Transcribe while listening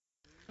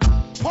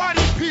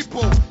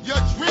people,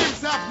 your dreams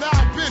have now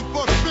been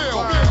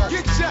fulfilled.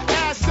 Get your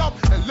ass up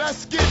and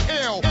let's get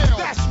ill.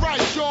 That's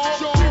right, y'all.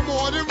 We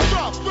more than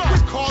rough.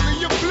 We're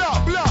calling you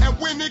bluff. And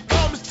when it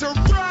comes to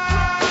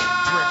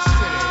Brick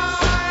City,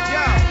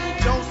 yo,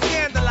 don't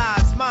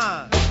scandalize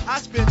mine. I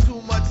spend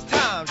too much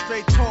time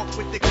straight talk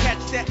with the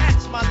cats that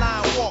ask my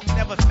line walk.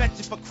 Never fetch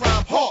it for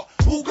crime. Hawk,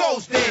 who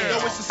goes there?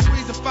 Yo, it's a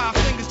squeeze of 5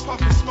 fingers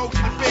puffing smoke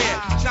in the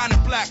bed.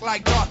 Shining black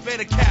like Darth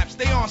Vader caps.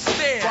 They on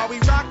stare. While we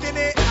rockin'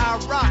 it, I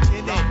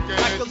rockin' it.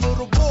 Like a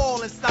little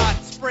ball inside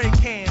the spray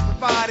can.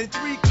 Providing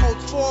 3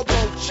 coats for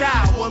both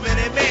child, woman,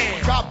 and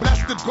man. God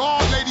bless the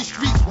guard, lady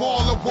streets wall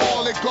to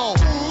wall it go.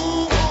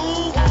 Ooh,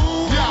 ooh,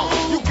 ooh.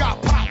 Yo, you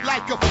got popped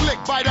like a flick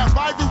by that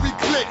rivalry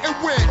click and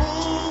went.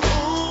 Ooh,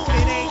 ooh.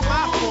 It ain't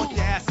my fault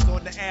your ass is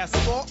on the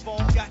asphalt.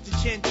 Got your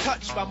chin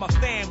touched by my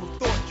fam who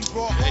thought you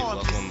brought harm.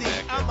 You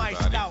see, I might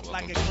stout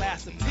like a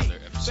glass of tea.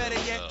 Better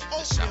yet,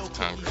 the South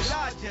Congress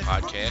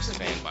podcast,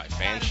 Fan by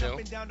Fan Show.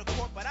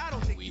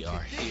 We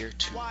are here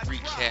to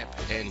recap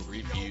and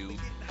review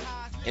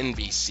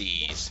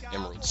NBC's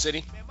Emerald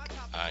City.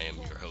 I am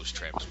your host,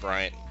 Travis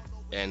Bryant,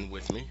 and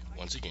with me,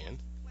 once again,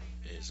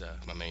 is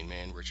my main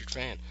man, Richard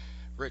Fan.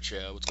 Rich,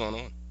 what's going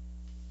on?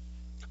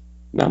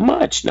 Not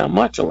much.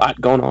 A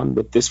lot going on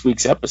with this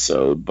week's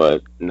episode,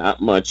 but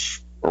not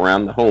much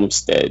around the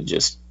homestead,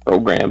 just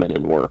programming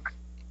and work.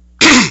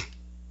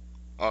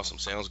 Awesome,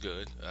 sounds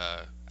good.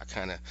 I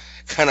kind of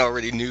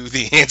already knew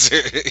the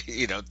answer,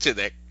 to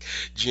that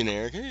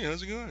generic. Hey,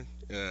 how's it going?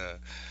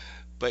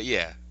 But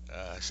yeah,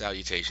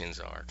 salutations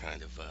are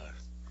kind of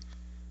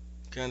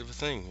a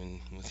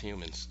thing with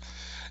humans.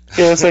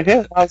 Yeah, it's like,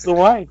 hey, how's the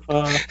wife?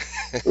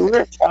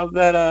 Rich, how's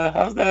that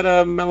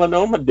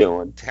melanoma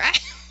doing?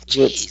 Is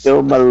it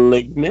still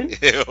malignant?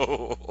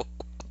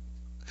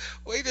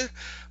 Way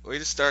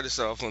to start us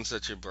off on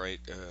such a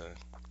bright,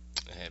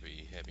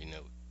 happy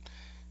note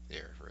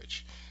there,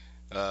 Rich.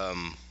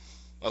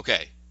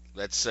 Okay,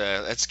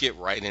 let's get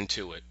right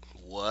into it.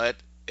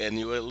 And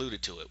you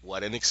alluded to it,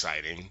 what an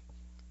exciting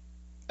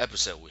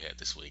episode we had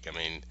this week. I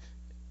mean,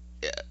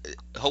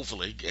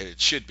 hopefully it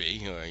should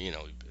be,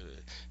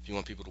 if you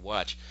want people to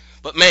watch.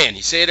 But man,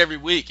 you say it every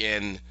week,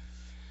 and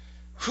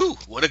whew,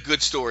 what a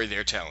good story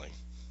they're telling.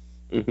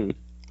 Mm-hmm.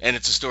 And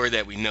it's a story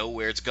that we know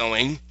where it's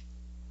going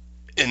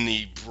in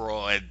the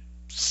broad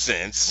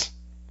sense,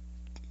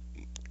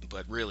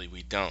 but really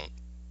we don't.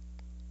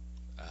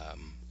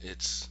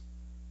 It's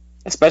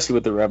especially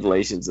with the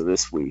revelations of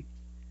this week.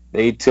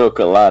 They took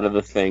a lot of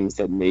the things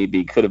that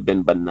maybe could have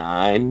been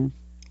benign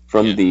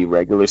from the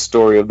regular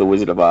story of The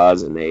Wizard of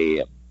Oz, and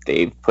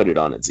they've put it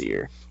on its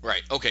ear.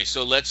 Right. Okay,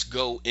 so let's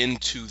go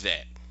into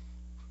that.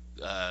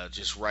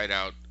 Just right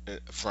out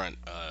front.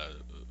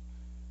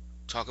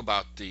 Talk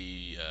about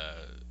it.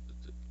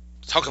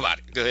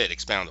 Go ahead,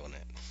 expound on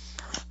that.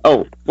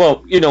 Oh,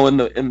 well, in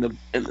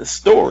the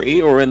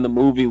story or in the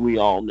movie, we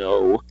all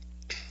know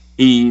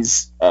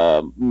he's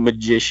a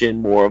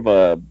magician, more of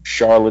a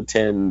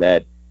charlatan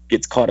that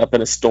gets caught up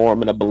in a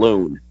storm in a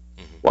balloon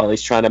while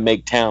he's trying to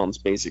make towns,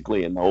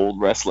 basically, in the old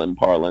wrestling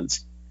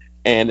parlance.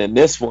 And in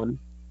this one,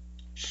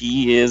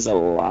 he is a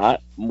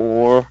lot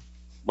more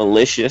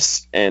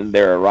malicious, and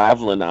their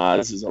arrival in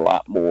Oz is a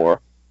lot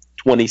more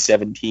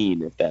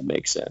 2017, if that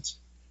makes sense.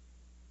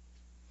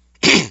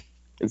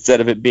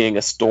 Instead of it being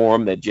a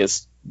storm that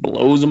just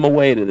blows him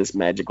away to this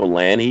magical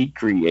land, he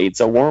creates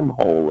a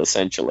wormhole,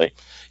 essentially.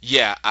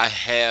 Yeah, I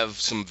have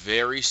some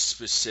very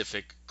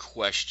specific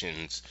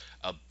questions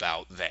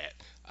about that.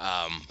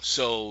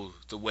 So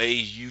the way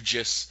you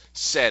just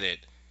said it,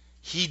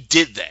 he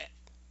did that.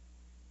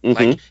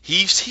 Mm-hmm. Like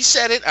he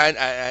said it.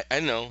 I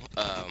know.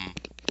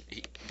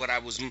 But I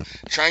was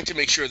trying to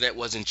make sure that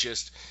wasn't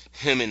just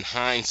him in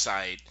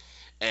hindsight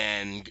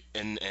and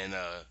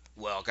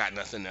well, got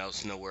nothing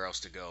else, nowhere else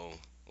to go,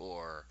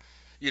 or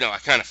I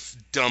kind of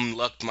dumb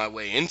lucked my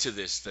way into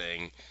this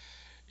thing.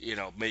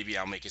 Maybe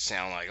I'll make it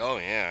sound like, oh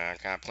yeah, I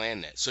kind of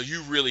planned that. So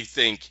you really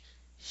think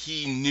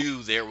he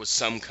knew there was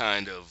some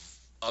kind of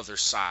other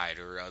side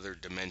or other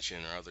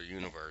dimension or other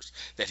universe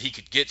that he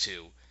could get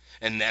to,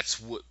 and that's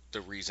what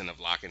the reason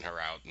of locking her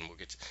out, and we'll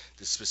get to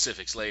the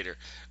specifics later,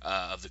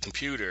 of the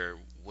computer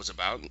was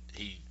about.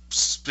 He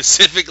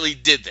specifically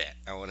did that.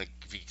 I want to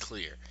be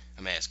clear.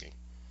 I'm asking.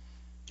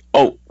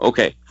 Oh,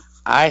 okay.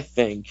 I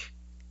think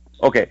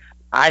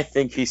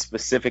he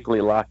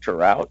specifically locked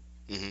her out.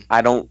 Mm-hmm.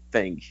 I don't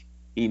think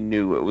he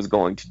knew it was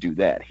going to do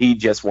that. He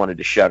just wanted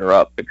to shut her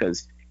up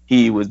because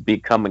he was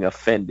becoming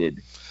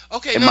offended.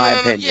 Okay, in my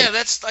opinion. Yeah,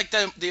 that's like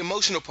the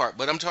emotional part,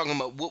 but I'm talking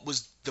about what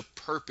was the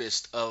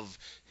purpose of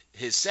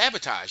his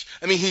sabotage.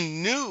 I mean,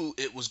 he knew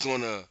it was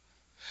gonna,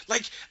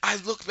 like, I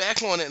look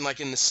back on it, and like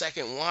in the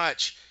second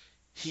watch,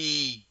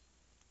 he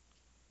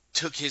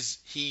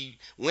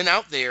went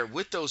out there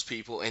with those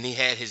people, and he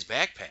had his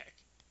backpack.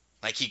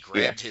 Like, he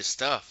grabbed his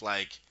stuff,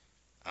 like,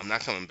 I'm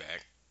not coming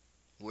back.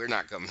 We're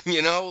not coming,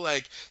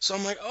 like, so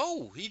I'm like,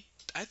 oh,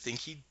 I think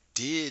he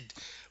did.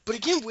 But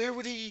again, where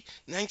would he,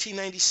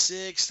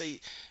 1996,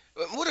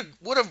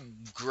 What a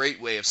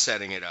great way of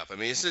setting it up. I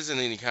mean, this isn't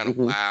any kind of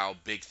Hmm. wow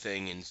big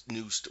thing and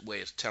new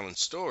way of telling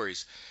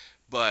stories,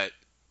 but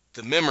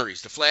the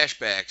memories, the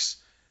flashbacks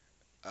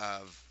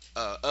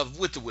of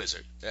with the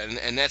wizard,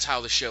 and that's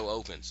how the show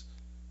opens.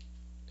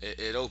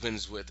 It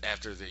opens with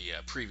after the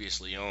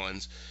previously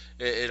ons.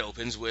 It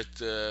opens with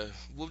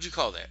what would you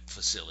call that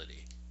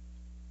facility?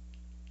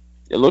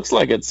 It looks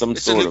like it's some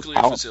It's a sort of nuclear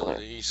power plant.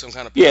 facility, some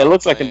kind of Yeah, it power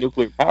looks like a plant.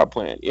 nuclear power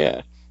plant. Right.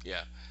 Yeah,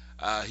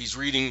 Yeah. He's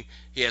reading.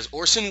 He has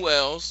Orson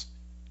Welles.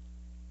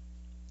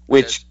 That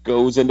which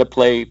goes into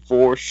play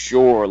for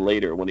sure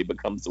later when he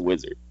becomes the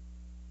wizard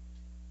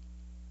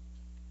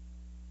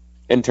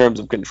in terms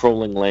of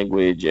controlling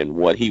language and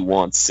what he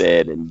wants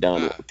said and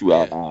done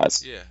throughout yeah,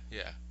 Oz.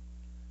 yeah.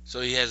 So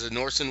he has an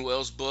Orson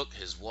Welles book,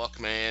 his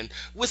Walkman,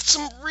 with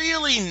some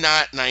really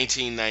not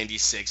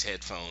 1996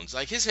 headphones.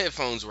 Like his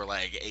headphones were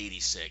like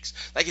 86.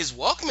 Like his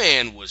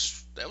Walkman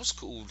was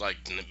cool, like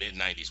in the mid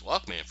 90s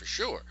Walkman for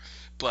sure.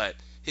 But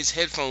his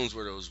headphones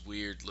were those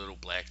weird little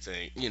black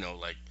thing,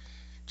 like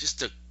just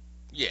the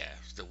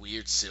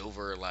weird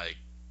silver like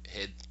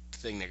head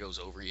thing that goes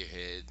over your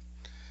head.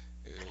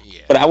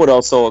 Yeah, But I would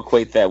also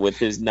equate that with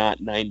his not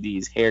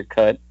 90s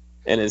haircut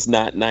and his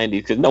not 90s,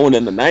 because no one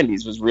in the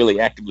 90s was really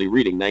actively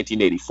reading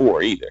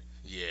 1984 either.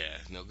 yeah.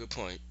 No, good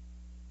point.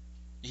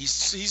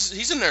 He's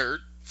a nerd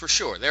for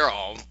sure. They're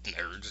all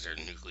nerds. They're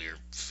nuclear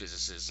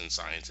physicists and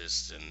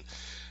scientists and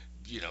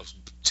you know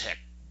tech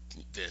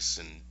this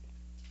and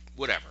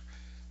whatever.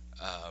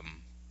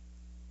 Um,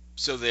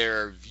 so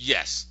they're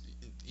yes,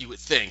 you would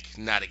think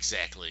not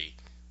exactly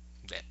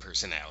that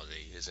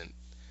personality isn't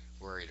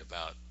worried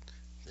about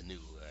the new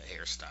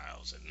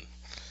hairstyles and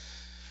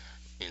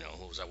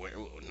what was I wearing?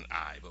 Well, not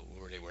I, but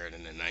what were they wearing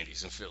in the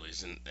 '90s in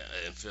Phillies and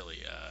in Philly?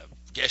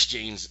 Guess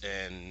jeans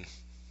and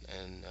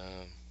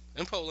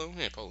polo.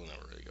 Yeah, polo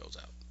never really goes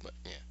out, but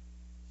yeah,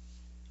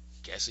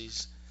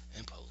 Guessies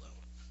and polo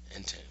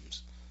and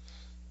Tims.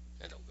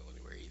 That don't go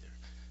anywhere either.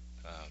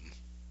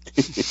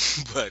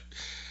 But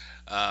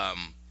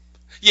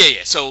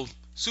yeah. So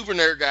super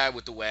nerd guy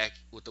with the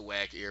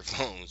whack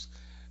earphones.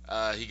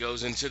 He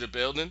goes into the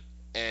building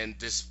and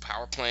this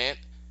power plant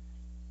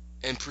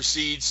and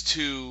proceeds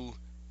to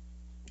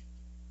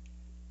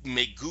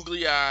make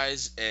googly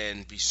eyes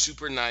and be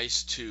super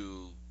nice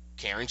to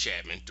Karen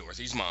Chapman,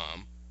 Dorothy's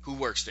mom, who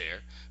works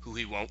there, who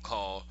he won't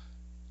call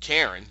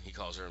Karen. He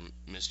calls her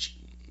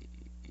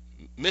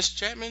Miss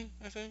Chapman,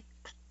 I think.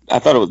 I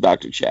thought it was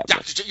Dr. Chapman.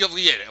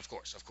 Yeah, of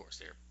course,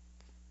 they're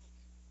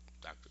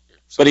Doctor.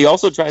 But Sorry. he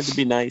also tries to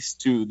be nice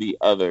to the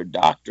other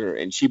doctor,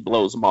 and she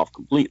blows him off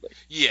completely.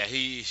 Yeah,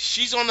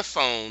 she's on the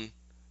phone,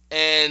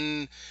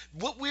 and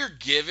what we're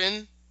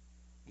given,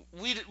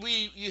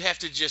 you have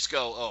to just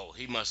go, oh,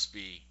 he must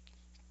be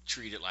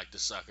treated like the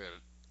sucker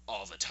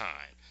all the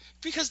time,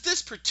 because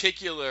this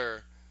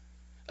particular,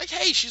 like,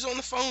 hey, she's on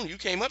the phone, you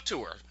came up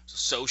to her,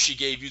 so she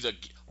gave you the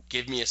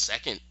give me a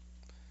second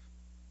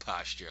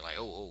posture, like,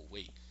 oh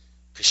wait,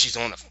 because she's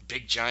on a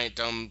big giant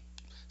dumb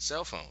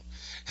cell phone.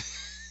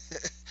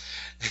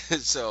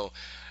 So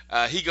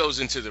he goes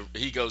into the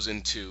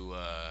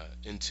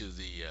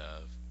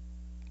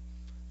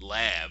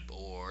lab,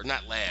 or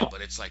not lab,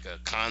 but it's like a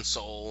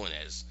console and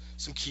has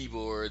some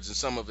keyboards, and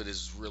some of it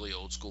is really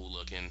old school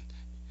looking.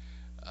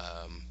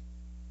 Um,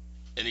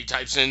 and he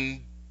types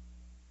in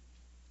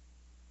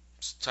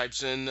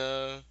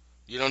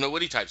you don't know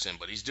what he types in,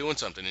 but he's doing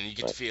something, and you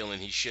get the Right. feeling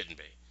he shouldn't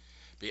be.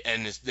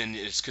 And then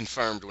it's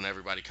confirmed when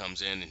everybody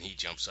comes in, and he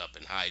jumps up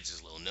and hides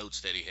his little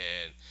notes that he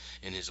had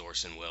in his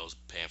Orson Welles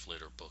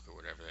pamphlet or book or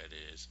whatever that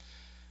is.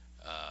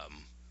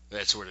 Um,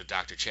 that's where the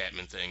Dr.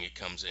 Chapman thing it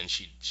comes in.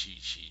 She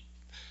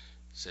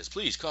says,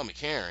 "Please call me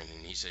Karen,"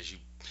 and he says,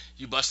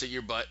 "You busted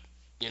your butt,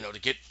 to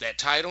get that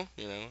title,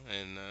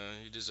 and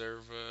you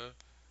deserve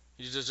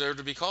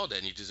to be called that,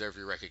 and you deserve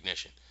your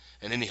recognition."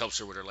 And then he helps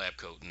her with her lab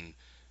coat, and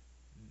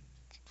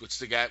what's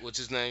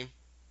his name?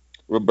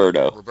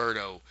 Roberto.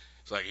 Roberto.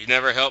 It's like, he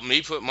never helped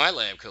me put my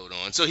lab coat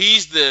on. So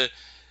he's the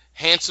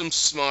handsome,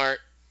 smart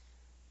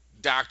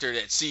doctor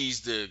that sees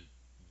the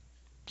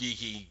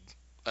geeky,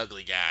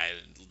 ugly guy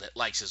that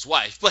likes his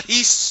wife, but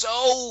he's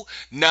so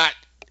not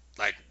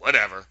like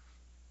whatever,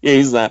 Yeah,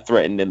 he's not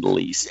threatened in the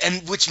least.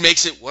 and which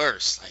makes it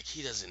worse. Like,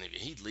 he doesn't even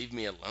he'd leave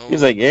me He's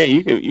alone. like, yeah,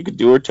 you could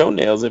do her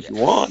toenails if Yeah, you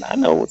want. I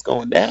know what's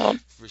going down.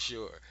 for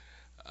sure.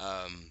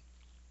 Um,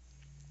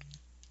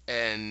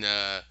 and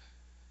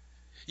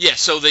yeah,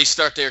 so they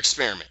start their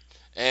experiment,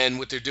 and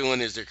what they're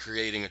doing is they're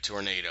creating a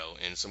tornado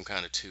in some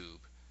kind of tube,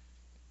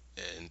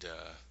 and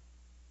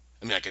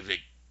I mean, like a big,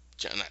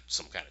 not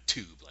some kind of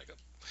tube, like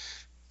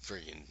a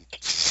friggin',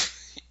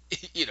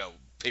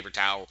 paper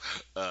towel,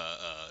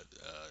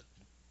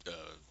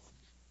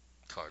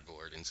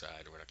 cardboard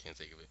inside, or what, I can't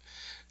think of it.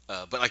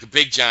 But like a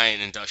big,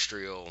 giant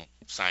industrial,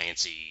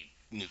 sciency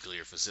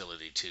nuclear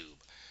facility tube,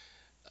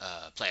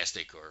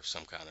 plastic or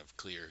some kind of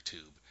clear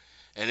tube,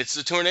 and it's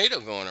a tornado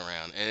going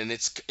around, and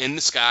it's in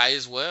the sky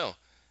as well,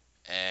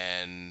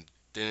 and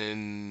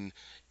then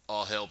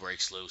all hell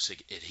breaks loose.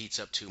 It heats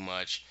up too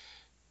much.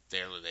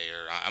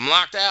 I'm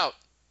locked out,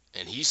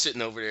 and he's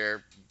sitting over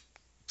there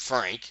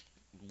Frank,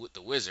 with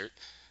the wizard,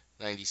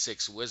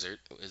 96 wizard,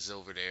 is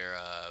over there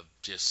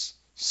just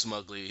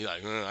smugly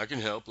like, I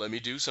can help, let me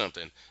do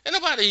something. And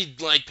nobody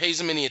like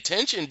pays him any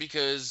attention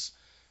because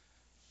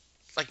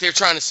like they're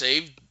trying to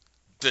save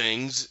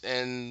things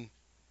and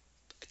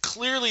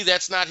clearly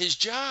that's not his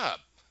job.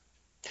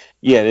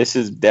 Yeah, this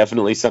is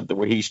definitely something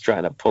where he's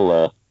trying to pull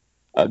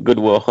a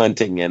Goodwill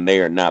Hunting, and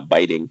they are not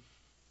biting.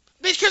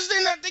 Because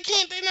they're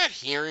not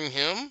hearing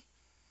him.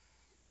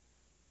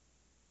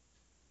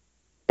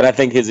 But I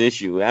think his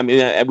issue, I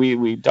mean,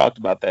 we talked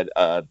about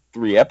that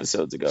 3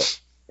 episodes ago,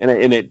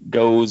 and it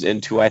goes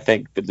into, I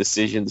think, the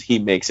decisions he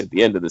makes at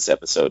the end of this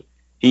episode.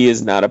 He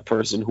is not a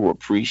person who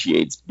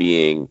appreciates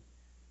being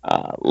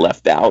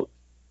left out,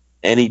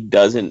 and he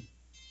doesn't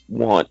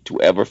want to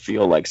ever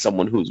feel like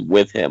someone who's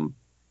with him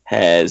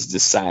has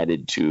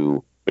decided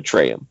to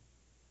betray him.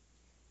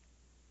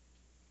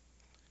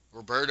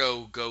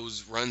 Roberto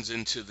runs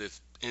into the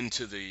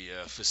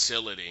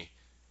facility,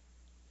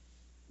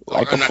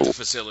 Like or a not the fool.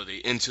 facility,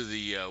 into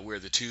the where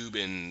the tube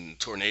and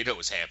tornado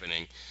is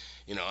happening.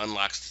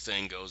 Unlocks the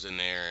thing, goes in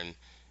there, and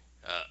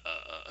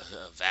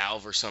a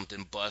valve or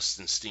something busts,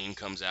 and steam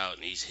comes out,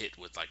 and he's hit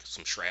with like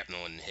some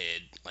shrapnel in the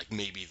head, like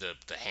maybe the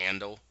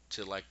handle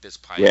to like this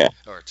pipe, Yeah.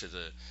 or to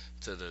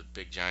the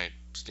big giant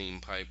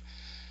steam pipe,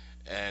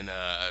 and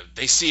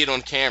they see it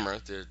on camera,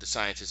 the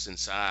scientists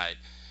inside,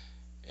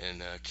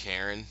 and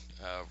Karen,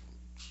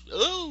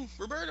 oh,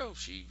 Roberto,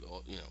 she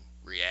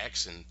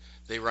reacts, and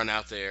they run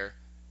out there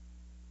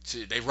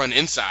they run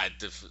inside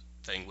the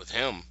thing with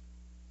him,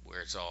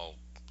 where it's all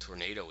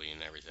tornado-y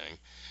and everything.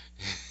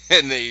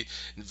 And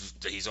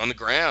he's on the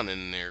ground,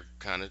 and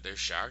they're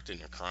shocked, and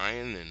they're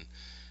crying, and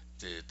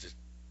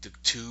the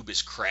tube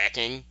is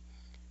cracking.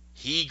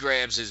 He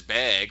grabs his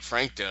bag,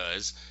 Frank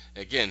does.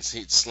 Again,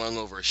 it's slung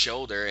over his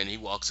shoulder, and he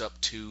walks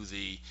up to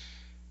the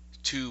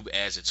tube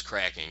as it's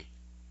cracking,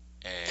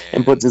 And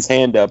and puts his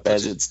hand up puts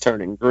as his it's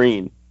turning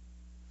green.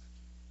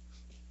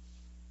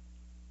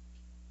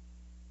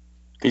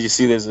 Because you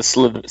see there's a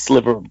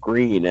sliver of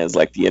green as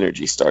like the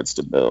energy starts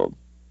to build.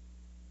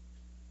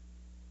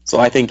 So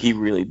I think he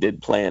really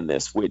did plan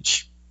this,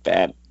 which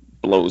that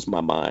blows my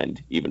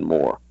mind even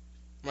more.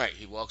 right.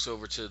 He walks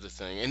over to the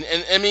thing, and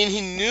I mean, he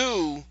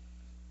knew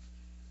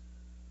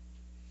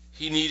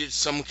he needed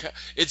some.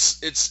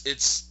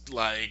 It's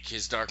like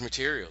his Dark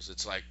Materials.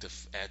 It's like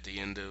at the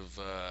end of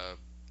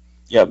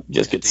Yep,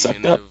 just at gets the sucked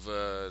end up. of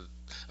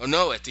oh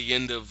no, at the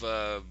end of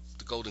the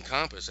Golden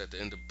Compass, at the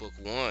end of book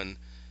one,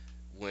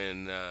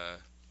 when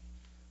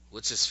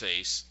what's his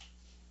face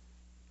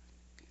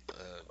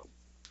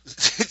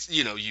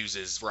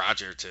uses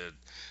Roger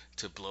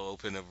to blow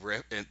open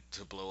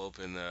to blow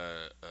open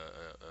a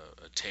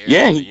tear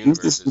Yeah, in the he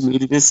used this, he universes.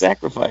 needed his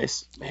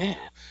sacrifice. Man.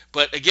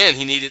 But again,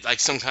 he needed like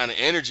some kind of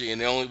energy, and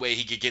the only way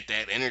he could get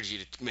that energy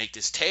to make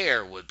this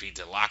tear would be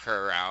to lock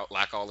her out,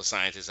 lock all the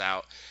scientists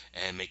out,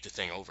 and make the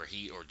thing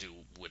overheat or do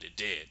what it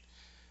did.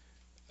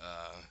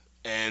 Uh,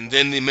 and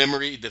then the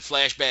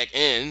flashback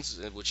ends,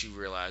 which you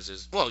realize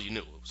is, well, you knew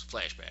it was a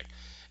flashback,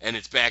 and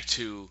it's back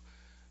to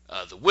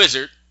the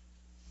wizard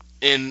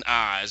in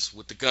Oz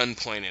with the gun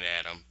pointed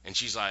at him, and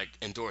she's like,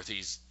 and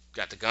Dorothy's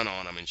got the gun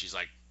on him, and she's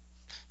like,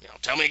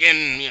 tell me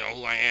again,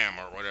 who I am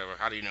or whatever.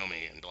 How do you know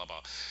me? And blah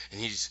blah.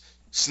 And he's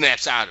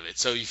snaps out of it.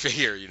 So you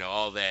figure,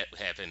 all that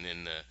happened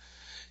in the,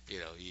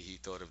 he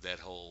thought of that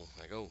whole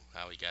like, oh,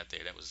 how he got there.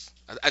 That was,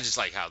 I just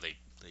like how they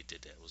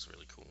did that. It was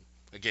really cool.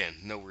 Again,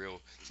 no real,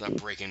 it's not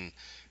breaking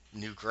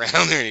new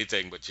ground or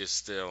anything, but just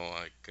still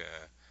like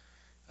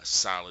a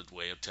solid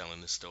way of telling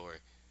the story.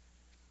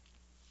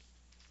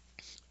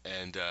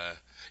 And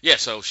yeah,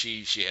 so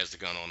she has the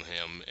gun on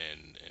him,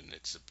 and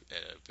it's a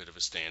bit of a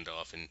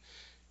standoff, and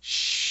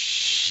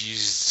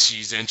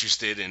she's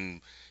interested,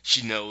 and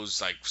she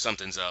knows like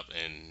something's up,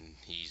 and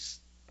he's,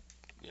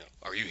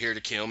 are you here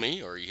to kill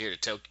me, or are you here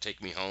to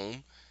take me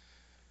home?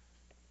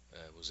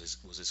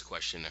 Was his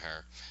question to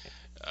her.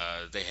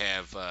 They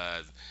have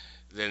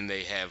then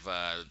they have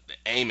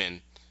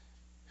Eamon,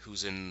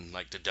 who's in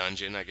like the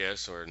dungeon, I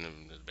guess, or in the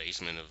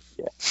basement of.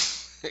 Yeah.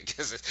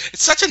 Because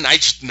it's such a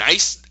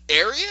nice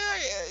area,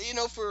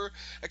 for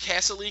a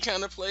castle-y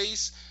kind of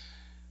place.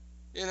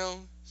 You know,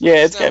 Yeah,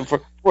 it's it's not.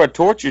 got for a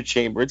torture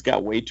chamber, it's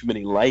got way too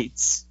many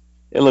lights.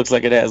 It looks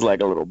like it has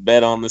like a little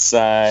bed on the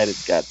side.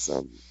 It's got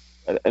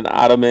an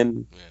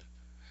ottoman. Yeah.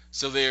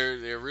 So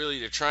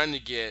they're trying to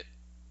get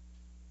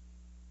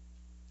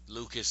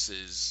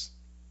Lucas's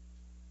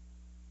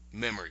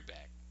memory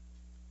back,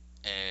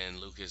 and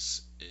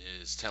Lucas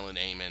is telling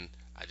Eamon,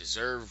 "I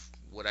deserve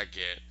what I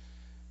get,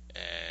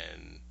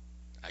 and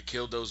I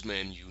killed those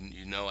men.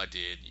 You know I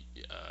did.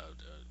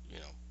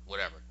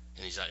 Whatever."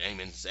 And he's like,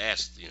 Eamon's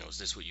asked, "Is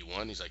this what you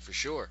want?" He's like, "For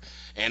sure."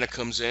 Anna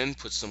comes in,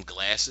 puts some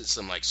glasses,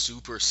 some like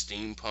super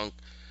steampunk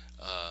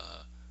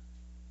uh,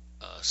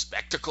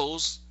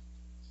 spectacles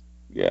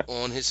Yeah.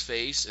 on his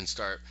face, and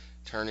start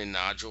turning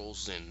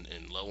nodules and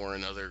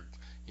lowering other,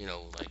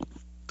 like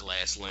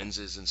glass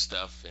lenses and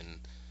stuff, and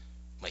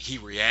like he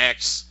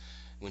reacts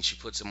when she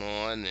puts them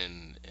on,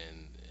 and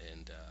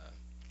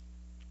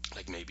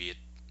like maybe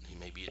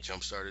maybe it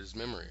jump started his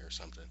memory or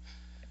something.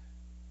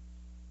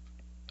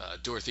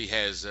 Dorothy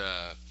has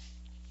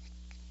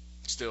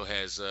still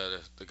has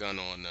the gun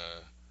on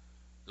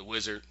the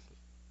wizard.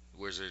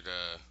 Wizard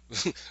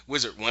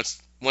wizard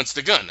wants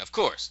the gun, of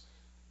course,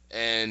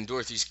 and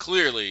Dorothy's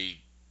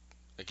clearly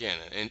again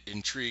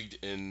intrigued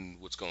in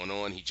what's going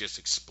on. He just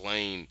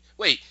explained.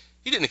 Wait,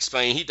 he didn't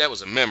explain. That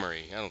was a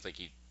memory. I don't think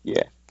he.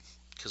 Yeah.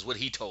 Because what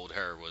he told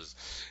her was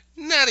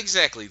not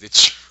exactly the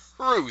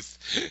truth.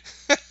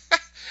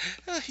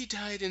 He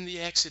died in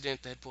the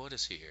accident that brought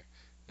us here.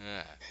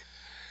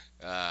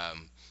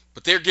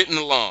 But they're getting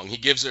along.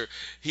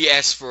 He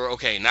asks for,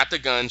 okay, not the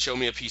gun, show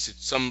me a piece of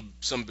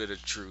some bit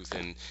of truth,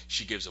 and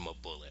she gives him a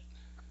bullet.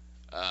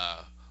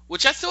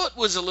 Which I thought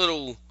was a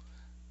little,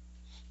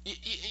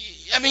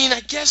 I mean, I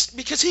guess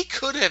because he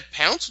could have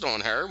pounced on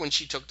her when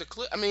she took the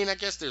clip. I mean, I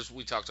guess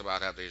we talked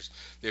about how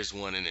there's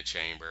one in the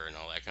chamber and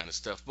all that kind of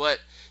stuff. But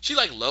she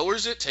like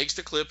lowers it, takes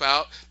the clip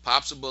out,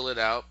 pops a bullet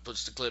out,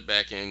 puts the clip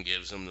back in,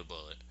 gives him the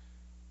bullet.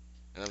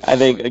 I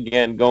think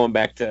again, going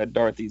back to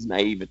Dorothy's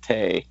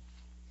naivete,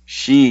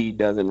 she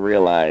doesn't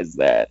realize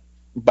that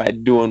by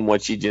doing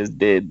what she just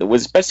did,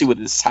 especially with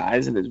his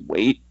size and his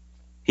weight,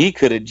 he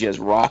could have just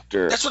rocked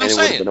her. That's what I'm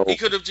saying. He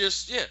could have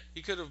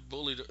he could have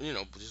bullied,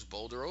 just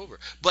bowled her over.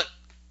 But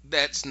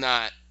that's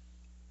not.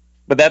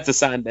 But that's a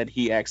sign that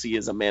he actually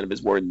is a man of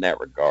his word in that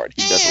regard.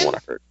 He doesn't want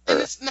to hurt her.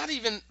 And it's not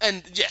even.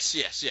 And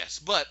yes.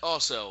 But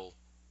also,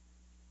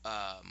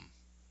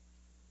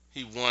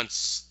 he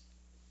wants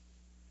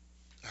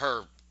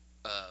her,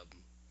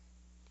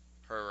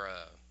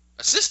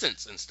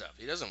 assistance and stuff.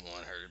 He doesn't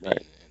want her to be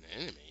an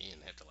enemy and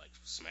have to like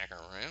smack her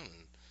around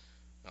and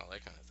all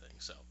that kind of thing.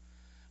 So,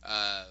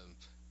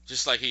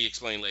 just like he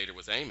explained later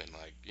with Eamon,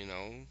 like,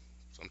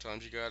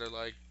 sometimes you gotta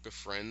like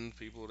befriend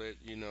people that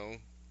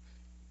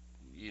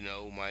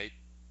might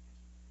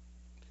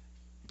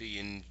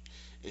be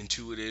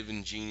intuitive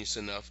and genius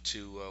enough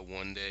to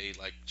one day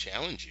like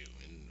challenge you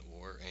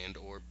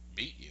or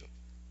beat you.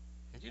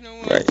 And you know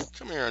what? Right.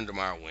 Come here under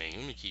my wing.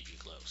 Let me keep you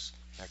close.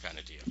 That kind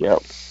of deal.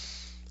 Yep.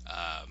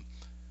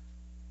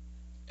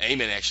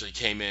 Eamon actually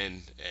came in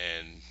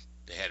and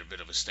they had a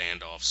bit of a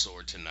standoff,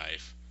 sword to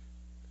knife.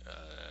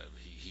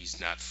 He's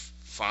not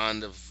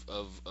fond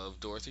of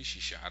Dorothy.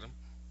 She shot him.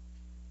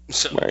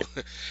 So, right.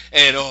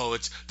 And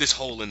it's this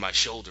hole in my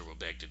shoulder will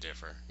beg to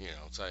differ.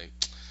 It's like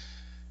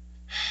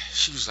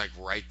she was like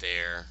right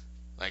there.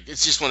 Like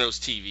it's just one of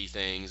those TV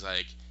things.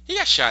 Like he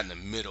got shot in the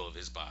middle of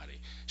his body.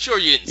 Sure,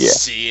 you didn't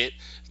see it,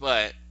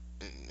 but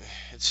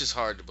it's just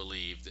hard to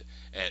believe that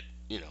at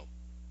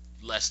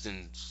less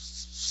than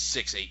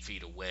 6-8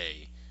 feet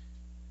away.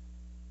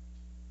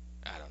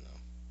 I don't know.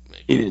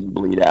 Maybe. He didn't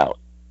bleed out.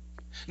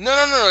 No.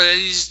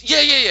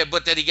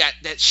 But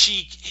that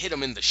she hit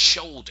him in the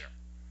shoulder.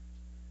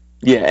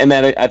 Yeah, and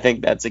I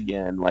think that's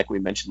again, like we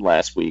mentioned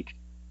last week,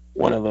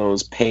 one of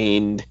those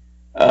pained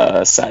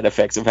side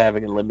effects of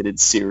having a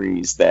limited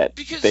series that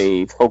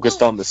they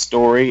focused on the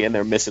story and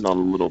they're missing on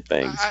the little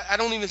things. I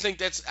don't even think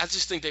that's. I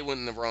just think they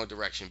went in the wrong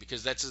direction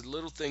because that's a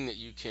little thing that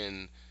you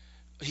can.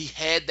 He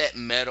had that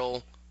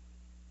metal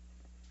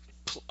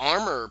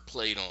armor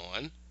plate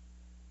on.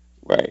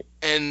 Right.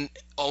 And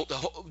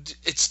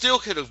it still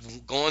could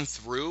have gone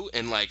through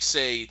and like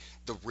say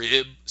the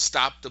rib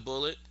stopped the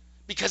bullet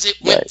because it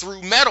went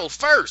through metal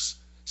first.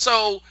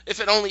 So if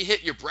it only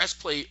hit your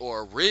breastplate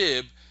or a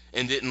rib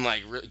and didn't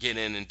like get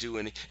in and do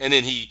any, and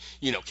then he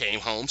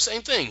came home,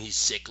 same thing. He's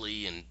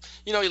sickly and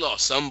he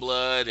lost some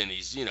blood and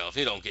he's if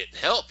he don't get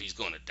help he's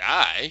going to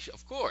die,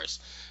 of course,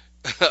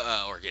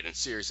 or get a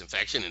serious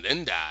infection and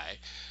then die.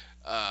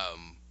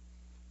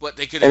 But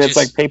they could have. And it's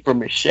like paper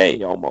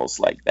mache almost.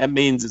 Like that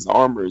means his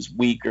armor is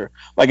weaker.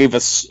 Like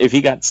if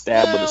he got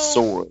stabbed with a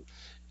sword.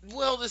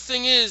 Well, the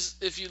thing is,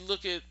 if you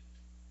look at,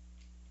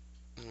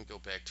 let me go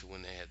back to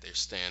when they had their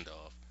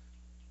standoff.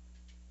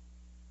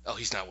 Oh,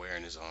 he's not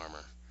wearing his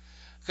armor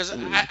because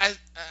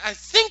I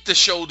think the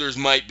shoulders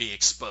might be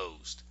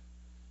exposed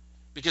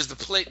because the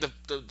plate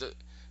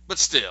but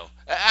still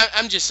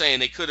I'm just saying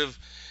they could have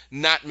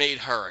not made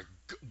her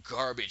a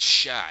garbage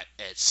shot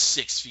at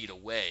 6 feet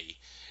away.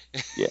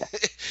 Yeah.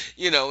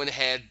 And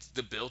had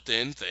the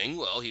built-in thing.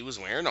 Well, he was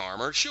wearing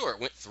armor. Sure, it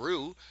went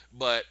through,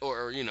 but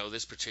or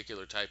this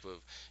particular type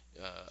of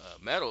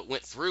metal, it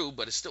went through,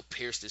 but it still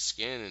pierced his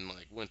skin and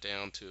like went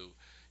down to,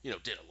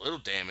 did a little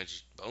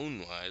damage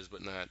bone-wise,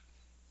 but not,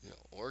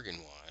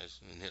 organ-wise,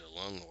 and hit a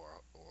lung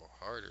or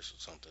heart or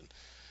something.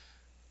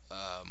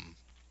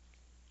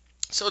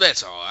 So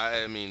that's all.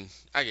 I mean,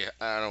 I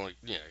don't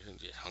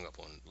get hung up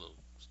on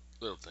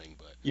little thing,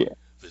 but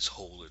this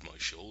hole in my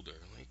shoulder,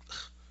 like.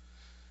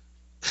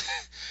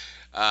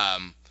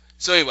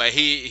 So anyway,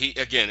 he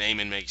again,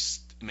 Eamon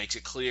makes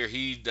it clear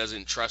he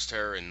doesn't trust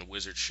her, and the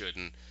wizard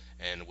shouldn't,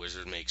 and the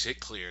wizard makes it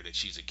clear that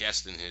she's a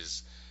guest in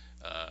his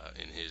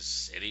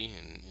city,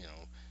 and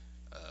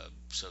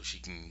so she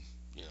can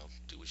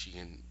do what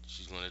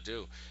she's going to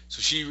do.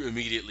 So she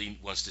immediately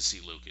wants to see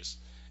Lucas,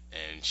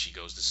 and she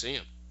goes to see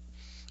him,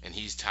 and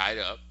he's tied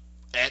up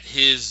at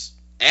his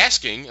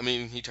asking. I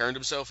mean, he turned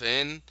himself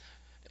in,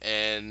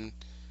 and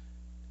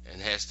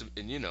and has to,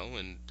 and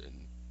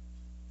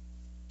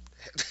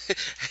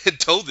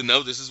told to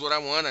know this is what I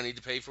want. I need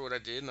to pay for what I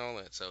did and all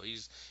that. So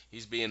he's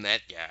being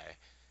that guy,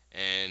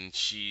 and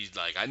she's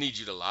like, I need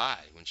you to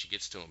lie when she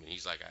gets to him, and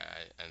he's like,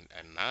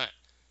 I'm not.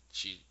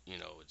 It's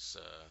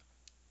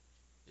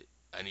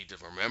I need to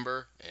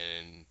remember,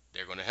 and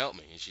they're going to help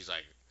me. And she's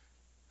like,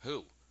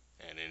 who?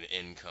 And then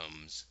in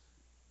comes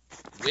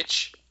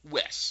Witch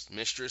West,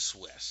 Mistress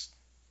West,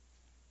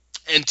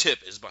 and Tip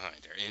is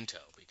behind her in tow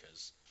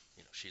because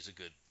she's a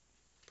good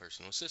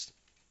personal assistant.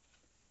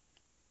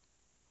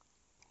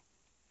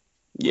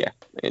 Yeah,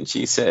 and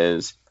she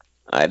says,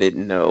 I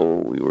didn't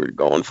know we were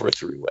going for a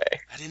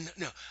three-way. I didn't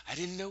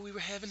know we were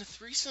having a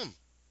threesome.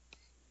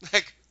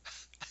 Like,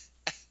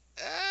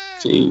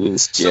 she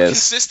is just so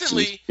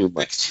consistently too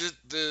much.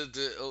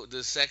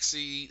 the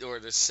sexy or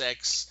the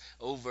sex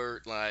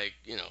overt, like,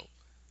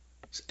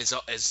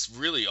 it's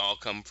really all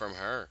come from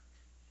her.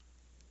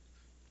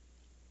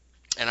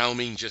 And I don't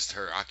mean just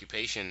her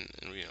occupation,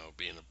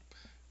 being a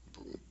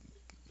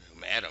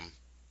madam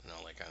and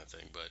all that kind of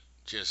thing, but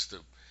just the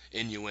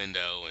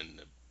innuendo and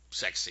the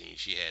sex scene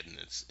she had in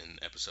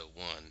episode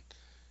 1,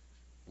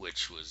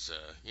 which was,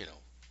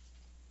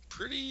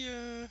 pretty,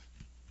 I'm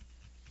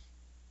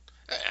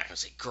gonna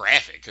say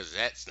graphic, because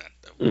that's not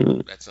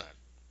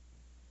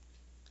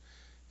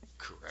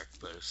correct,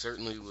 but it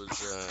certainly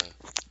was,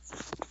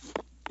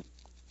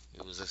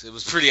 it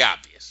was pretty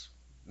obvious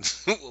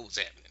what was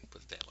happening,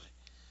 put it that way.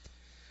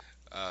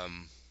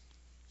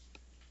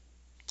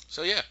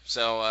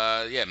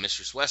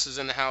 Mistress West is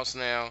in the house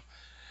now.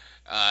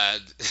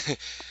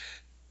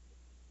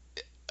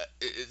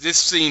 This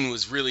scene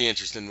was really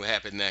interesting. What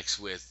happened next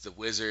with the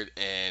wizard,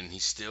 and he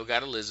still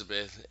got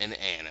Elizabeth and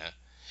Anna,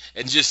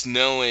 and just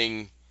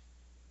knowing,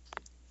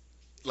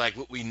 like,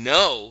 what we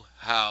know,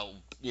 how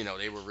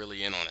they were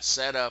really in on a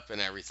setup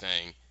and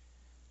everything.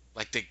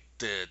 Like they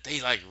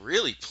like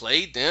really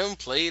played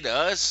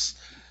us,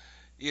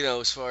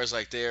 as far as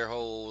like their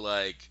whole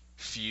like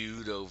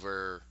feud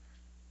over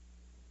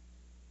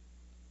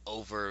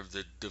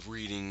the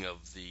reading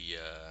of the.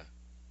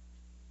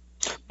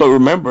 But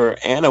remember,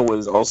 Anna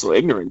was also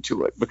ignorant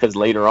to it, because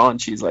later on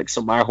she's like,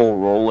 so my whole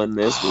role in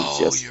this was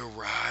just. Oh, you're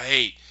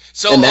right.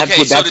 So and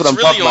that's that's what I'm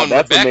really talking on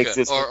about. That's what Rebecca makes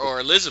this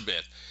or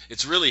Elizabeth.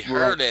 It's really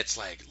her right. that's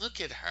like,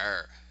 look at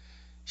her.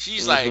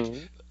 She's like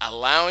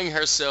allowing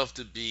herself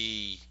to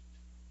be,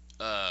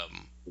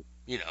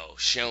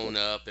 shown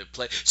up and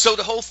play. So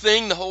the whole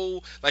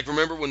like,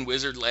 remember when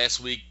Wizard last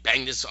week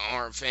banged his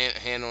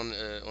hand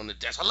on the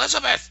desk,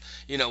 Elizabeth,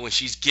 when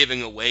she's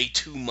giving away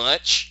too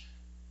much,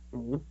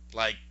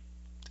 like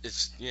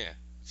it's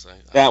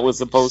like, that was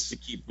supposed to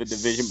keep the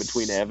division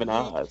between Ev and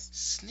Oz.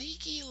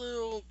 Sneaky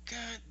little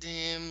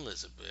goddamn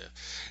Elizabeth.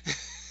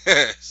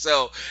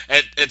 So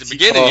at the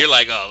beginning, you're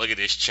like, oh, look at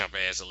this chump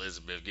ass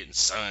Elizabeth getting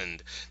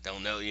sunned.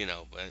 Don't know,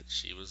 but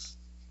she was.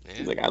 Yeah.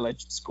 She's like, I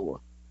let you score.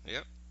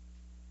 Yep.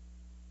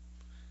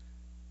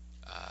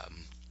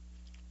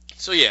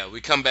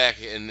 We come back,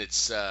 and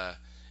it's the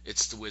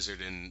wizard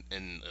and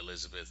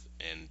Elizabeth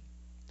and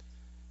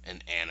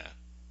Anna,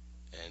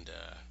 and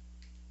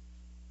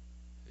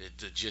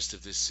the gist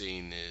of this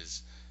scene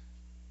is,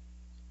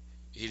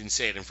 he didn't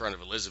say it in front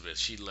of Elizabeth.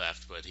 She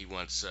left, but he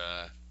wants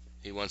Anna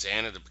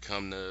to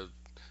become the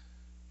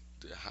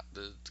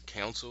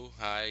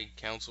high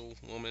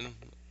councilwoman,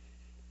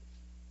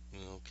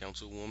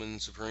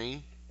 councilwoman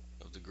supreme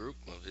of the group,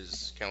 of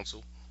his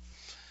council,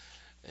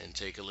 and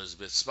take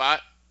Elizabeth's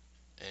spot.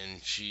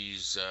 And she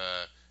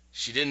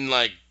didn't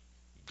like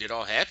get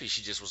all happy.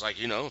 She just was like,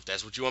 if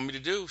that's what you want me to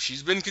do.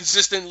 She's been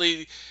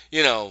consistently,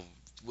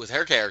 with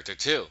her character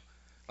too.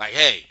 Like,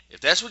 hey,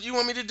 if that's what you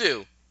want me to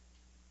do,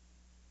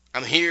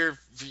 I'm here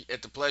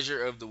at the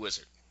pleasure of the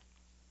wizard.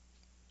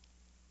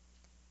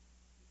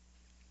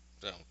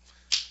 So,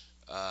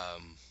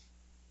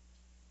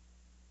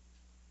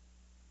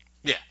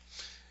 yeah.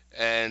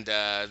 And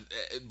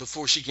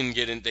before they can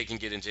get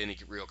into any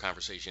real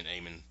conversation,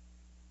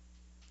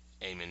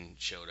 Eamon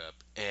showed up,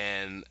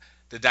 and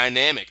the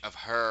dynamic of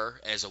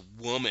her as a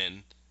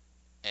woman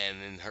and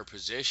in her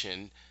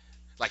position,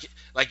 like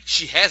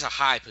she has a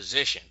high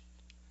position,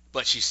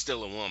 but she's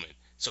still a woman.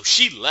 So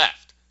she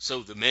left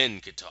so the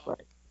men could talk.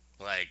 Right.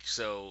 Like,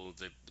 so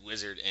the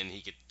wizard and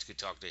he could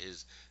talk to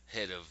his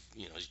head of,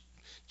 his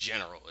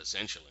general,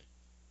 essentially.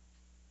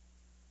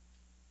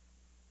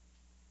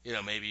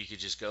 Maybe you could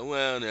just go,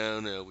 well,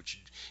 no, but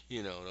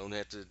you don't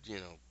have to,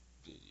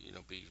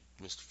 be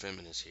Mr.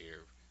 Feminist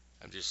here.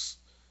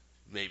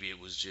 Maybe it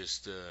was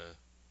just,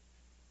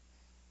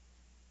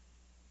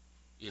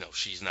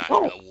 she's not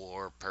a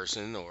war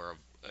person or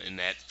in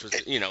that,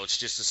 it's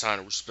just a sign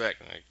of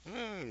respect. Like,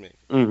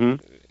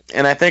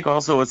 And I think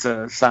also it's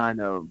a sign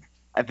of,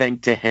 I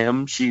think to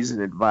him, she's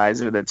an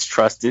advisor that's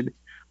trusted,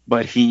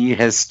 but he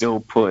has still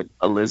put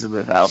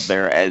Elizabeth out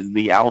there as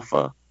the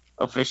alpha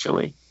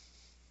officially.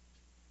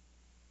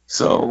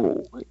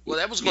 So, well,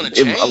 that was going to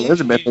change.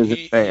 Elizabeth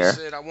isn't there. He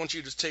said, I want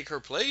you to take her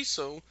place,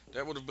 so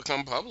that would have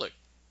become public.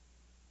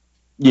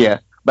 Yeah,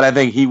 but I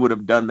think he would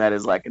have done that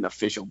as like an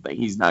official thing.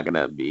 He's not going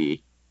to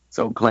be,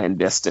 so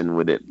clandestine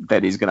with it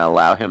that he's going to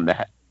allow him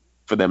to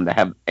for them to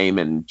have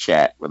Eamon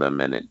chat with him,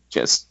 and it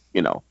just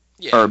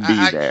Yeah, her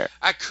be there.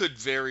 I could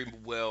very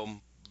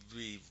well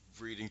be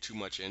reading too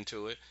much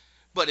into it,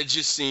 but it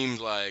just seemed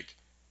like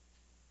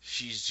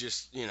she's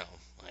just,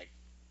 like,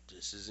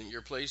 this isn't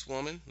your place,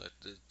 woman. That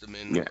the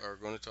men Yeah. are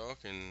going to talk,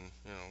 and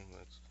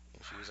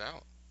she was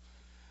out.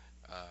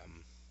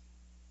 Um,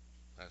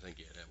 I think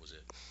that was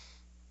it.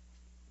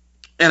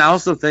 And I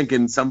also think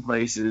in some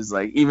places,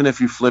 like even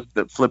if you flip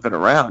it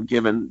around,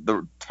 given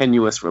the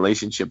tenuous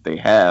relationship they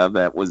have,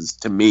 that was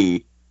to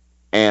me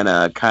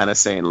Anna kind of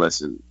saying,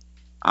 "Listen,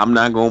 I'm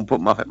not going to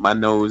put my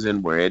nose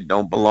in where it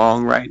don't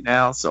belong right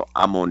now, so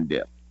I'm on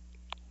dip."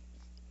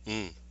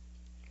 Mm.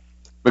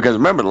 Because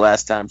remember the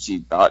last time she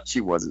thought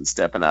she wasn't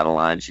stepping out of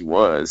line, she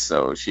was.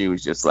 So she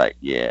was just like,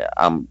 "Yeah,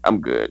 I'm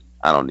good.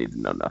 I don't need to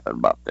know nothing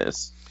about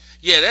this."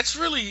 Yeah, that's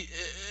really.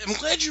 I'm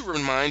glad you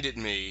reminded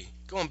me,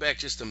 going back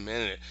just a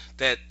minute,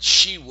 that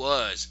she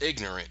was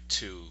ignorant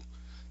to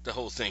the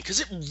whole thing, because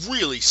it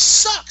really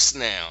sucks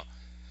now.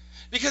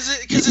 Because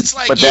it's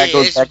like, But yeah, that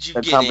goes that's back what to you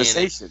the get in.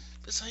 conversation.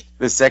 It's like,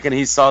 The second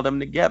he saw them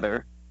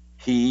together,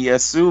 he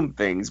assumed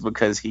things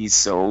because he's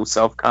so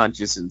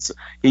self-conscious, and so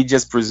he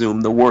just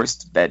presumed the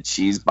worst, that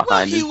she's well,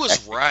 behind he his was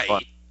back.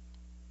 right.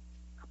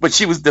 But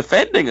she was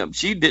defending him.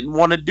 She didn't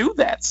want to do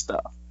that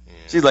stuff. Yeah.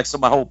 She's like, so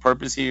my whole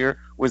purpose here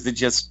was to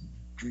just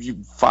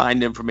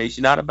find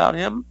information out about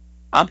him.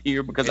 I'm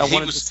here because I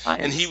wanted to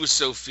science. And he was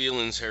so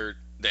feelings hurt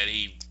that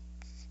he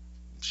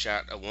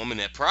shot a woman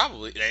that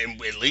probably,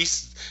 and at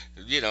least,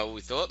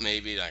 we thought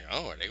maybe like,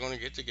 oh, are they going to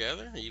get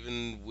together?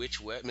 Even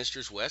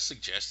Mistress West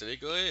suggested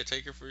it. Go ahead,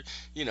 take her for,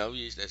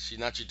 she's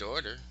not your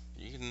daughter.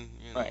 You can,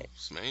 Right.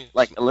 smash.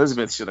 Like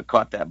Elizabeth should have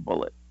caught that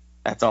bullet.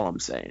 That's all I'm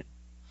saying.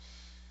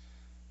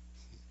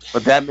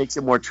 But that makes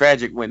it more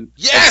tragic when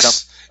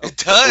yes, it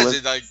does.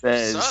 It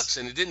says, sucks,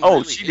 and it didn't. Oh,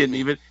 really she hit didn't me.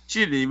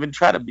 even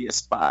try to be a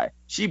spy.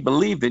 She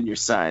believed in your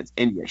science,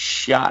 and you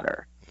shot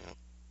her.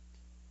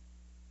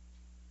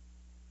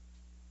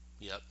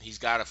 Yep, he's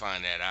got to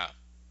find that out.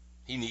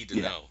 He need to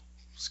know,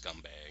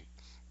 scumbag.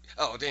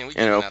 Oh, damn, we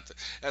You know. giving out the.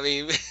 I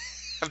mean,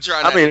 I'm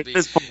trying not to At be.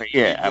 this point,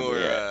 yeah, be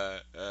more,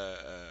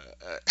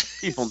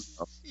 people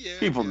know. Yeah,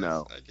 People I guess,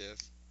 know. I guess.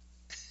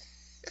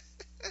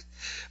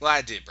 Well,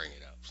 I did bring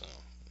it up, so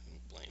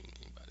blame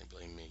anybody,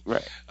 blame me.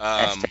 Right.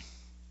 Um,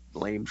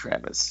 Blame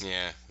Travis.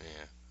 yeah,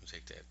 I'll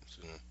take that.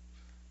 So,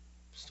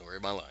 story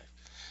of my life.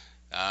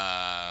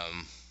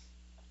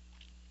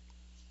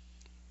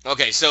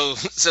 Okay, so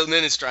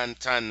then it's time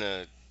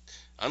to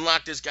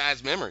unlock this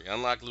guy's memory,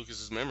 unlock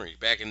Lucas's memory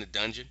back in the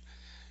dungeon,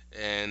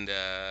 and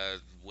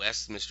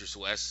Mistress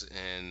West,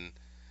 and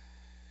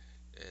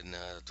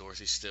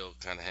Dorothy's still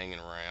kind of hanging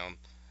around,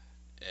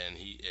 and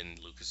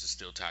Lucas is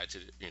still tied to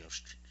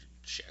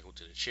shackled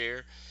to the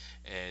chair,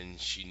 and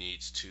she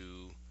needs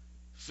to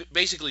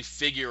basically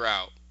figure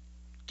out,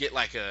 get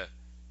like a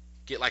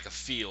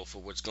feel for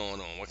what's going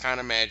on, what kind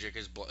of magic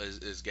has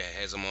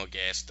them all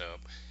gassed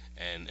up,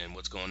 and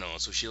what's going on.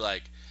 So she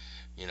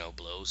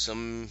blows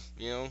some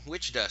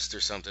witch dust or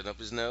something up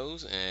his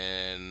nose,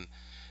 and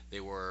they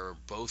were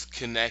both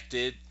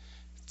connected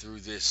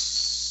through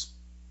this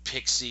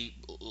pixie,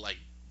 like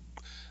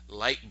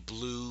light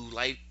blue,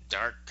 light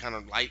dark, kind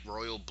of light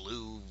royal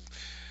blue.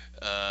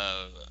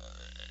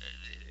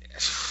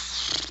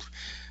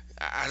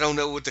 I don't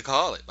know what to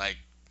call it. Like,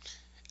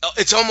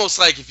 it's almost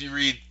like if you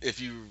read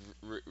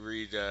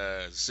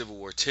Civil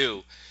War II,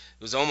 it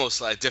was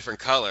almost like a different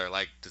color,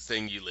 like the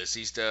thing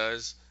Ulysses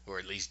does, or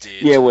at least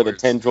did. Yeah, where the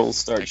tendrils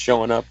start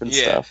showing up and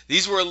stuff.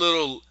 These were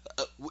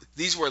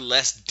these were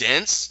less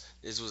dense.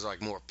 This was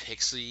like more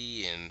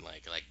pixie and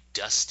like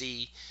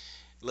dusty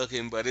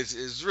looking, but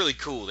it's really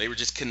cool. They were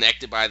just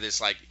connected by this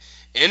like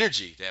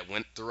energy that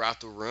went throughout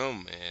the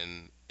room,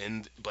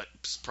 but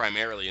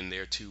primarily in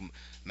their two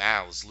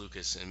mouths,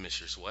 Lucas and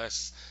Mistress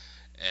West,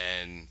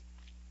 and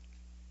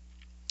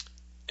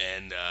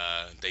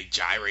they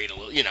gyrate a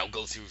little,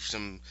 go through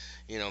some,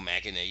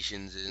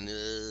 machinations, and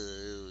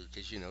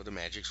because the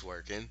magic's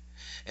working,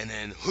 and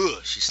then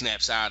she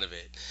snaps out of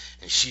it,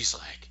 and she's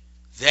like,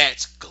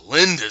 "That's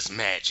Glinda's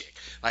magic."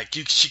 Like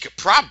she could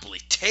probably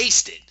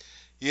taste it,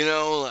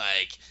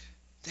 like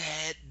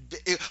that.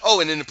 Oh,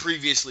 and in the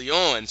previously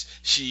ons,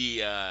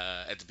 she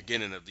at the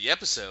beginning of the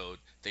episode,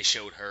 they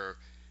showed her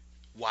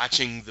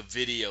watching the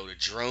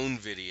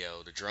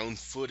drone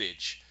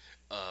footage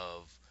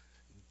of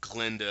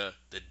Glinda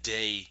the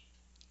day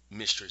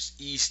Mistress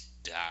East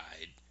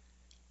died.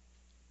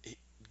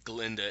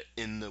 Glinda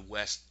in the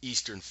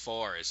eastern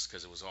forest,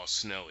 because it was all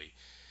snowy,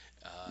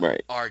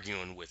 Right.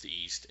 arguing with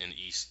East, and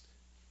East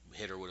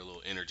hit her with a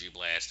little energy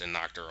blast and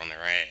knocked her on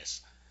their ass.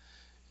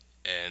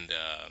 And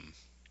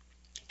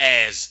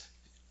as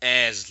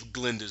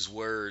Glinda's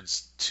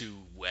words to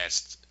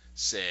West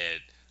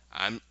said,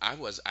 I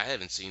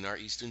haven't seen our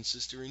Eastern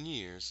sister in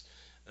years.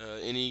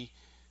 Any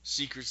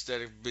secrets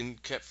that have been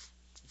kept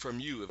from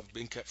you have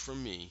been kept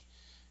from me.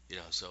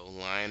 So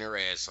lying her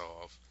ass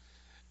off.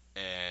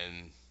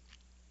 And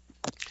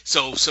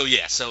so it's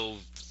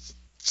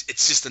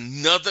just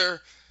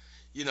another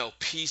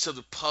piece of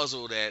the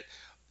puzzle that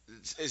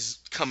is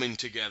coming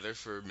together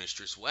for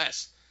Mistress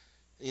West.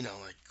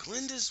 Like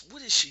Glinda's,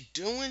 what is she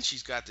doing?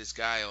 She's got this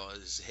guy,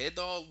 his head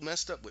all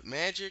messed up with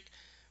magic.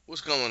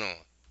 What's going on?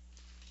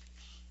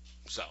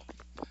 So,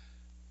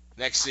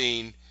 next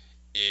scene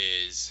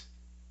is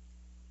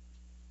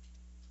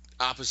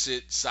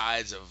opposite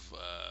sides of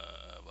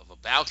a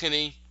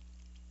balcony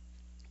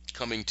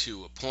coming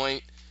to a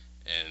point,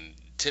 and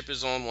Tip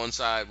is on one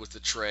side with the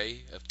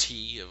tray of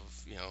tea of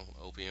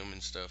opium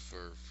and stuff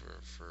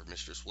for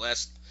Mistress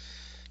West,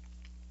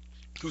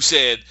 who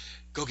said,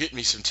 "Go get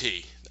me some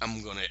tea.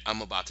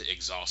 I'm about to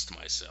exhaust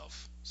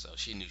myself." So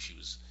she knew she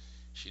was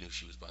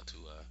about to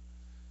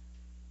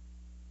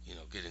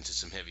get into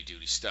some heavy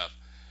duty stuff.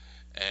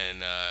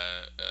 And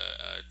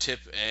Tip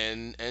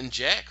and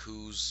Jack,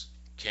 who's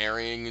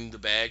carrying the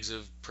bags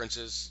of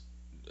Princess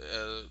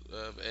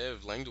of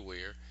Ev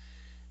Langdewere,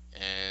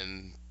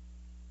 and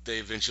they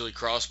eventually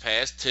cross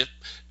paths. Tip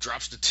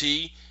drops the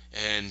tea,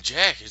 and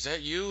Jack, is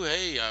that you?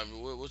 Hey,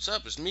 what's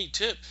up? It's me,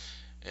 Tip.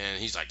 And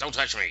he's like, "Don't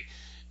touch me."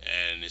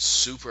 And it's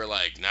super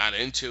like not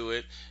into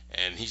it.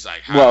 And he's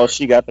like, well,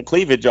 she got the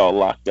cleavage all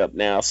locked up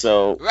now,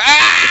 so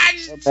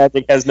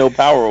magic has no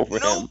power over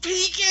him. No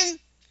peeking.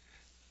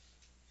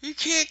 You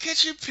can't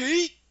catch a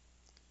peek.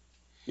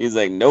 He's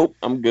like, "Nope,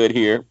 I'm good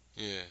here."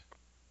 Yeah.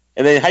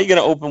 And then how you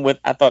gonna open with,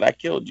 "I thought I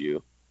killed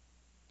you"?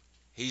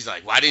 He's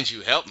like, "Why didn't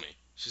you help me?"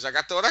 She's like,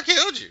 "I thought I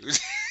killed you."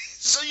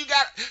 So you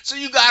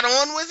got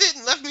on with it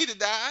and left me to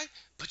die,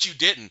 but you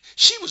didn't.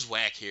 She was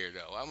whack here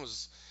though.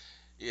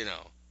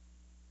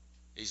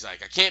 He's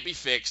like, "I can't be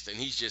fixed," and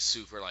he's just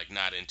super like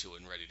not into it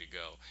and ready to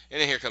go.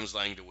 And then here comes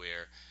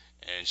Langdewere,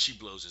 and she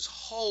blows his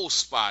whole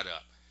spot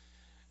up.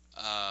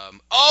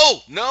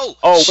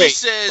 She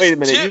says, wait a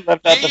minute. Tip, you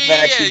left out the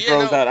fact she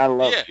throws out, "I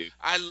love you."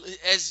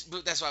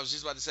 But that's what I was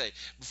just about to say.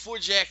 Before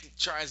Jack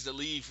tries to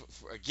leave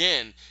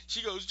again,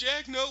 she goes,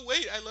 "Jack, no,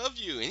 wait, I love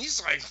you." And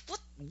he's like,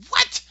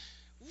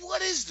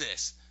 what is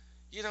this?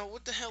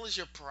 What the hell is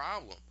your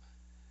problem?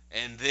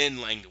 And then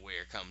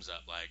Langdewere comes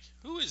up like,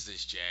 "Who is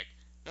this, Jack?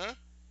 Huh?"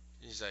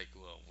 He's like,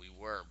 "Well, we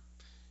were."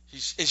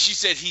 And she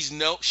said, she's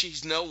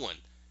no one.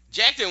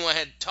 Jack didn't want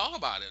to talk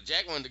about it.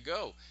 Jack wanted to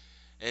go.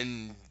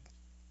 And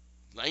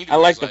I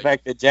like the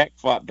fact that Jack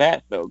fought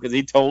back though, because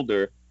he told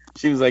her,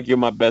 she was like, "You're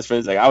my best friend."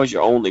 He's like, "I was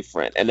your only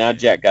friend," and now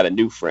Jack got a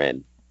new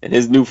friend, and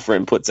his new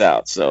friend puts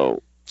out.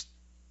 So,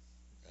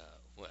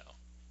 well,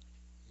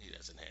 he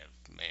doesn't have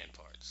man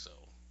parts, so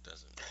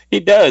doesn't. He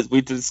does.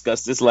 We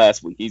discussed this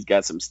last week. He's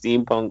got some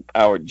steampunk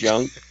powered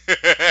junk.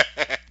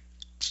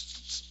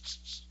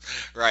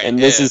 Right. And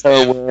this is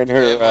her wearing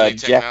her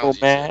Jekyll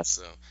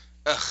mask.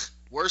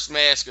 Worst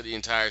mask of the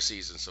entire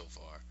season so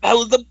far. That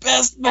was the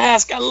best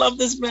mask. I love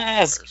this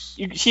mask.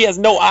 She has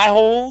no eye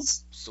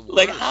holes.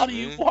 Like, how do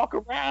you walk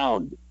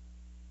around?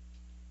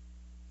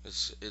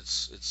 It's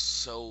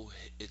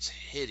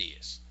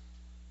hideous.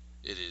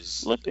 It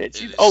is. Look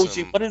at it.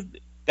 What is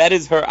that?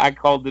 Is her? I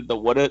called it the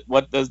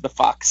what does the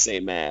fox say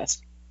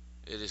mask?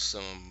 It is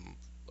some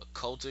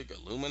occultic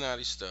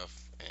Illuminati stuff,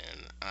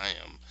 and I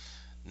am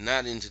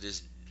not into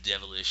this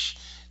devilish.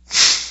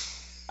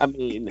 I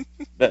mean,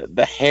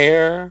 the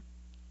hair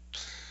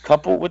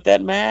coupled with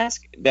that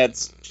mask,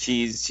 that's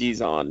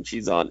she's on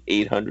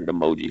 800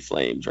 emoji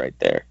flames right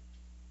there.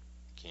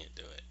 Can't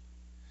do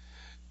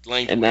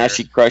it. And now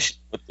she crushed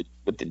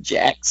with the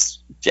Jax.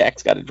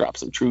 Jack's got to drop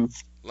some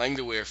truth.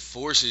 Langdewere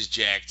forces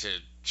Jack to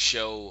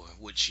show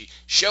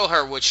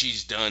her what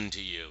she's done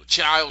to you.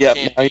 Child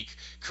can't be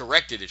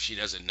corrected if she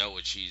doesn't know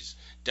what she's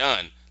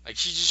done. Like,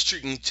 she's just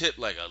treating Tip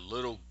like a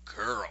little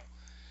girl.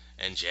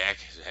 And Jack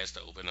has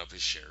to open up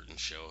his shirt and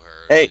show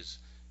her. Hey,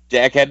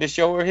 Jack had to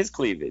show her his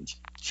cleavage.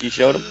 She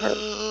showed him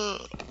her.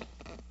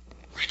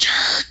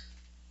 Richard!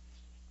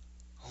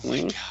 Oh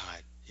my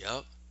God.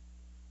 Yup.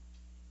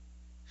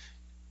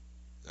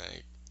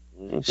 Like,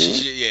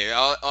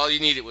 all you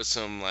needed was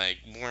some, like,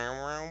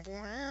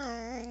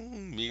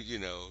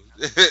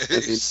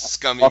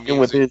 scummy walking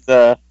music. With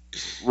his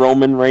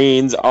Roman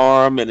Reigns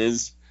arm and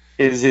his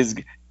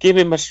give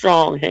him a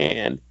strong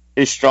hand.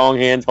 His strong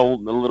hand's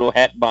holding a little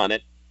hat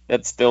bonnet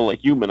that's still a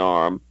human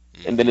arm,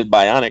 and then his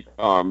bionic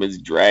arm is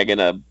dragging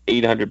a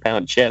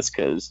 800-pound chest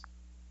because,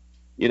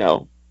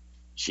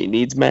 she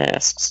needs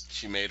masks.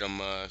 She made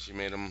him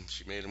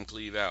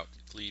cleave out.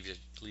 Cleave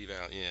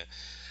out.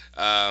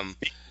 Yeah.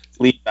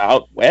 Cleave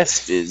out.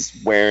 West is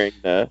wearing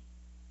the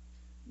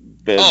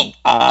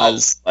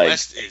Oz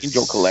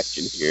Angel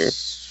collection here.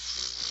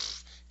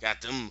 Got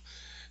them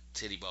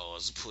titty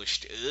balls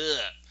pushed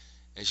up,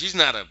 and she's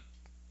not a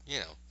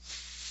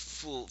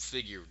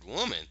full-figured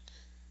woman.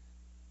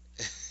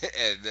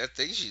 And that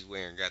thing she's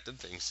wearing got them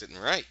things sitting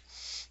right.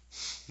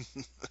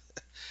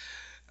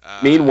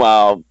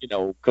 Meanwhile,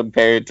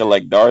 compared to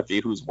like Dorothy,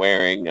 who's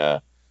wearing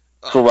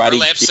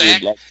Karate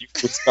Kid, like you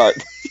would start.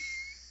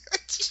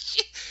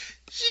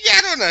 She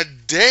got on a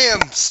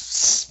damn.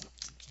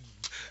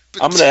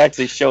 I'm gonna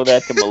actually show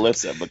that to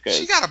Melissa because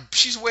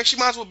she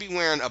might as well be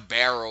wearing a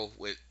barrel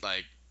with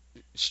like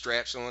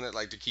straps on it,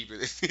 like to keep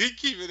it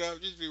keep it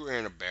up. Just be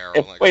wearing a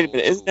barrel, If, like wait a old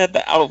minute, isn't school. that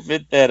the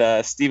outfit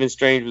that Stephen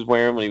Strange was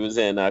wearing when he was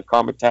in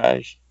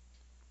Carmitage?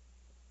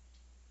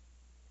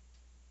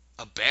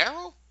 A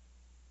barrel?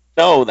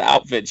 No, the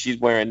outfit she's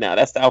wearing now.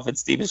 That's the outfit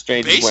Stephen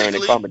Strange was wearing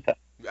in Basically, Carmitage.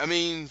 I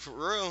mean, for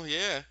real,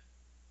 yeah.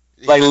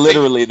 Like I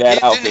think literally he that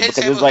didn't outfit Hedge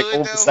because have it's a like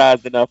hood though.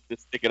 oversized enough to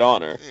stick it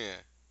on her. Yeah.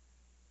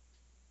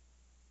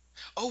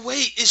 Oh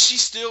wait, is she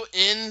still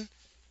in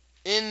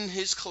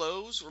his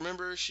clothes?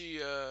 Remember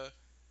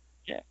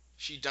Yeah.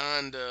 she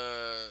donned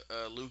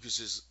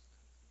Lucas's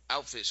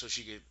outfit so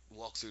she could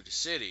walk through the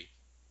city.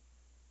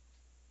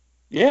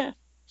 Yeah.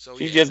 So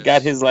She's yeah, just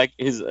got that's. his like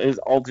his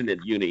alternate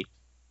uni.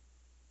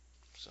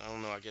 So I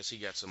don't know. I guess he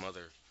got some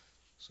other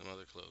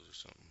clothes or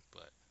something.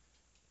 But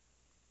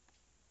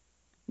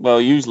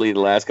Well, usually the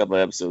last couple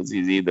of episodes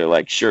he's either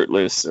like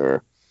shirtless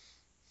or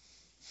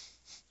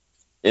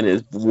in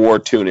his war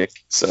tunic.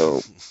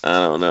 So I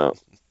don't know.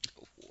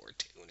 war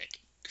tunic.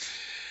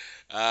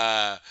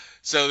 Uh,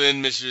 so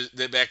then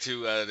back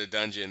to the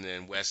dungeon,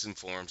 and Wes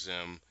informs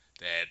him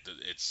that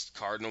it's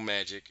Cardinal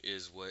Magic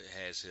is what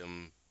has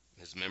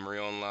his memory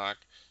on lock.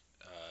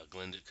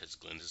 Glinda, because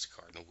Glinda's a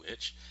Cardinal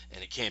Witch,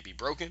 and it can't be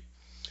broken.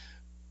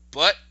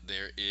 But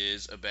there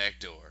is a back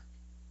door,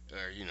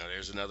 or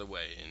there's another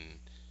way, and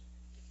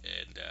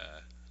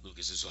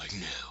Lucas is like,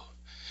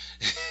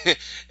 no,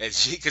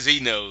 and because he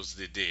knows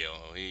the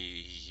deal,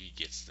 he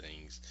gets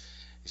things.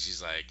 And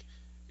she's like,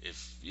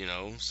 if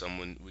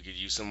someone, we could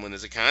use someone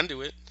as a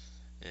conduit,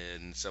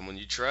 and someone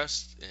you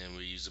trust, and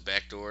we use a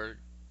back door,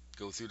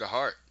 go through the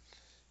heart,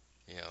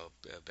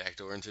 a back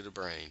door into the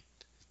brain,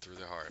 through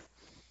the heart.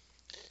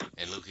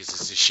 And Lucas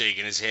is just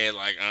shaking his head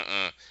like,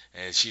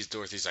 and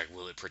Dorothy's like,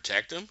 will it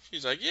protect him?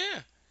 She's like,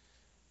 yeah,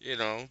 you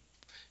know,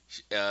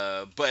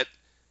 but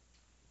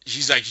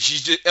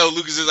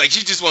Lucas is like,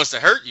 she just wants to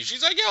hurt you.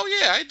 She's like, oh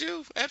yeah, I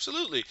do,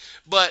 absolutely.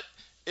 But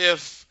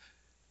if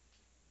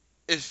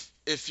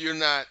you're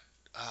not,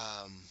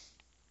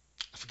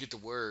 I forget the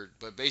word,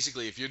 but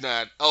basically if you're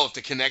not, if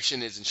the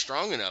connection isn't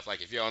strong enough,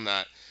 like if y'all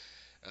not,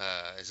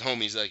 as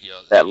homies, like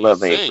That you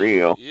love ain't think,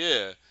 real.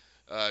 yeah,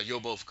 you'll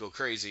both go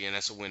crazy, and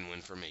that's a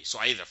win-win for me. So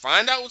I either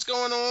find out what's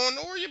going on,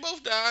 or you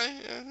both die.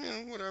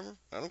 Whatever.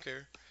 I don't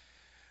care.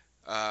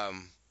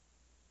 Um,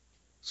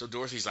 so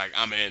Dorothy's like,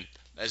 I'm in.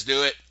 Let's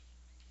do it.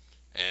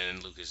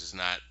 And Lucas is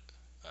not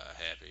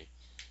happy.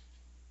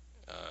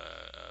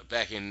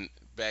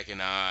 Back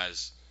in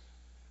Oz,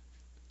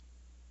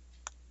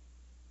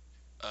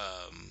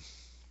 um,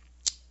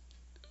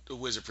 the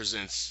wizard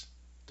presents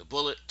the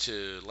bullet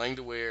to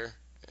Langdeware,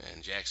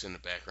 and Jackson in the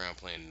background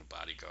playing the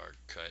bodyguard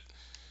cut.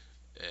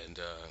 And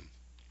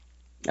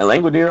And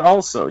Langolier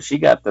also, she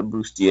got the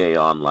bustier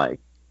on like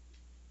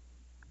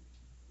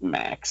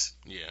max.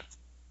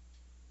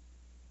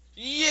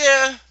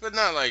 yeah, but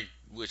not like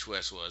Witch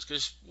West was,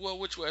 because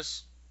Witch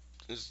West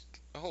is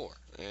a whore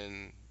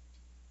and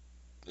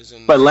is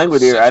in But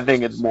Langolier, sex I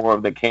think it's business. more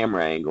of the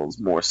camera angles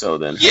more so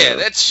than Yeah, her.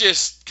 that's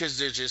just because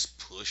they're just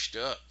pushed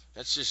up.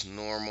 That's just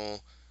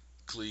normal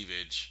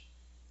cleavage.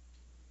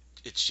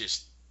 It's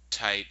just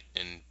tight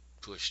and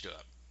pushed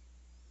up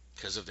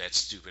because of that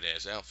stupid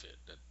ass outfit.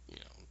 That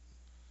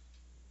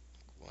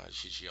why is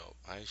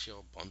she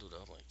all bundled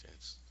up like that?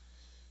 It's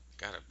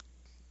gotta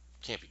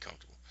can't be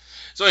comfortable.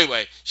 So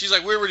anyway, she's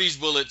like, where were these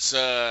bullets?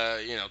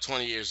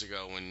 20 years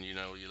ago when you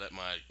let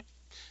my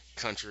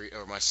country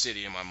or my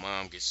city and my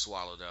mom get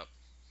swallowed up.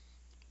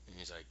 And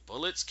he's like,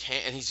 bullets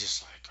can't. And he's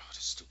just like, oh,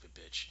 this stupid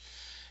bitch.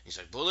 He's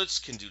like, bullets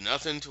can do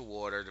nothing to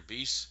water the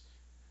beast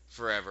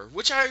forever.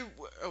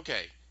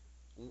 Okay.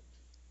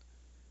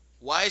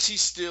 Why is he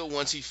still,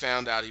 once he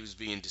found out he was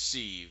being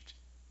deceived,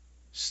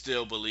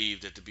 still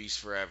believe that the beast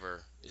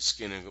forever is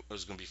going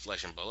to be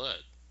flesh and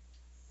blood?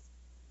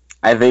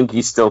 I think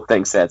he still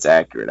thinks that's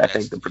accurate. I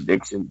That's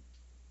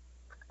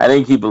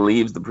think he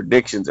believes the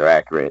predictions are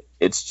accurate.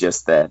 It's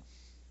just that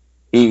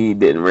he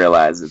didn't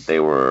realize that they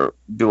were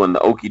doing the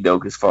okie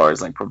doke as far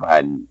as like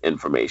providing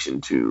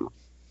information to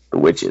the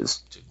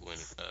witches. to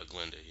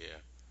Glinda, yeah.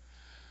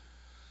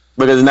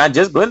 Because not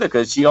just Glinda,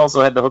 because she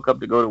also had to hook up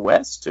to go to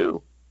West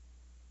too.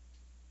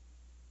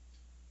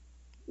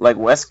 Like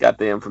West got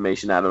the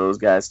information out of those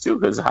guys too.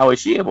 Because how is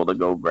she able to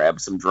go grab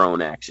some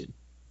drone action?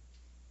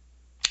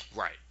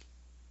 Right.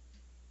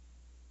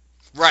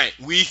 Right.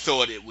 We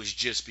thought it was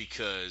just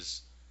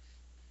because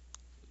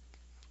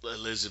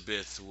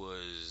Elizabeth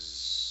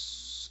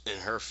was in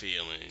her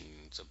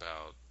feelings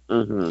about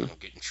Mm-hmm.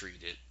 getting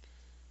treated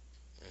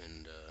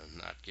and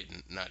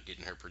not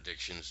getting her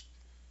predictions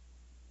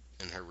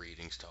and her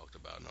readings talked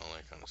about and all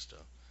that kind of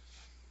stuff.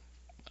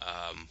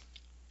 Um,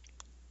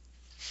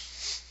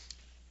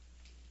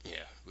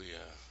 yeah, we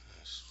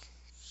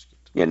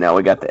skipped Yeah. Now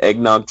we got the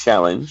eggnog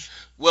challenge.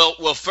 well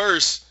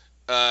first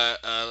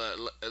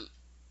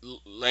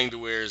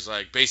Langdeware is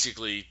like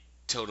basically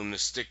told him to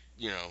stick,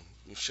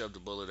 shove the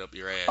bullet up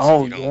your ass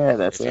Oh yeah,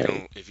 that's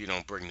right. if you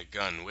don't bring the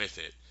gun with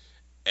it.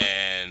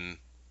 And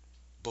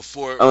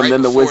before Oh, and right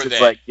then the before wizard's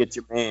that like, "Get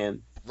your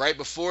man." right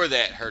before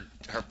that her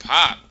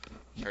pop,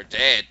 her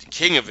dad, the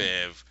King of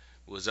Ev,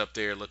 was up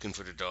there looking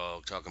for the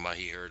dog, talking about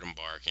he heard him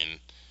barking,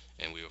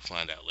 and we will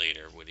find out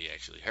later what he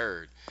actually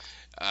heard.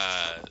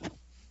 Uh,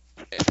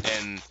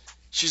 and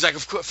she's like,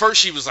 of course, first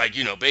she was like,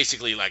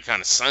 basically like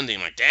kind of Sunday,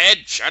 like, Dad,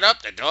 shut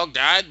up, that dog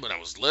died when I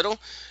was little.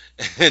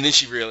 And then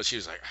she realized, she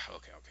was like,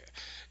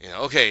 okay,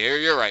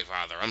 okay, you're right,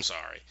 Father, I'm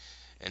sorry,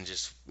 and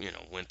just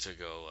went to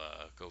go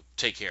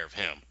take care of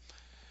him.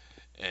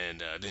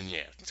 And then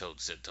yeah,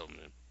 told him to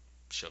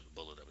shove the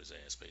bullet up his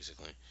ass,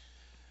 basically.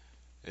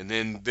 And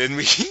then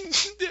we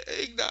the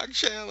eggnog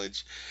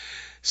challenge.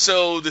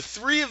 So the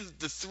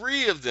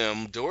three of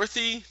them,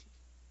 Dorothy,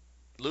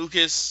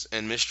 Lucas,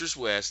 and Mistress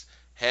West,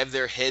 have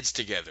their heads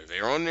together.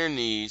 They're on their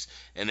knees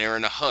and they're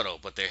in a huddle,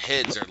 but their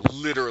heads are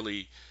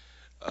literally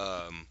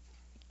um,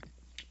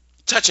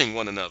 touching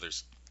one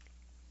another's,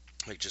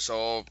 like just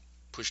all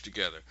pushed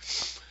together.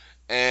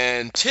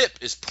 And Tip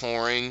is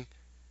pouring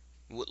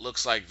what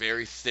looks like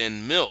very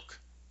thin milk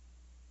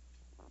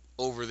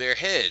over their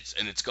heads,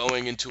 and it's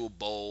going into a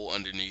bowl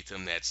underneath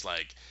them that's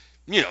like,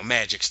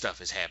 magic stuff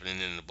is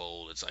happening in the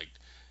bowl. It's like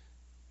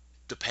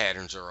the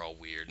patterns are all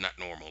weird, not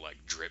normal, like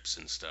drips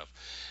and stuff.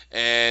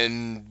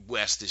 And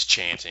West is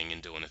chanting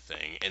and doing a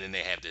thing, and then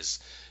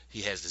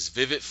he has this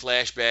vivid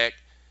flashback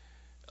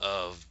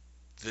of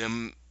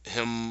him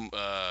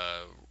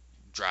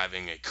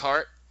driving a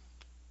cart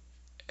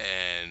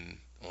and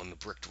on the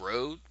bricked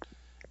road,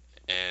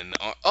 and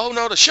oh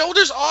no, the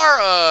shoulders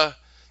are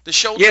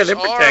they're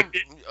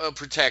protected.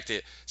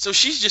 protected. So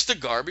she's just a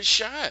garbage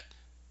shot.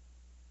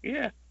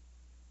 Yeah.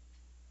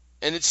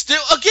 And it's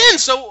still, again,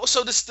 so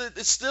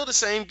it's still the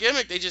same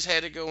gimmick. They just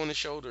had to go on the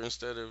shoulder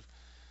instead of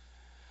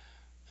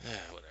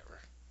whatever.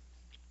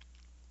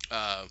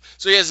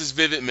 So he has this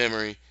vivid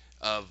memory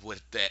of what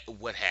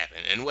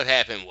happened, and what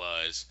happened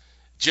was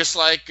just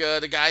like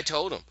the guy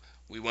told him.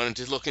 We wanted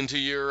to look into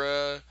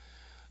your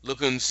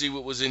look and see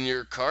what was in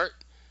your cart,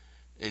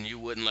 and you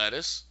wouldn't let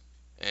us.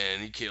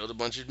 And he killed a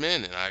bunch of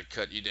men, and I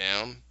cut you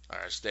down.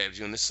 I stabbed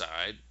you in the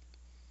side.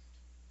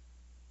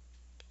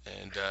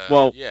 And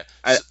Well, yeah,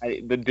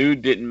 the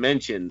dude didn't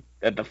mention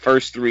that the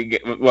first three.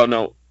 Well,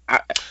 no,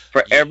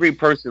 for every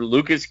person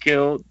Lucas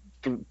killed,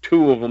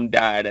 two of them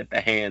died at the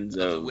hands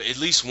of. At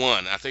least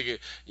one. I think it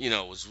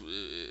was.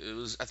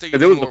 I think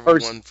Because it it was was more the of a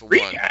first one for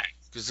three one. guys.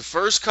 Because the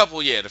first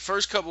couple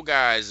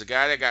guys, the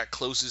guy that got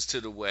closest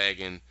to the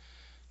wagon,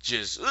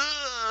 just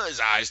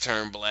his eyes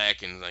turned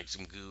black and like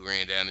some goo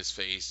ran down his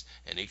face,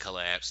 and he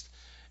collapsed.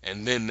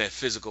 And then that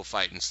physical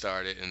fighting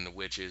started, and the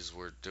witches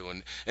were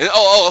doing. And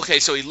okay.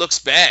 So he looks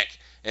back,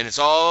 and it's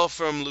all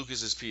from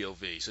Lucas's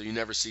POV. So you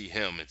never see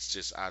him. It's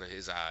just out of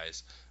his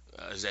eyes.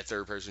 Is that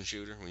third person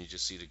shooter when you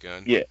just see the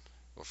gun? Yeah.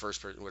 Or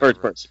first person? First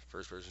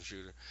person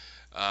shooter.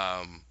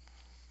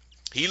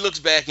 He looks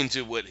back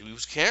into what he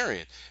was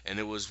carrying, and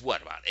it was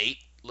about eight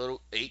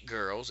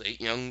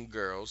young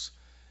girls.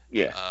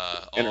 Yeah.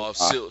 All of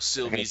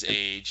Sylvie's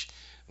age.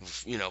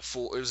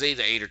 Four. It was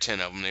either 8 or 10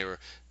 of them. They were,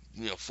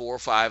 4 or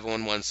 5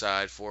 on one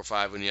side, 4 or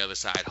 5 on the other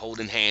side,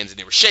 holding hands, and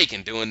they were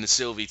shaking, doing the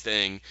Sylvie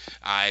thing,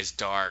 eyes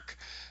dark,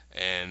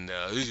 and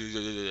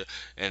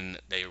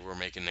they were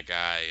making the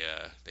guy.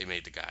 They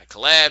made the guy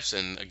collapse,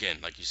 and again,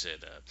 like you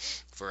said,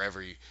 for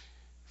every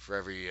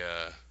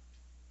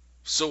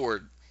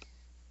sword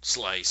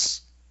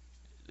slice,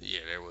 yeah,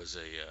 there was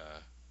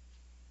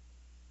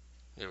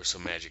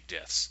some magic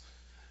deaths,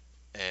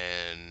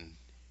 and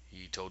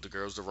he told the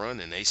girls to run,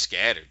 and they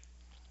scattered.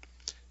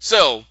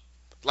 So,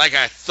 like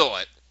I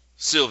thought,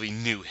 Sylvie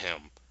knew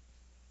him.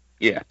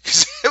 Yeah.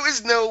 Because there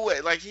was no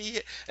way, like he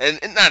and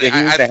not. Yeah,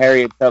 he was the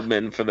Harriet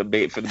Tubman for the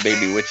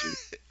baby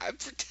witches.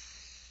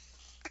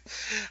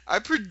 I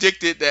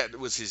predicted that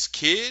was his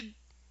kid.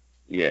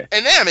 Yeah.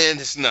 And I mean,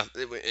 it's not.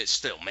 It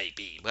still may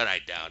be, but I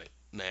doubt it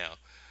now.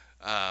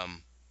 I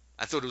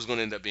thought it was going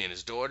to end up being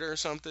his daughter or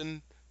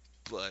something,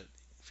 but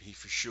they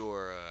for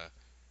sure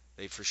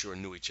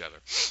knew each other.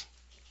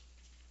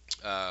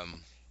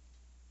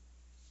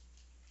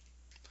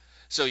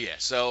 So yeah,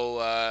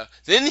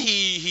 then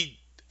he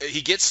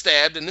gets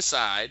stabbed in the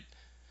side,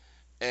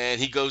 and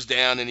he goes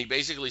down and he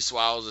basically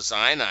swallows a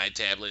cyanide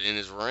tablet in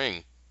his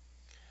ring.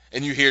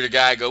 And you hear the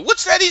guy go,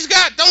 "What's that he's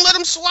got? Don't let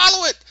him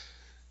swallow it."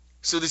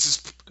 So it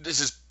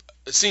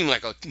seemed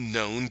like a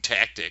known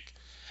tactic,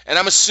 and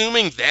I'm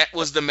assuming that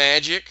was the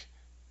magic.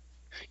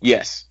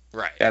 Yes.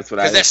 Right. That's what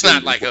Because that's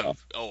not like I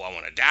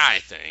want to die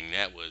thing.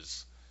 That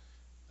was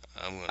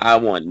I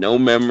want no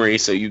memory,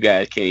 so you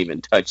guys can't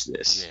even touch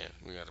this. Yeah,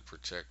 we got to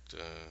protect.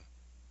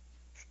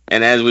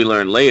 And as we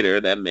learn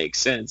later, that makes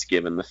sense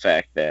given the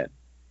fact that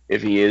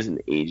if he is an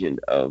agent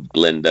of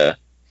Glinda,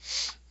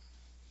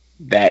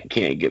 that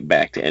can't get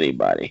back to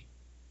anybody.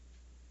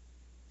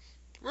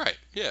 Right.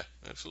 Yeah.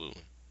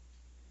 Absolutely.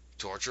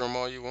 Torture them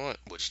all you want,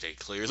 which they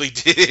clearly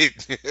did.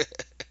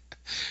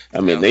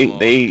 I mean,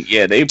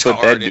 they put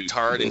that dude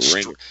tarred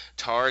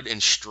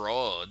and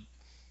strawed,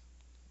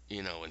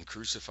 and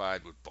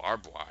crucified with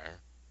barbed wire.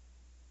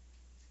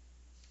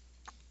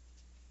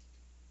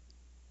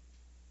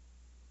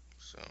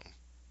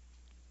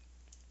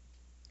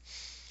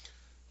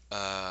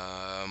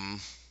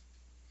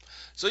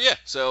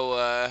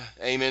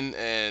 Eamon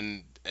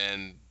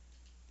and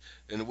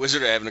the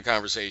wizard are having a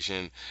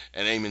conversation,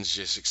 and Eamon's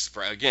just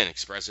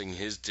expressing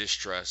his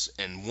distrust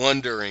and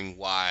wondering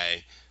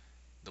why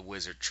the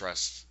wizard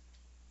trusts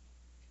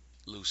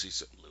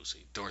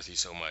Dorothy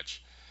so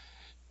much.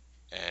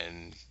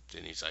 And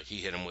then he's like, he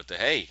hit him with the,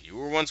 hey, you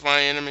were once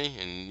my enemy,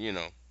 and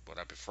but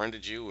I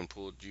befriended you and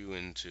pulled you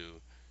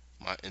into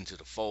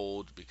the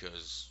fold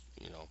because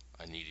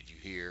I needed you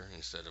here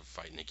instead of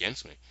fighting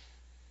against me.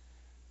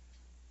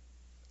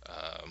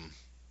 Um,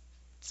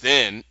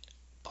 then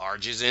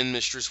barges in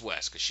Mistress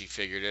West because she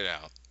figured it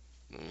out.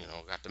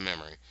 Got the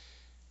memory.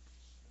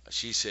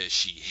 She says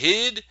she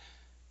hid,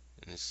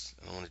 and I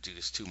don't want to do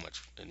this too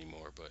much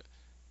anymore, but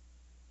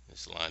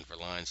it's line for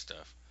line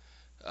stuff.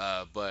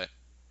 But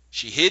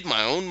she hid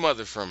my own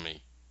mother from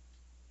me,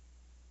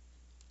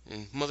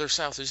 and Mother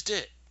South is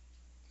dead.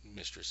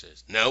 Mistress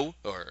says no,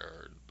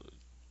 or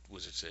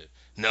Wizard said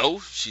no,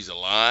 she's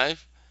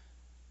alive.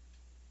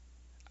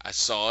 I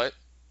saw it.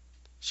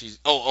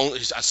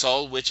 I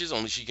saw witches.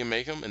 Only she can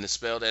make them, and the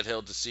spell that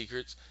held the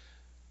secrets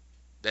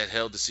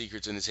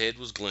in his head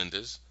was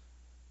Glinda's.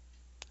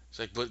 It's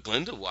like, but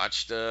Glinda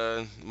watched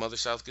Mother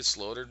South get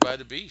slaughtered by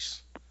the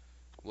beast.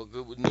 What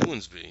good would new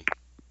ones be?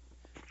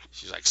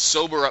 She's like,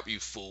 sober up, you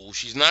fool.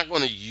 She's not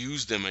going to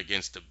use them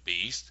against the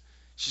beast.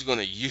 She's going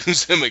to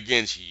use them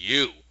against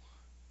you.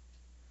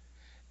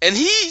 And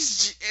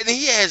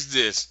he has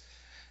this,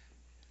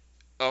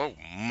 oh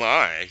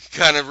my,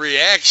 kind of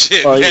reaction.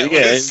 Oh yeah,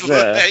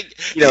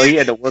 he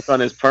had to work on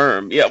his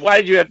perm. Yeah, why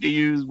did you have to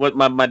use what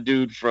my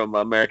dude from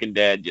American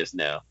Dad just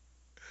now?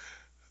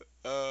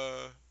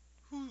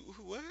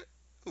 What?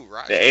 Who,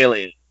 Roger? The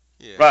alien.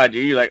 Yeah. Roger,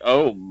 you're like,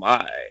 oh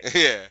my.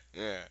 Yeah.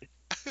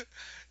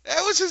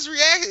 That was his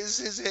reaction.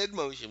 His head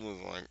motion was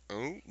like,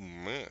 oh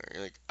my,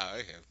 like I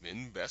have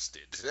been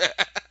bested.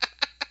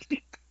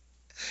 He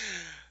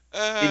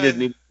just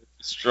needed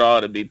a straw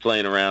to be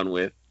playing around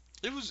with.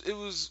 It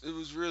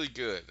was really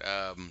good.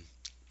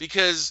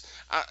 Because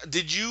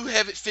did you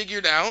have it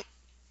figured out?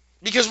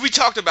 Because we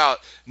talked about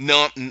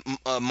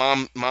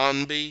Mombi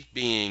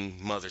being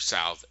Mother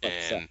South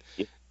and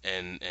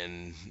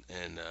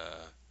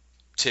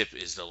Tip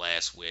is the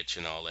last witch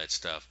and all that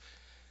stuff.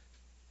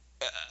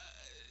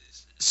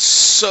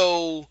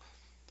 So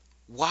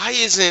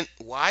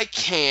why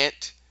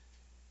can't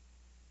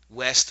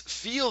West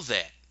feel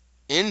that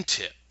in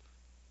Tip?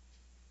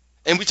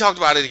 And we talked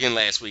about it again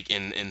last week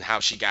in how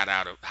she got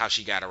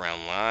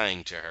around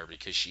lying to her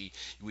because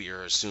we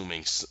are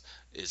assuming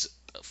is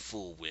a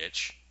full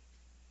witch.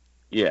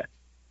 Yeah.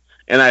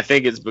 And I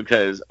think it's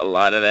because a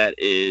lot of that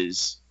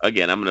is,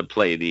 again, I'm going to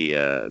play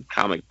the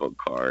comic book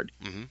card.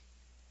 Mm-hmm.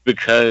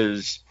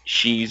 Because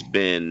she's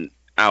been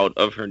out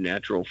of her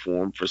natural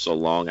form for so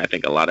long, I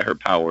think a lot of her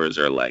powers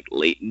are like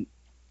latent.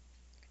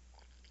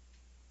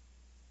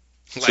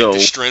 Like the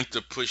strength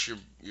to push your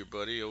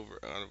buddy off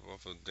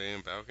a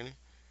damn balcony?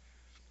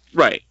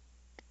 Right.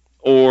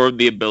 Or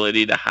the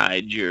ability to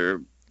hide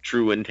your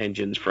true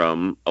intentions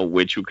from a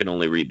witch who can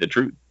only read the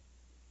truth.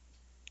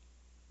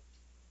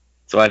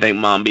 So I think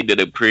Mombi did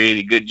a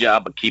pretty good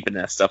job of keeping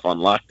that stuff on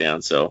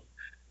lockdown. So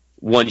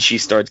once she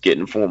starts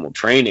getting formal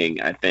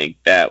training, I think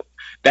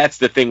that's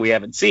the thing we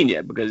haven't seen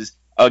yet. Because,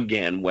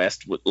 again,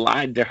 West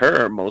lied to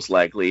her, most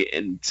likely,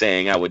 in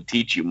saying, I would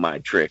teach you my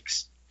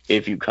tricks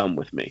if you come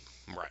with me.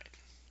 Right.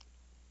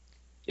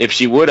 If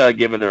she would have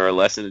given her a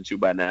lesson or two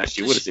by now,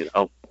 she would have said,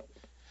 oh.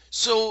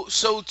 So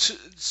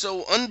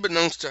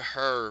unbeknownst to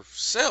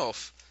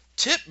herself,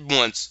 Tip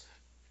wants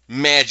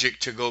magic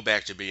to go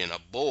back to being a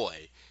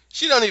boy.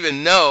 She don't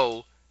even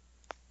know,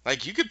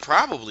 like, you could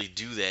probably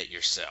do that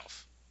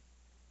yourself.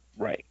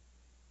 Right.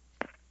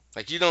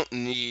 Like, you don't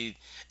need,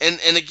 and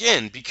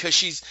again,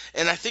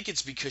 I think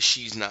it's because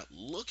she's not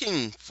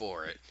looking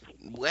for it.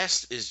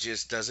 West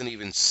doesn't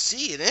even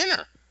see it in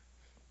her.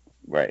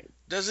 Right.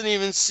 Doesn't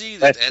even see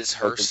that's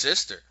her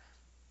sister.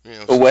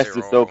 But West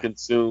is so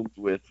consumed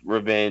with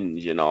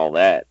revenge and all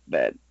that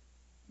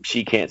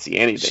she can't see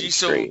anything she's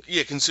straight.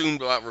 So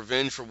consumed about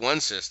revenge for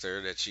one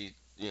sister that she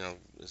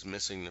is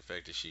missing the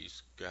fact that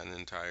she's got an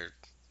entire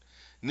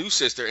new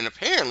sister, and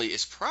apparently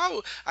it's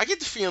probably, I get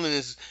the feeling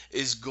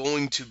is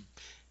going to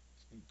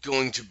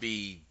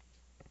be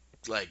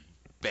like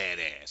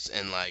badass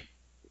and like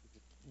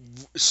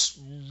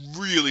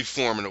really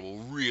formidable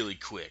really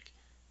quick.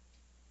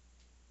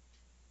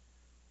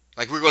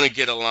 Like, we're going to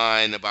get a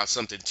line about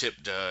something Tip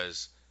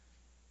does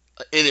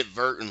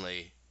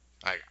inadvertently.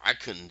 I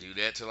couldn't do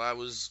that till I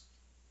was,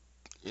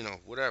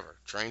 whatever,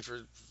 trained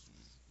for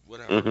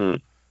whatever, 100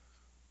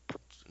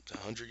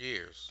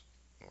 years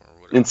or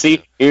whatever. And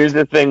see, here's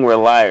the thing where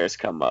liars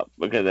come up,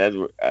 because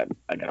I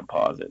got to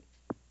pause it.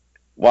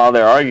 While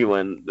they're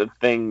arguing, the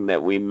thing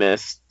that we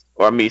missed,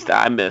 or at least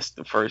I missed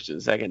the first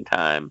and second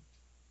time,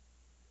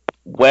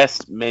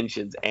 West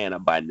mentions Anna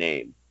by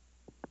name.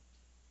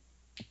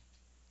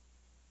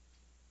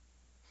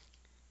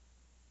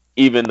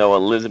 Even though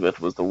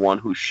Elizabeth was the one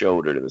who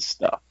showed her the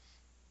stuff.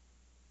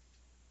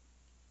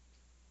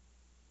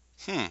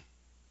 So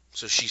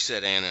she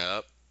set Anna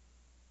up?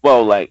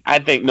 Well, like I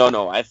think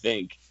no, I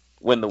think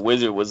when the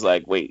wizard was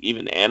like, "Wait,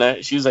 even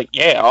Anna?" She was like,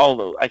 "Yeah, all of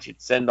those. I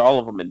should send all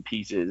of them in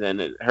pieces."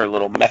 And her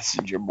little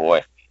messenger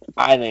boy.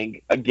 I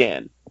think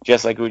again,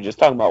 just like we were just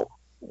talking about,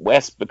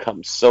 Wes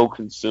becomes so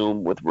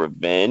consumed with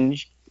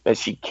revenge that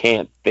she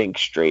can't think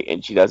straight,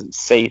 and she doesn't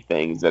say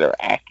things that are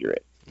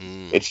accurate.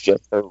 Mm. It's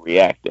just her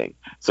reacting.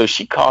 So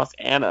she costs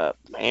Anna,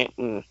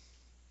 man.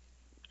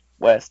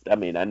 West. I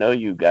mean, I know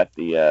you got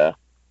the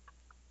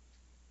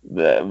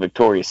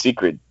Victoria's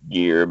Secret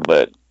gear,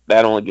 but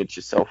that only gets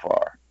you so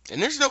far.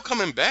 And there's no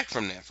coming back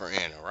from that for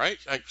Anna, right?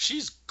 Like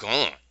she's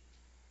gone.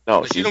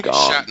 No, Like you she's don't get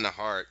shot gone. in the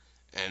heart,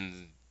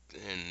 and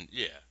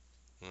yeah,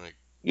 like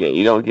Yeah,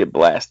 you don't get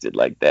blasted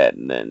like that,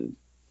 and then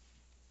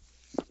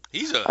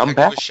he's a come heck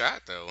of back. a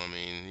shot though. I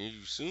mean,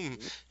 you assume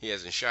he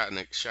hasn't shot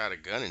a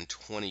gun in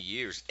 20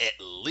 years at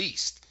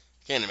least.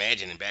 Can't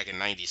imagine back in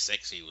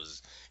 '96 he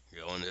was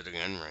going to the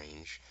gun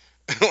range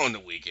on the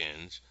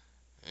weekends.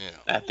 You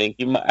know. I think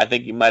you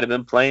might have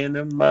been playing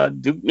them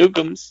Duke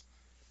Nukems.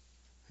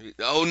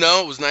 Oh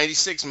no, it was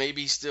 '96.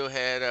 Maybe he still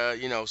had,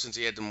 since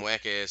he had them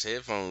whack ass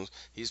headphones,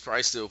 he's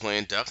probably still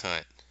playing Duck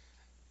Hunt.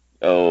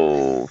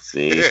 Oh,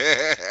 see,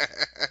 yeah.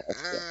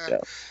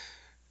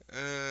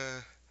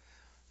 uh,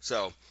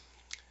 so,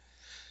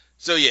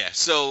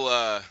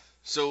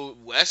 so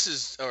Wes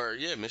is, or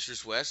yeah,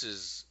 Mistress Wes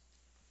is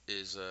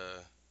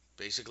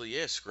basically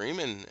yeah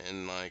screaming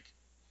and like,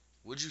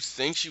 what'd you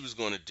think she was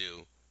gonna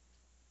do?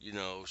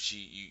 You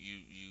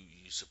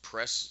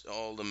suppress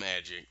all the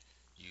magic.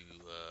 You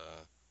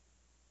uh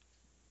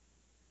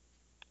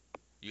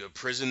you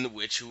imprison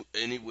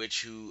any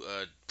witch who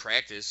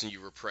practiced, and you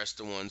repress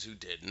the ones who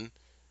didn't.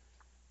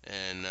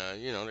 And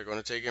they're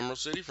going to take Emerald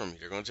City from you.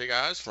 They're going to take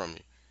Oz from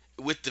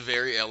you with the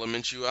very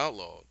elements you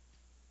outlawed.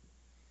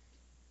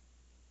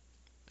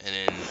 And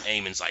then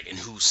Eamon's like, "And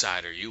whose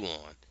side are you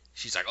on?"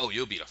 She's like, "Oh,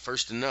 you'll be the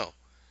first to know."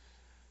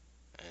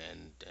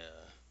 And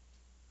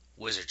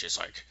Wizard just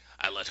like,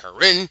 "I let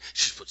her in.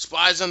 She put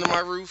spies under my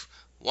roof.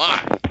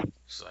 Why?"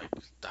 It's like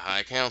the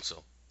High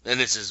Council. And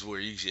this is where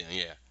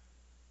yeah,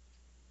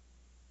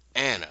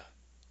 Anna.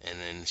 And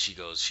then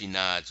she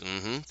nods,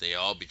 they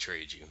all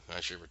betrayed you. I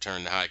should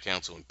return the High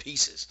Council in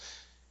pieces.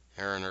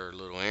 Her and her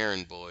little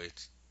errand boy,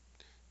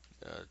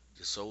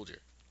 the soldier.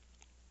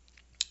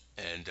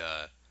 And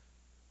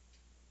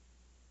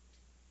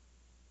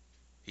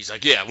he's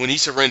like, yeah, when he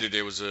surrendered,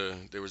 there was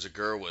a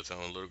girl with him,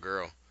 a little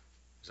girl.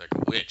 He's like,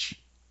 a witch.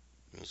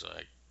 He's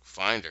like,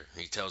 find her.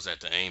 He tells that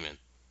to Eamon.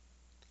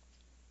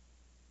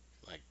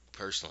 Like,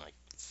 personally, like,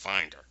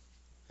 find her.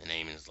 And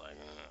Eamon's like,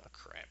 oh,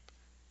 crap.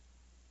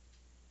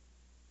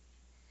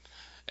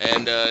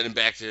 And then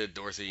back to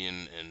Dorothy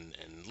and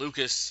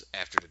Lucas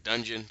after the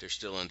dungeon. They're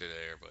still under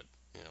there, but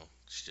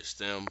it's just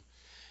them.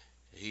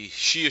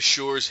 She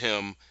assures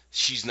him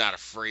she's not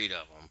afraid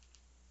of him.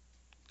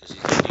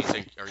 Because he's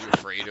like, are you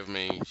afraid of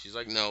me? She's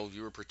like, no,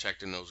 you were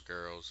protecting those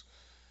girls.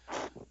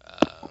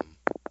 Um,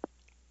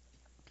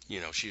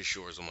 she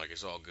assures him like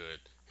it's all good.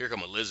 Here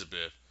come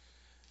Elizabeth.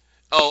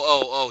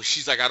 Oh.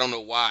 She's like, I don't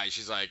know why.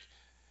 She's like,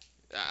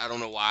 I don't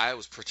know why I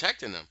was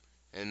protecting them.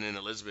 And then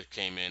Elizabeth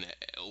came in,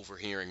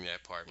 overhearing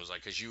that part, and was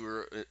like, because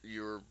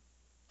you're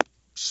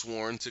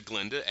sworn to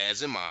Glinda,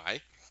 as am I.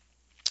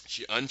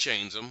 She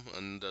unchains him,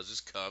 undoes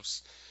his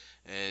cuffs,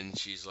 and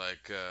she's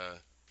like,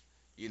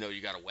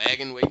 you got a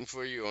wagon waiting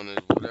for you on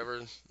the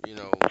whatever,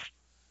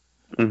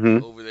 Hmm.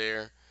 over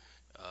there.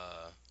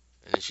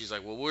 And then she's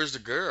like, well, where's the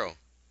girl?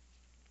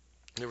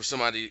 There was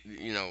somebody,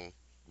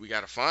 we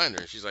got to find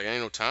her. And she's like,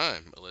 ain't no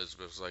time.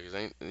 Elizabeth's like, it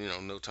ain't,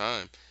 no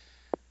time.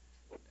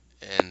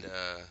 And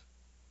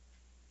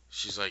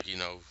she's like,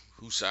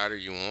 whose side are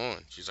you on?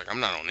 She's like, I'm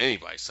not on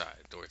anybody's side.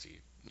 Dorothy,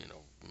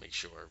 make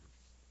sure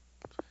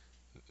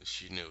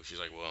she knew. She's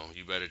like, well,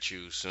 you better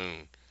choose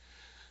soon.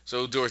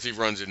 So Dorothy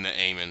runs into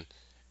Eamon,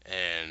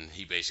 and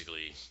he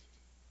basically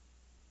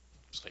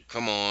is like,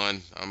 come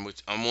on,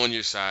 I'm on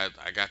your side.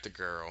 I got the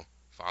girl.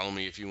 Follow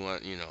me if you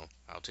want,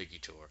 I'll take you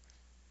to her.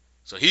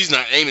 So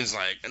Eamon's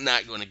like, I'm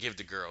not going to give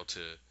the girl to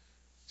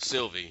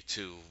Sylvie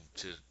to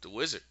the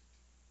wizard.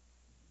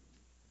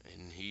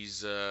 And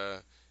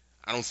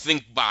I don't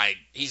think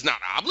he's not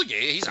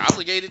obligated. He's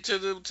obligated to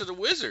the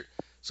wizard.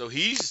 So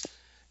he's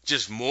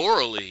just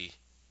morally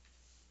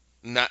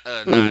not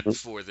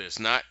for this,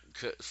 not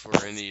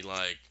for any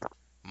like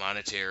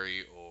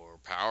monetary or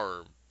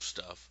power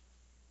stuff.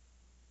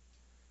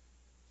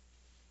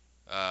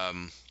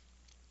 Um,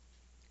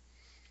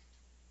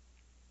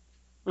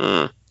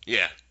 Hmm.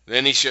 yeah.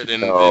 Then he should.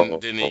 No.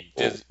 Then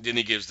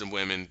he gives the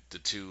women the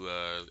two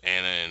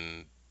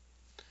Anna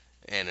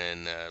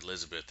and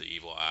Elizabeth the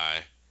evil eye.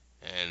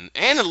 And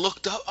Anna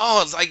looked up.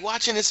 Oh, it's like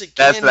watching this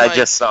That's again. what I Like,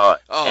 just saw.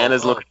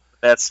 Anna's oh, looking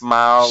with that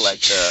smile, like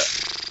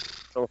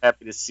so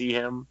happy to see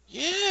him.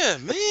 yeah,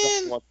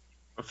 man.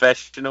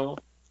 Professional.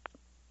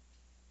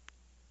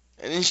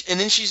 And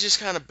then she's just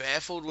kind of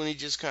baffled when he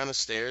just kind of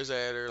stares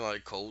at her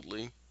like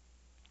coldly.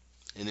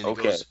 And then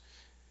Okay.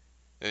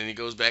 he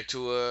goes back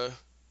to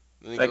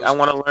Then he Like, I goes.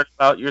 want to learn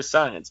about your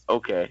science.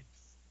 Okay.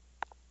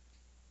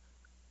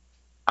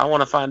 I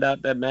want to find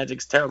out that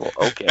magic's terrible.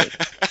 Okay.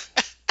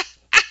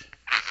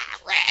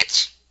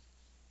 Rats.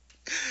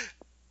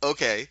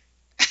 Okay.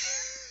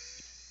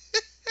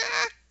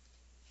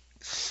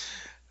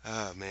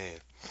 Oh man.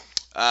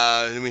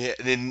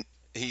 Then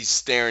he's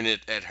staring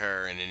at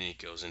her, and then he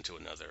goes into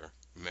another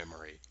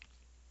memory,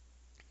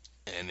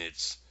 and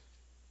it's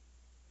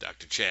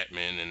Dr.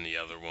 Chapman and the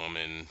other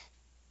woman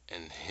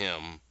and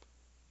him.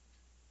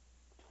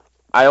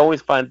 I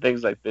always find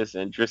things like this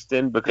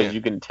interesting because Yeah.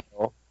 you can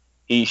tell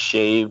he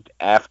shaved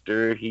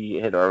after he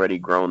had already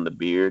grown the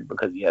beard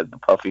because he has the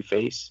puffy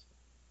face.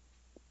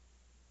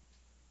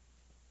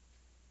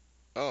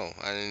 Oh,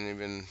 I didn't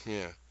even.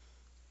 Yeah.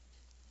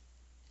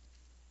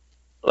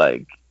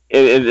 Like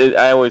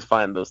I always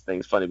find those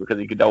things funny because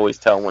you could always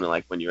tell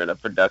when you're in a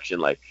production,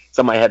 like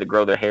somebody had to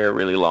grow their hair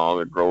really long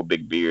or grow a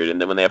big beard, and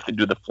then when they have to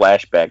do the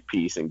flashback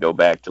piece and go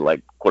back to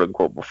like quote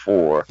unquote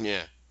before,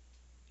 Yeah.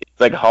 it's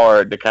like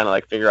hard to kind of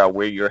like figure out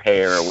where your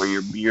hair or where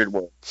your beard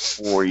was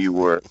before you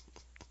were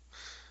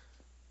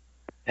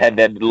had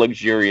that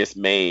luxurious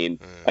mane.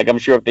 Uh, Like I'm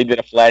sure if they did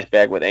a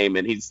flashback with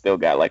Eamon, he's still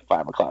got like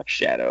 5 o'clock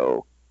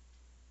shadow,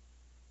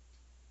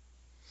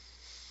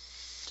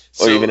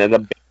 or even so, as a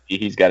baby,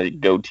 he's got a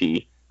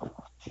goatee.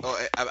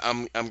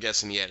 I'm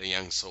guessing he had a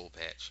young soul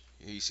patch.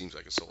 He seems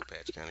like a soul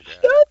patch kind of guy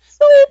That's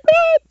so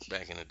bad.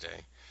 back in the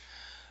day.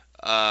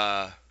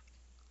 Uh,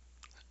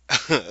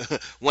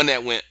 one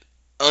that went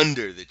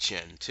under the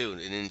chin too,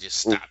 and then just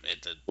stop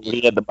at the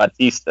He had the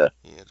Batista.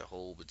 yeah, the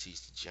whole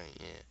Batista joint,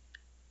 yeah,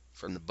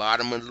 from the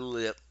bottom of the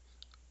lip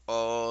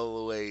all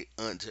the way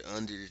under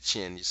the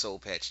chin. Your soul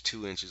patch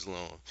 2 inches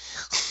long.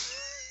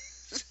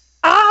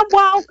 I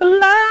walk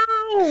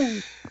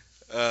alone.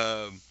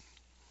 um,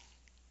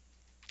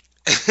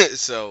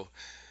 so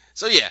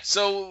yeah,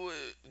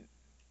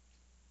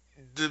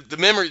 the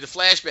memory, the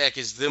flashback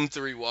is them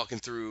three walking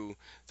through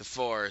the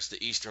forest,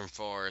 the eastern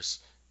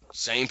forest,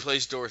 same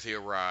place Dorothy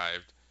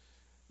arrived,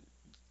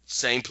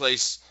 same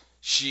place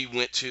she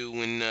went to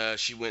when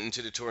she went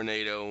into the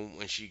tornado,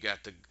 when she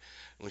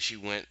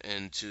went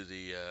into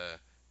the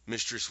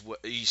Mistress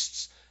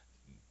East's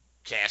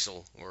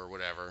castle or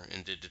whatever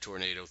and did the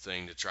tornado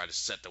thing to try to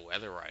set the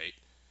weather right.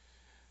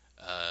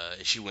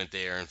 She went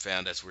there and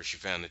found that's where she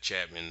found the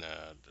Chapman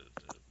the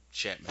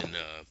Chapman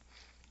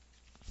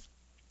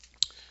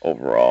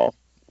Overall,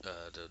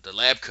 the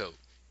lab coat,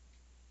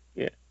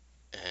 yeah.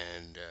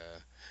 and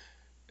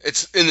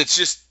it's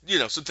just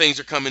some things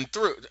are coming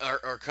through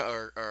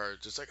are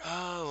just like,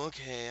 oh,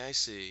 okay, I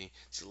see,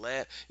 it's a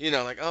lab,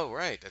 like, oh,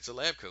 right, that's a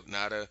lab coat,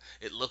 not a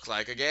it looked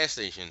like a gas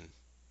station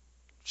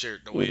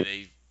shirt the way Mhm.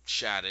 they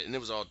shot it, and it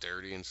was all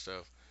dirty and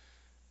stuff,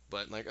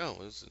 but like, oh,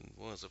 it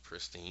was a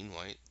pristine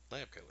white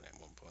lab coat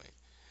at one point.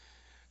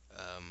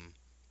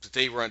 But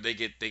they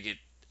get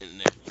in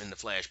the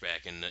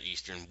flashback in the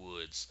eastern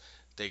woods.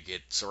 They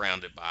get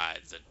surrounded by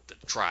the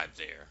tribe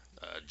there.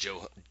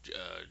 Joe,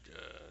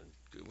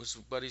 what's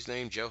his buddy's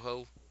name?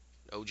 Joho,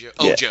 Ojo,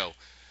 Yeah.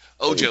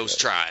 Ojo's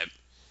tribe.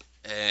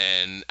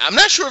 And I'm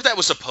not sure if that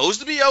was supposed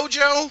to be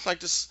Ojo, like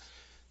this,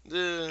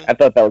 the I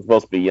thought that was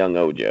supposed to be young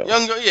Ojo.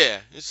 younger. Yeah,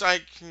 it's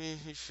like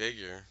you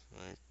figure,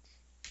 like,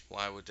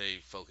 why would they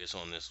focus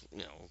on this,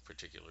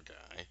 particular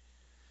guy?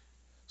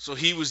 So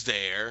he was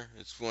there.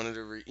 It's one of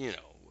the,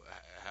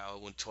 how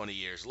when 20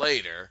 years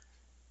later,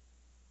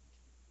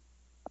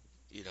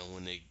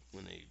 when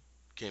they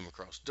came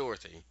across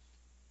Dorothy,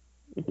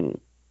 Mhm.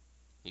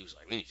 he was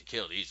like, we need to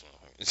kill these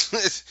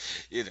motherfuckers.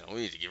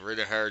 We need to get rid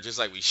of her, just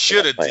like we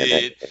should have Playing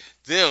did that.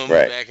 them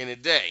Right. back in the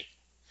day.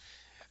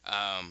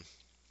 Um,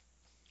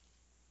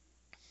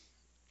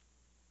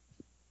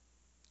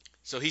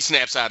 so he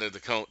snaps out of the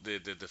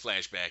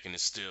flashback and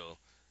is still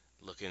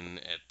looking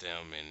at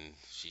them, and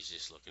she's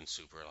just looking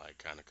super, like,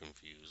 kind of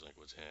confused, like,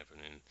 what's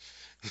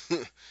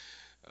happening.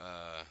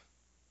 uh,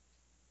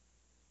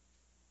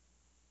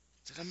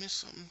 did I miss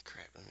something?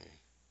 Crap, I mean,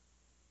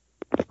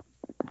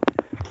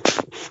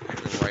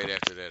 right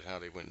after that, how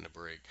they went in the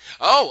break.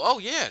 Oh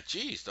yeah,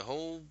 geez, the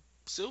whole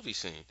Sylvie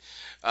scene.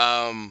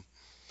 Um,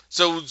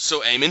 so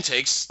Eamon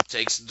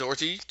takes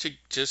Dorothy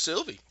to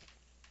Sylvie.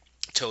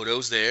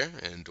 Toto's there,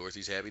 and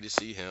Dorothy's happy to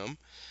see him.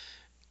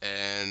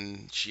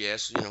 And she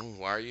asks, uh,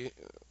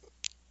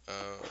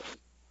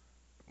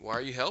 why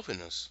are you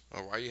helping us,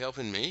 or why are you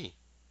helping me?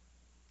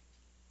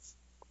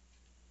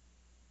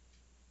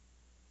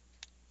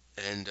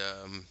 And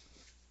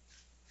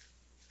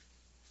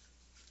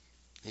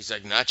he's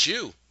like, not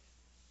you.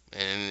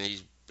 And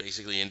he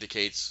basically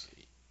indicates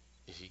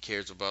he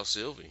cares about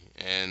Sylvie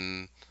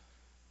and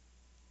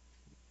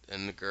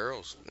the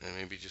girls, and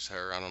maybe just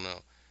her. I don't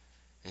know.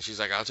 And she's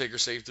like, I'll take her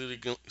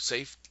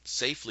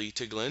safely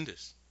to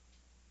Glenda's.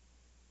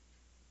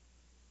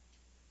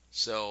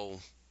 So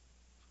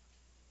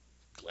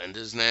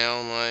Glenda's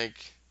now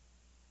like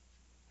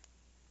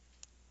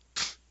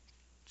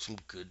some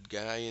good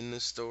guy in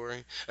this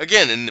story.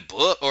 Again, in the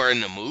book or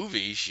in the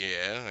movies,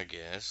 yeah, I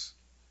guess.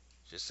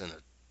 Just in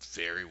a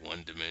very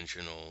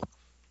one-dimensional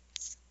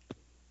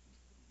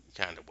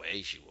kind of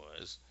way she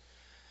was.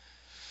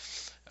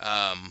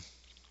 Um,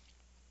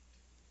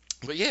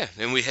 but yeah,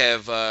 then we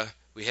have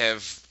we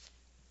have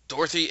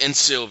Dorothy and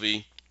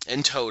Sylvie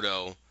and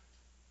Toto.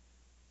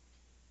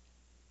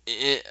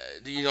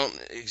 You don't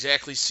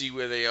exactly see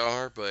where they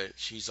are, but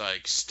she's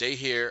like, "Stay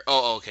here."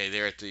 Oh, okay,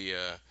 they're at the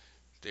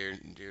they're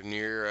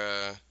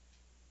near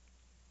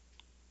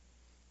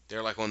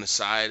they're like on the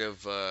side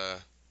of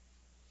the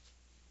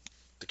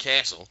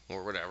castle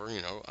or whatever,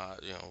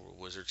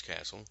 Wizard's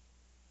Castle,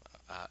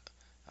 uh,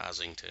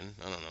 Ossington.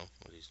 I don't know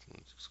what he's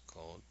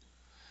called.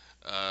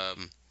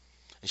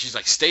 And she's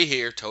like, "Stay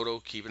here, Toto.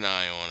 Keep an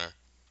eye on her."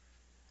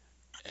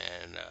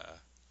 And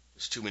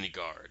there's too many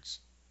guards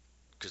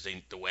because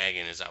the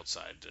wagon is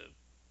outside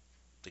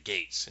the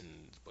gates,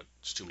 but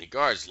there's too many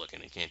guards looking.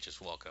 They can't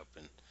just walk up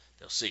and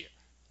they'll see her,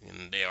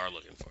 and they are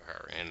looking for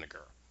her and the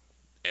girl,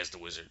 as the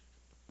wizard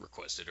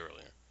requested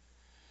earlier.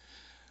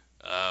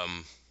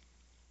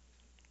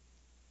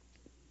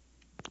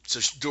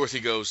 So Dorothy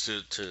goes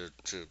to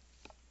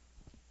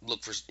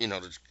look for,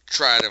 to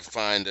try to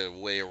find a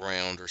way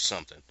around or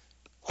something.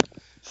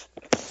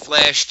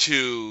 Flash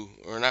to,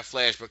 or not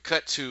flash, but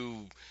cut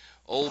to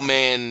old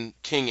man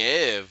King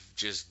Ev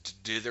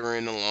just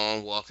dithering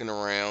along, walking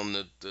around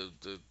the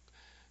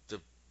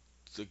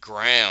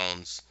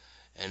grounds,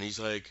 and he's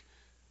like,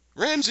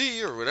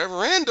 "Ramsey," or whatever,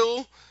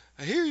 "Randall,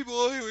 I hear you,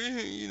 boy,"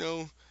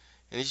 and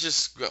he's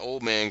just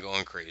old man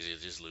going crazy,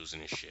 just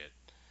losing his shit,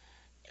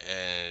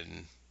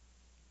 and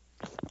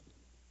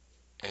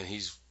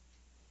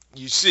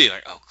you see,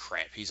 like, oh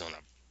crap, he's on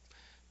a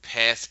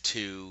path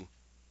to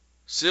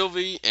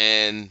Sylvie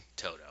and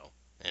Toto,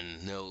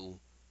 and no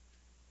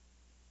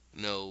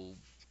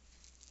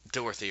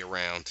Dorothy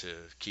around to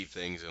keep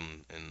things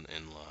in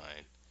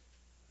line.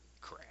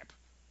 Crap.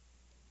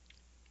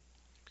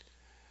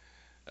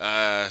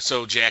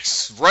 So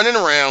Jack's running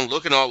around,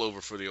 looking all over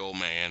for the old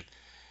man,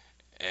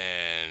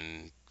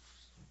 and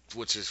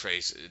what's his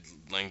face?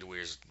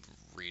 Langdoir's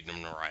reading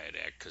him the riot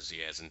act because he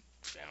hasn't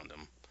found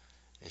him,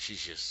 and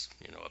she's just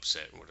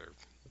upset with her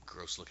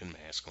gross-looking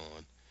mask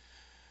on.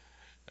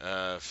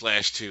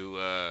 Flash to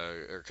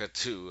or cut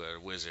to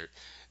Wizard.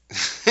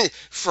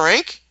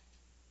 Frank,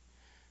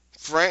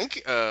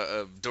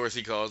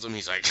 Dorothy calls him.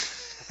 He's like,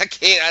 I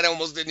can't. I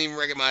almost didn't even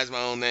recognize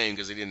my own name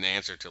because he didn't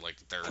answer till like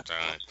the third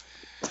time.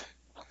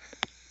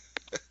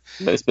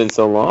 But it's been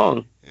so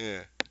long.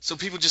 Yeah. So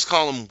people just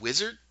call him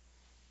Wizard?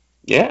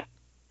 Yeah.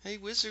 Hey,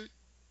 Wizard.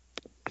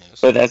 Yeah,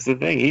 but that's the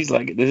thing. He's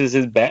like, this is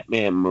his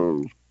Batman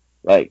move.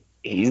 Like,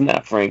 he's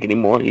not Frank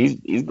anymore. He's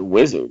the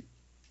Wizard.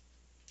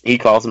 He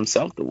calls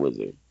himself the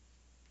Wizard.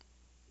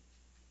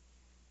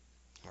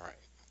 Right.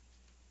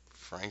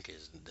 Frank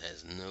has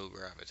no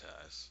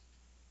gravitas.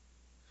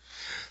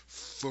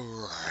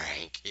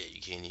 Frank. Yeah,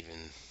 you can't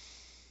even.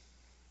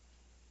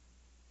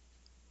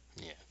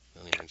 Yeah,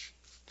 don't even.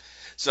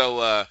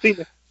 So,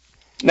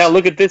 now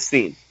look at this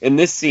scene. In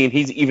this scene,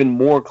 he's even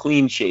more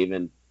clean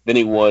shaven than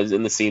he was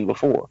in the scene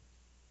before.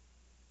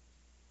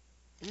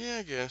 Yeah,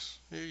 I guess.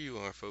 Here you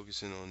are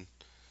focusing on.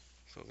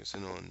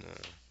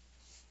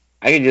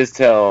 I can just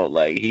tell,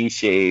 like, he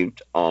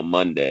shaved on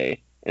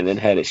Monday and then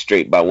had it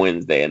straight by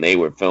Wednesday, and they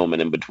were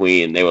filming in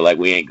between. And they were like,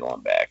 "We ain't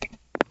going back."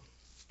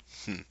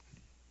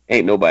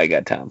 Ain't nobody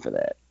got time for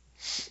that.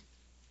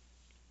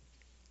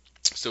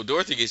 So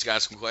Dorothy's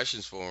got some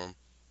questions for him,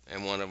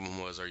 and one of them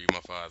was, "Are you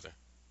my father?"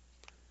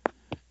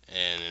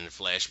 And in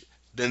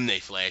then they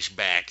flash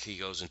back. He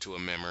goes into a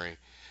memory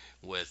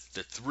with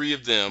the three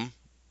of them: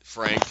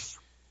 Frank,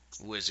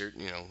 Wizard,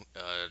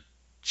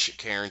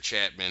 Karen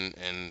Chapman,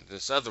 and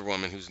this other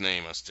woman whose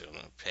name I still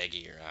know,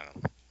 Peggy, or I don't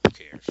know. Who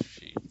cares?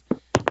 She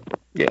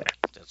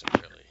doesn't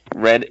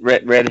really.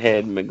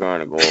 Redhead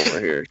McGonagall over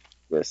here.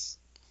 Yes.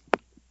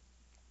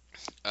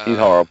 She's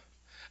horrible.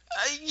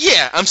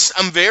 Yeah,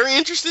 I'm very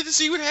interested to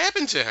see what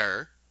happened to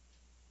her.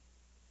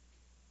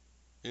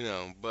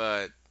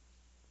 But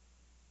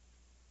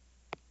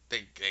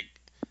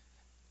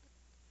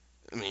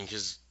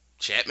because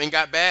Chapman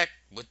got back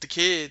with the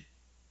kid.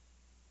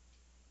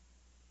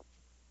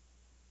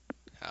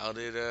 How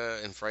did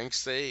and Frank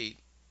stayed.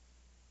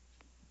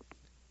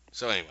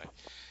 So anyway,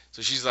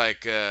 so she's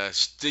like,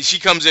 she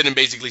comes in and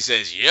basically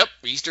says, "Yep,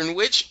 Eastern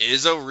Witch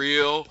is a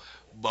real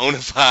bona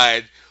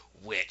fide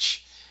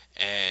witch,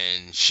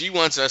 and she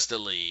wants us to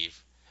leave.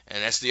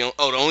 And that's the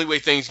only way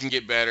things can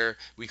get better.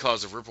 We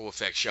cause a ripple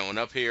effect showing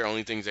up here.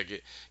 Only things that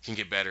can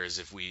get better is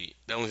if the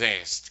only thing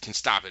that can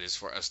stop it is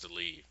for us to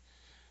leave.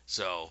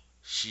 So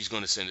she's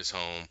going to send us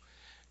home.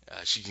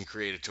 She can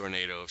create a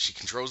tornado if she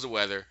controls the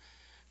weather.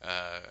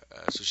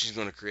 So she's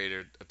going to create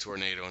a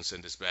tornado and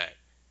send us back."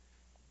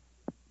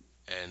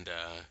 And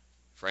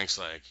Frank's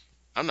like,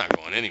 "I'm not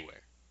going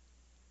anywhere."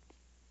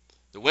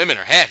 The women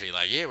are happy,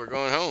 like, "Yeah, we're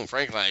going home."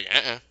 Frank like,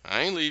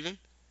 I ain't leaving.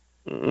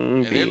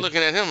 Mm-hmm. And they're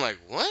looking at him like,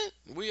 "What?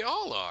 We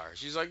all are."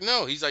 She's like,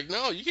 "No." He's like,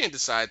 "No, you can't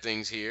decide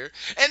things here."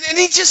 And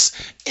he's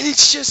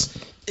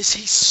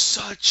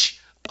such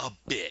a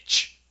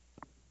bitch.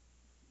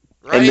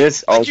 Right? And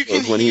this like also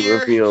is when he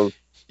reveals.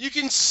 You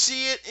can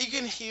see it, you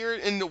can hear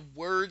it in the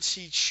words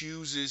he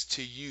chooses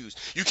to use.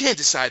 "You can't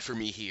decide for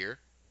me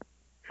here."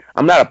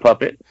 I'm not a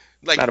puppet.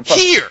 Like, not a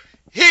puppet.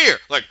 here,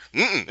 like,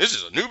 this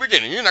is a new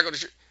beginning. You're not going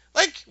to.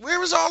 Like, where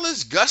was all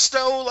this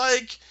gusto,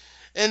 like,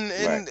 and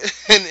and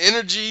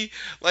energy,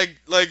 like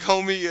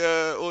homie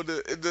on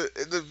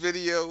the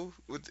video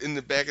in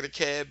the back of the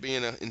cab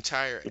being an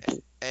entire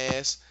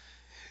ass.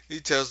 He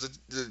tells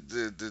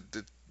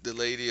the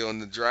lady on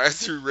the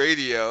drive-through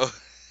radio,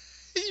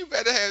 you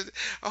better have.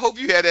 I hope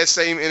you had that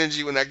same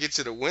energy when I get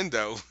to the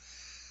window.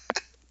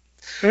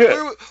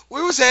 Where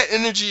was that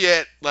energy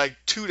at like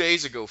 2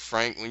 days ago,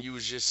 Frank, when you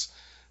was just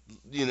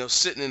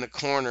sitting in the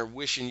corner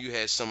wishing you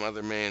had some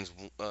other man's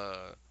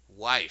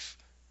wife?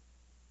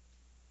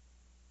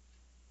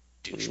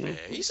 Douchebag.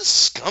 He's a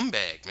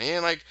scumbag,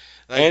 man. Like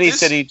And he this.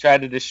 said he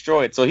tried to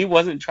destroy it. So he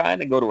wasn't trying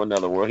to go to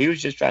another world. He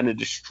was just trying to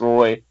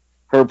destroy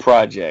her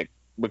project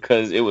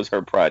because it was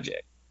her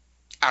project.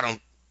 I don't.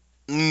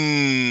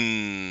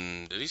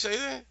 Did he say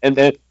that? And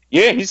then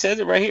yeah, he says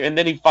it right here. And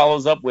then he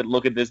follows up with,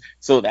 "Look at this."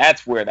 So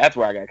that's where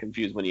I got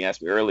confused when he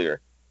asked me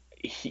earlier.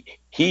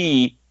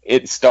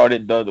 It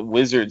started the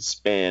wizard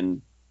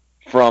spin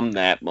from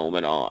that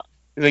moment on.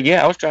 He's like,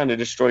 "Yeah, I was trying to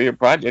destroy your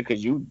project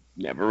because you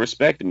never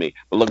respected me.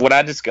 But look what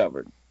I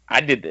discovered. I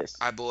did this.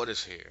 I bought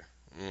his hair.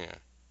 Yeah.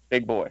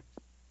 Big boy.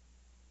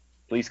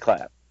 Please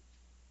clap."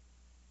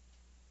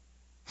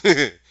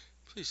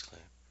 Please clap.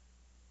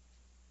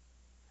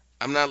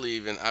 I'm not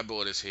leaving. I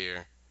bought his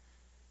hair.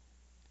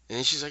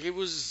 And she's like, it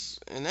was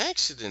an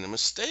accident, a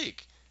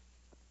mistake.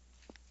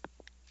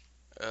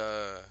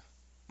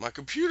 My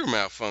computer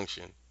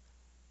malfunctioned.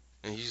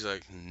 And he's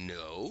like,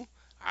 no,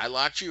 I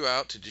locked you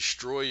out to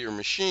destroy your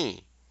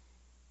machine.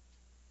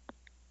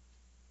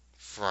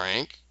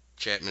 Frank,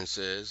 Chapman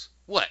says,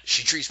 what?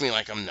 She treats me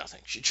like I'm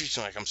nothing. She treats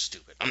me like I'm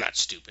stupid. I'm not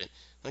stupid.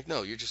 Like,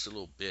 no, you're just a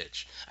little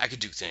bitch. I could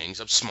do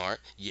things. I'm smart.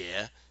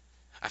 Yeah.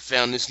 I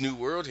found this new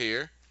world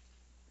here.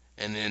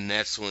 And then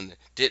that's when,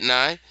 didn't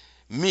I?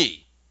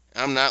 Me.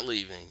 I'm not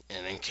leaving.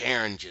 And then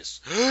Karen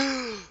just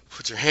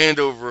puts her hand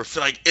over her,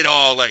 like it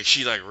all, like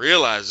she like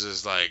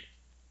realizes like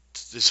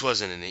this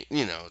wasn't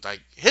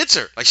like hits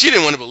her. Like she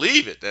didn't want to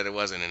believe it, that it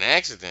wasn't an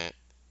accident.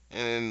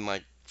 And then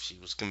like she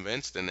was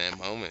convinced in that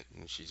moment,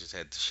 and she just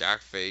had the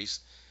shock face.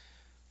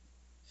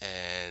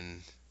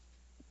 And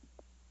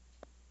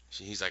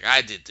he's like,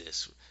 I did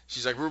this.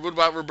 She's like, what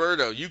about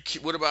Roberto?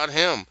 What about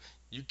him?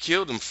 You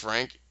killed him,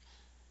 Frank.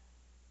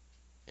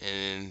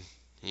 And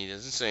he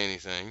doesn't say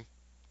anything.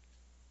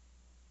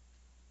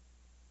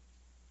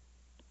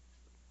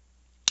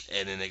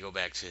 And then they go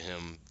back to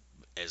him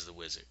as the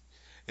wizard.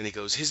 And he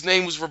goes, his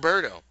name was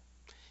Roberto.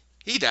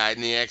 He died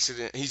in the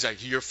accident. He's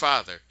like, your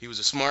father. He was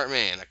a smart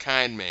man, a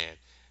kind man.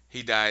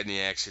 He died in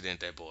the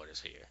accident that brought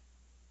us here.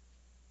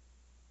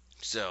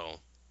 So,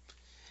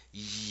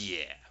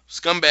 yeah.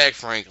 Scumbag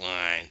Frank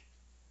lying.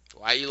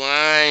 Why you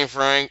lying,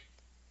 Frank?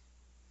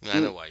 I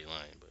know why you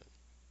lying, but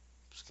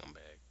scumbag.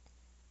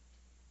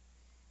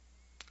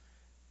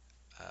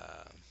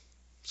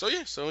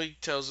 So he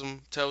tells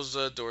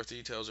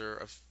Dorothy, tells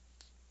her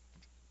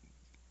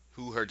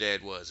who her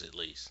dad was, at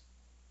least.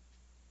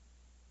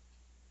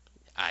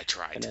 I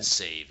tried to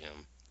save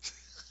him.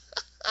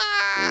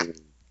 And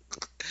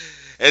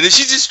then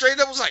she just straight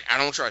up was like, I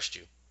don't trust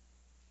you.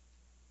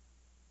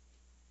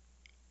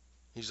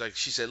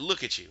 She said,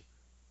 look at you.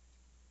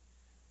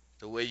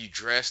 The way you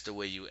dress, the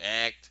way you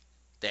act,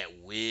 that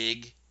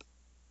wig.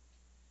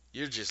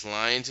 You're just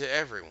lying to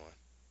everyone.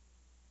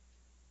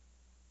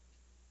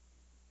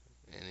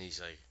 And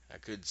he's like, I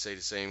could say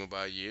the same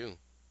about you.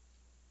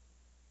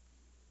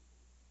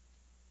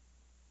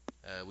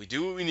 We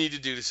do what we need to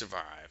do to survive.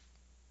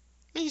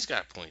 I mean, he's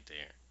got a point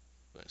there,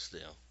 but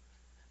still.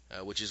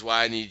 Which is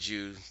why I need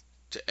you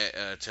to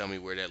tell me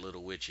where that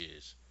little witch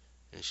is.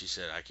 And she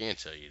said, I can't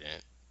tell you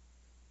that.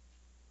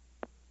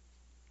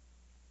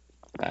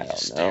 I He don't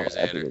stares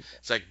know. at her.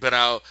 It's like,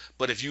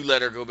 but if you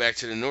let her go back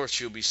to the north,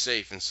 she'll be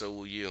safe, and so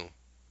will you.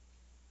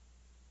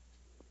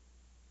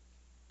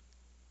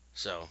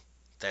 So,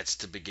 that's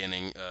the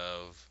beginning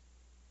of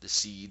the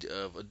seed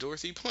of a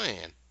Dorothy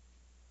plan.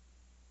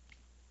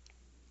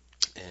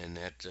 And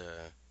that,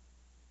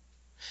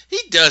 he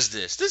does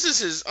this. This is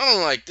his, I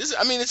don't like this.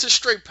 I mean, it's a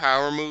straight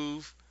power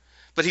move,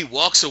 but he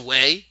walks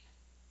away.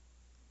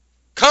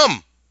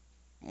 Come!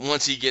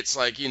 Once he gets,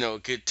 like, a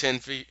good 10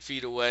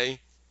 feet away.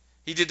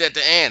 He did that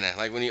to Anna,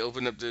 like when he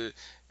opened up the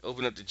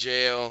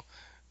jail,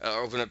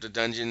 opened up the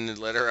dungeon and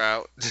let her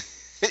out.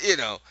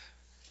 I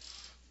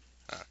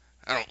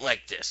don't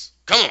like this.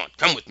 Come on,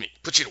 come with me.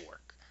 Put you to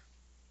work.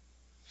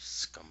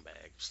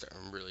 Scumbag.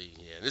 Really,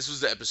 yeah. This was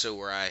the episode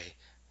where I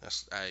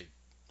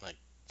like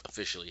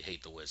officially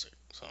hate the wizard.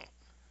 So,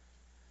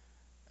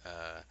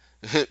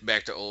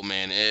 back to Old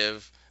Man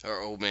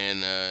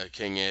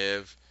King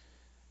Ev.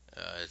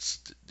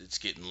 It's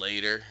getting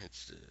later.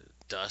 It's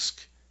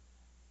dusk,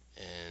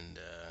 and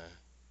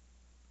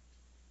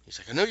he's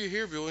like, I know you're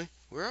here, Billy.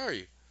 Where are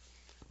you,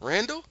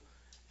 Randall?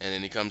 And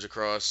then he comes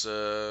across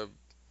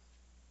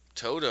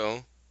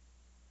Toto,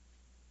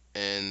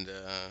 and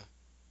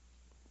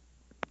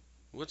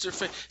what's her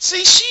face?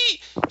 See,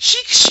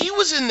 she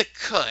was in the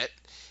cut.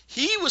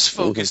 He was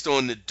focused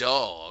on the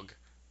dog,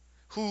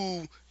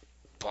 who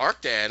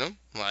barked at him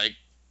like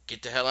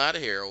get the hell out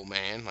of here, old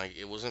man. Like,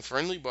 it wasn't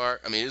friendly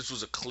bark. I mean, this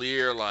was a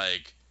clear,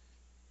 like,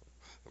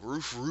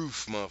 roof,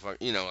 motherfucker.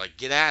 You know, like,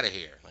 get out of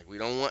here. Like, we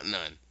don't want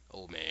none,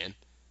 old man.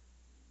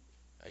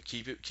 Like,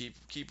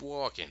 keep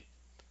walking.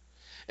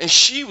 And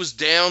she was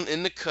down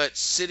in the cut,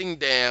 sitting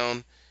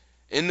down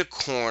in the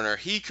corner.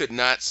 He could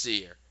not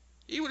see her.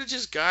 He would have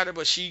just got her,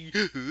 but she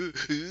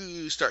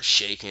start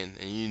shaking,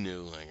 and you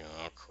knew, like,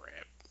 oh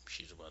crap,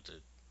 she's about to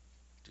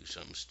do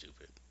something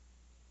stupid.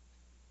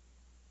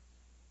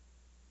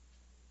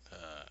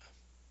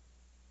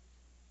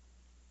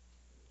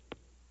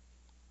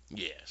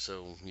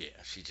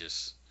 She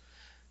just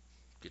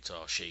gets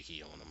all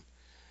shaky on him.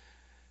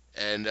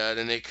 And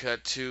then they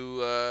cut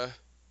to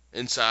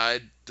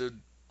inside the,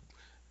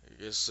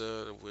 I guess,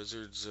 the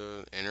wizard's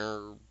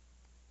inner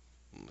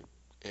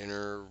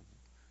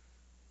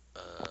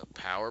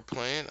power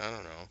plant. I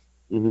don't know.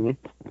 Mm-hmm.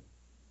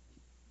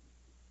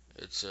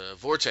 It's a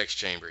vortex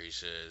chamber, he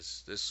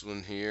says. This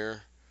one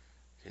here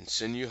can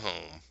send you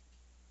home.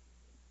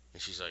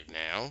 And she's like,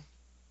 now?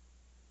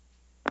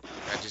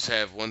 I just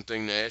have one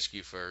thing to ask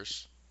you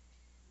first.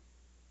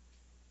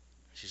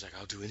 She's like,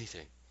 I'll do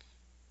anything.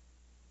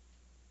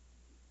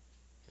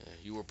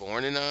 You were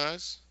born in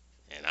Oz,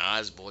 and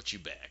Oz brought you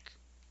back.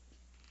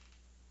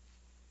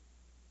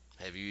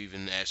 Have you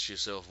even asked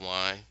yourself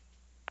why?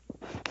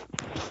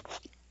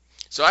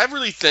 So I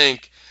really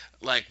think,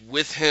 like,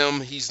 with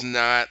him, he's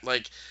not,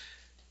 like,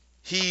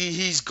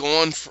 he's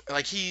gone,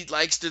 like, he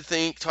likes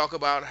to talk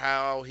about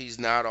how he's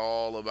not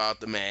all about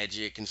the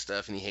magic and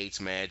stuff, and he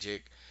hates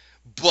magic.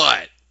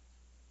 But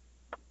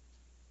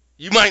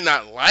you might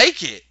not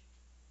like it,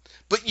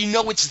 but you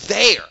know it's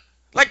there.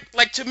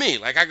 Like to me,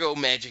 like, I go,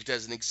 magic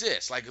doesn't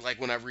exist. Like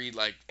when I read,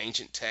 like,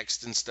 ancient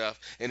texts and stuff,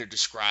 and they're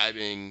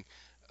describing,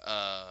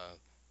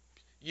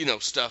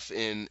 stuff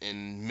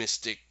in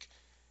mystic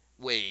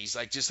ways,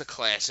 like just a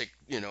classic,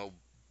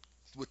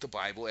 with the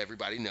Bible,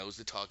 everybody knows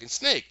the talking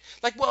snake.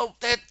 Like, well,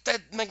 that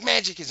like,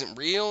 magic isn't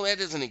real. That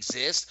doesn't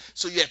exist.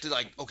 So you have to,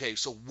 like, okay,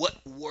 so what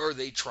were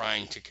they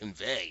trying to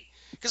convey?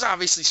 Because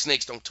obviously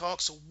snakes don't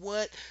talk. So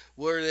what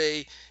were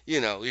they?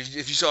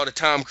 If you saw the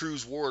Tom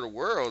Cruise War of the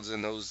Worlds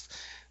and those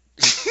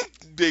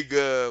big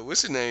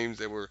what's the names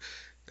that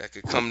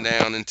could come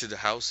down into the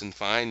house and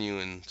find you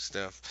and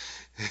stuff.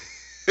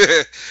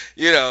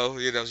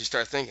 You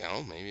start thinking,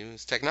 oh, maybe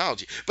it's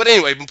technology. But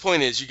anyway, the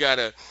point is, you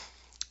gotta,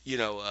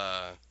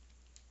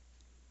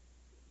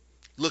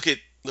 look at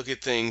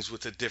things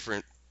with a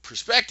different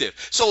perspective.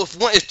 So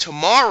if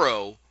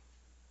tomorrow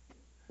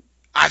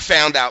I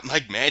found out,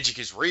 like, magic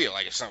is real,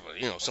 like if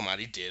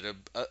somebody did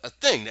a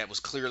thing that was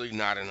clearly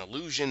not an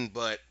illusion,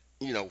 but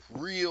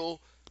real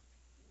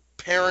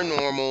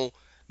paranormal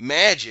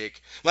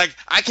magic, like,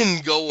 I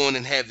can go on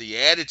and have the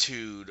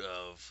attitude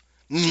of,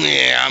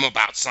 yeah, I'm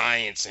about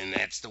science and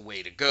that's the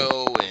way to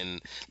go and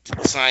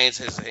science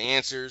has the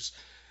answers,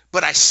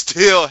 but I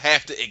still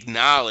have to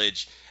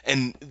acknowledge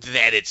and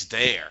that it's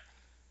there.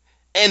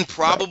 And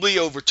probably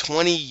over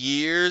 20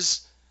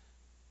 years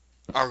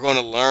are going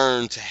to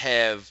learn to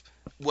have,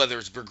 whether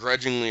it's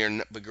begrudging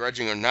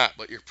or not,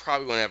 but you're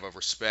probably going to have a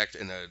respect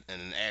and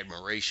an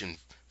admiration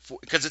for,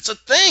 because it's a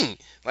thing.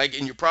 Like,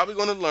 and you're probably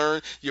going to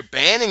learn. You're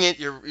banning it.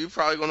 You're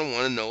probably going to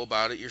want to know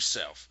about it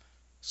yourself.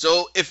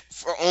 So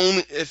for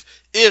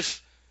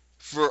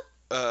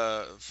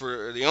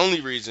the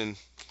only reason,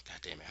 God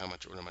damn it,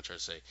 what am I trying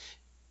to say?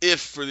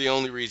 If for the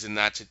only reason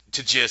not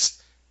to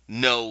just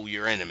know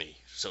your enemy,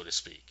 so to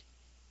speak.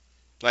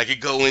 Like, you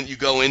go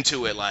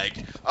into it like,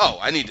 oh,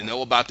 I need to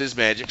know about this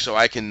magic so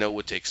I can know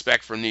what to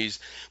expect from these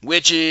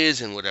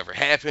witches and whatever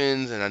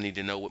happens, and I need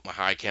to know what my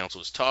high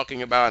council is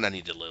talking about, and I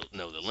need to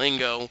know the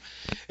lingo.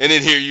 And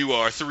then here you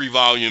are, 3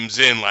 volumes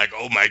in, like,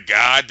 oh my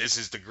God, this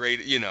is the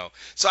great,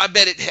 So I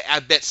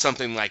bet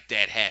something like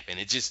that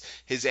happened. It just,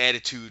 his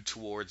attitude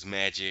towards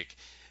magic,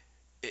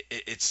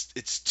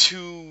 it's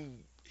too,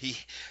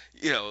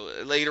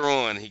 later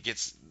on he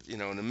gets,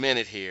 in a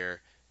minute here,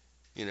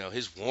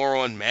 his war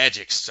on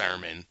magic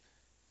sermon,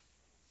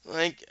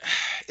 like,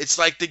 it's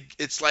like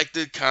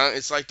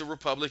the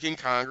Republican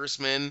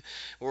congressman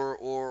or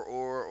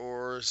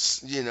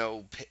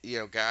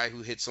guy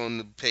who hits on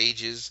the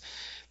pages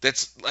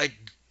that's like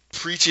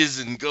preaches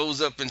and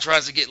goes up and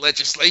tries to get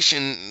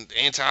legislation,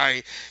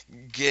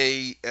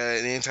 anti-gay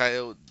and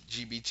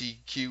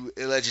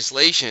anti-LGBTQ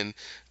legislation,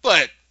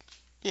 but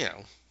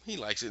he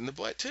likes it in the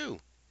butt too,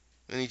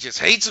 and he just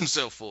hates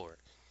himself for it.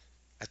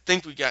 I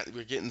think we're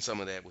getting some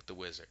of that with the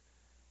wizard.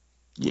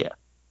 Yeah.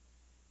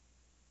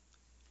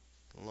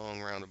 A long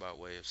roundabout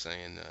way of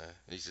saying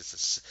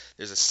there's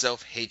a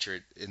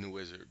self-hatred in the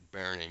wizard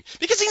burning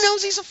because he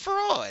knows he's a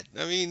fraud.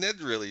 I mean,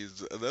 that really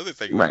is another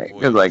thing. Right.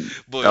 Because, like,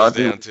 boils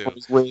down to.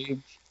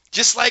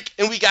 Just like,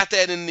 and we got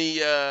that in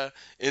the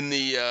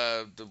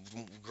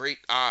Great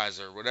Oz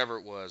or whatever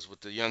it was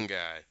with the young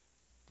guy,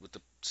 with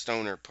the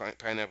stoner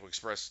Pineapple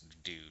Express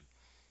dude,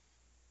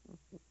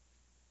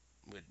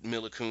 with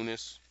Mila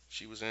Kunis.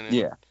 She was in it.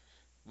 Yeah.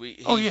 We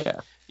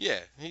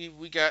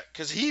got,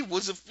 because he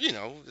was he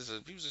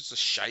was just a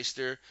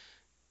shyster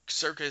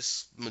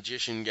circus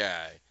magician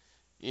guy,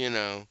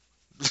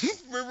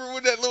 Remember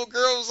when that little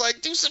girl was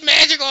like, "Do some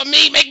magic on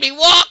me, make me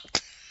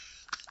walk."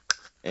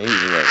 And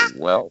he's like,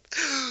 well,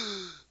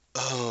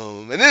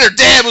 And then her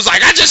dad was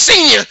like, "I just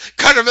seen you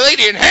cut a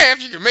lady in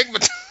half. You can make my."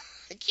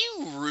 Like,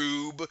 you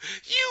rube,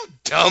 you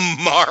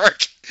dumb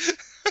Mark.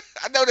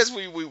 I know that's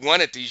what we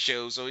wanted these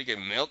shows so we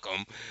can milk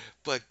them,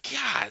 but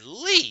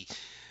golly.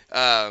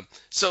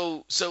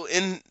 So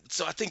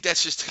I think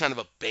that's just kind of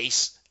a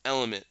base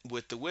element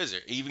with the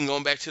Wizard. Even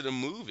going back to the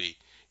movie,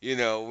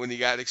 when he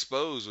got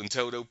exposed, when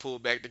Toto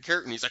pulled back the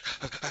curtain, he's like,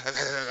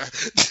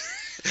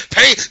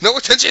 "Pay no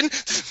attention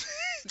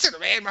to the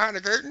man behind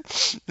the curtain."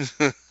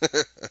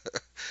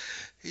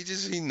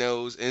 He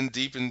knows in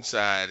deep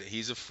inside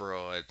he's a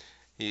fraud.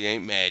 He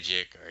ain't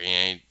magic or he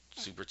ain't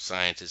super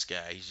scientist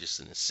guy. He's just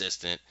an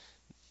assistant,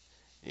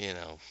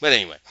 But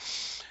anyway,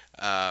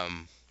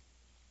 um,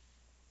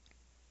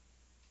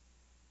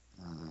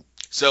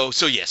 so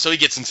he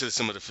gets into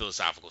some of the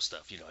philosophical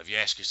stuff. If you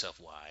ask yourself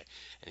why,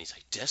 and he's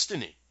like,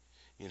 destiny.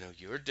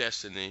 Your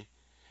destiny,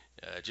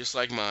 just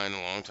like mine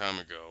a long time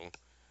ago.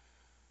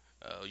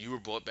 You were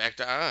brought back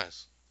to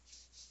Oz.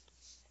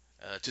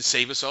 To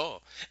save us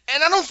all.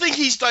 And I don't think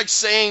he's like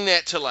saying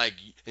that to like,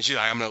 and she's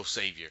like, "I'm no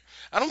savior."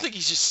 I don't think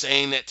he's just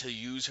saying that to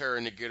use her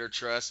and to get her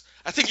trust.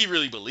 I think he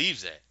really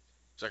believes that.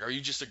 It's like, "Are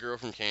you just a girl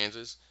from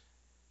Kansas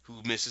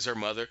who misses her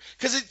mother?"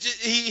 Because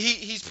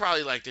he's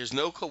probably like, there's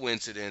no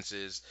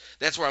coincidences.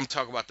 That's where I'm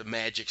talking about the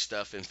magic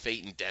stuff and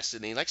fate and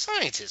destiny. Like,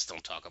 scientists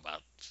don't talk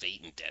about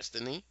fate and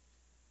destiny.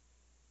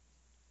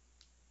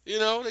 They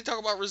talk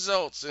about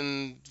results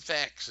and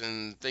facts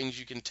and things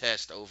you can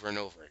test over and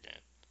over again.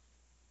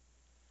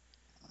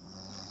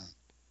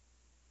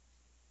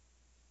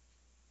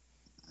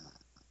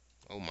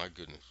 Oh my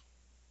goodness.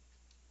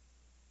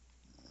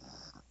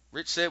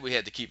 Rich said we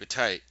had to keep it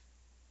tight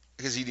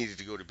because he needed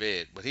to go to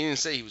bed, but he didn't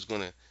say he was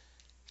going to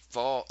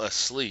fall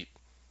asleep.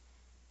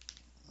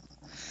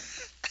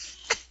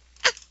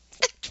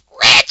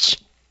 Rich!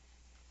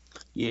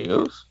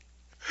 yes.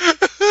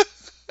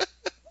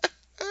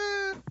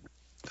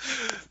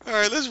 All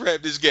right, let's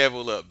wrap this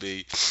gavel up,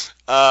 B.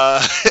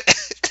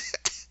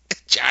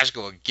 Josh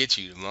gonna get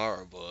you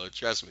tomorrow, boy.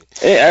 Trust me.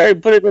 Hey, I already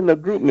put it in the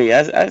group me.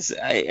 I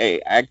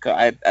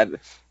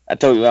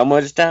told you how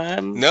much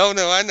time. No,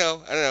 I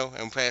know.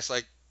 I'm past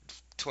like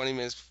 20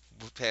 minutes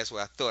past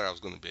where I thought I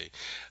was gonna be.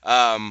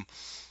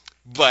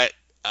 But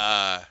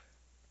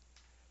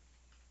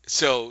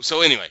so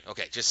anyway,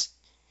 okay, just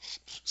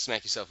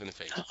smack yourself in the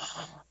face.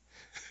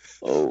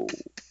 Oh,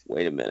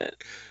 wait a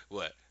minute.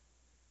 What?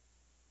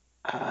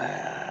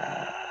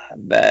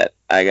 That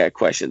I got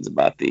questions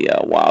about the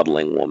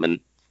wildling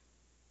woman.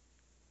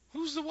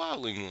 Who's the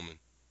wildling woman?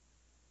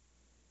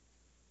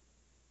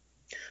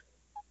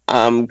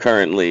 I'm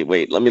currently,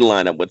 wait, let me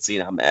line up what scene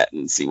I'm at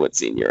and see what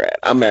scene you're at.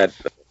 I'm at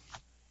the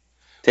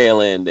tail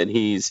end, and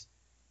he's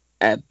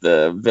at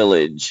the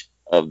village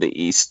of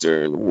the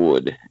Eastern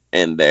Wood,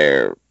 and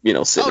they're,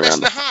 sitting around. Oh, that's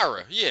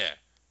Nahara, yeah.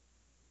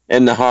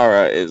 And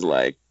Nahara is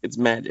like, it's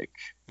magic.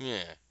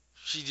 Yeah.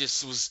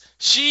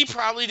 She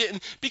probably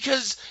didn't,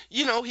 because,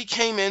 he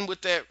came in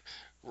with that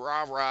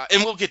rah-rah,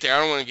 and we'll get there. I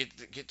don't want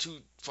to get too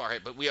far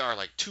ahead, but we are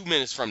like 2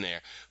 minutes from there.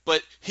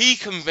 But he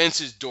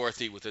convinces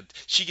Dorothy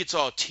she gets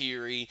all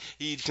teary.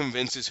 He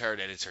convinces her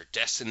that it's her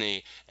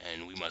destiny,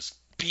 and we must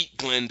beat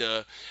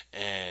Glinda,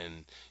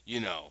 and,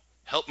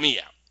 help me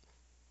out.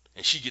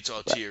 And she gets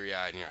all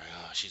teary-eyed, and you're like,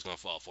 oh, she's going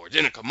to fall for it.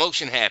 Then a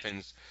commotion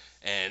happens,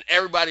 and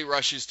everybody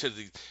rushes to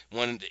the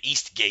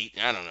East Gate,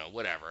 I don't know,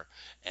 whatever.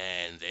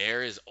 And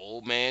there is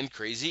old man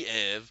Crazy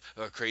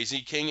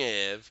King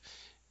Ev,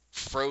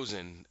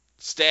 frozen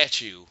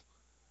statue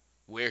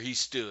where he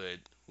stood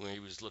when he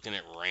was looking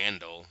at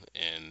Randall,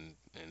 and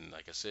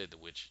like I said, the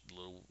witch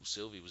little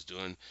Sylvie was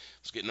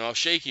getting all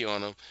shaky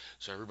on him.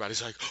 So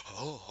everybody's like,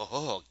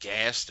 oh,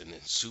 gasped, and then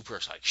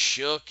Super's like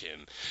shook,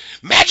 and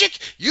magic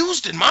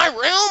used in my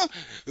realm.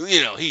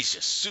 He's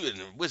just and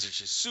the wizard's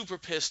just super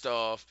pissed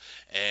off,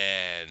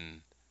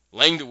 and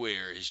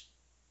Langdewere is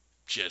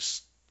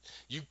just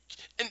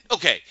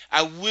okay.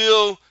 I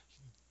will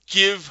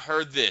give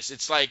her this.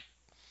 It's like.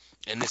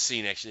 And this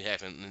scene actually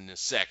happened in a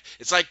sec.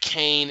 It's like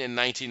Kane in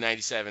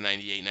 1997,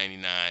 98,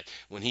 99,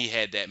 when he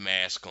had that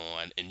mask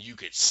on, and you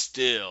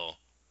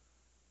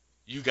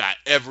got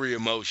every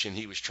emotion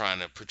he was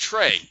trying to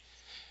portray.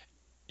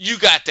 You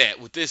got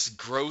that with this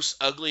gross,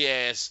 ugly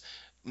ass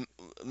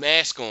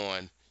mask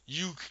on.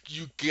 You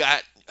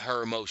got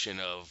her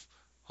emotion of,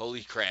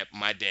 holy crap,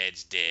 my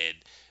dad's dead.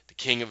 The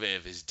King of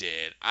Ev is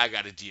dead. I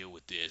got to deal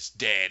with this,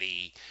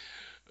 Daddy.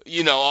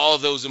 All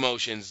of those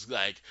emotions,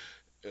 like.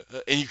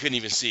 And you couldn't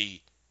even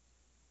see.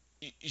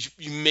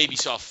 You maybe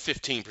saw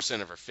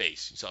 15% of her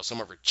face. You saw some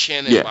of her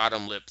chin and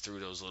bottom lip through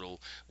those little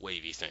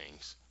wavy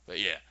things. But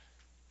yeah.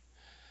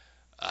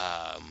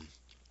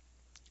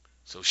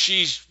 So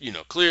she's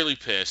clearly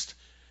pissed.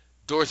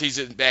 Dorothy's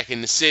back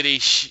in the city.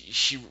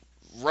 She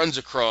runs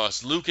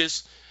across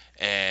Lucas,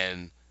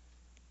 and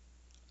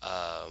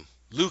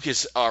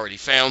Lucas already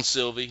found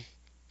Sylvie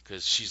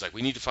because she's like,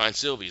 we need to find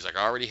Sylvie. He's like,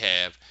 I already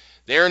have.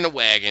 They're in the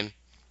wagon,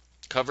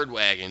 covered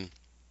wagon.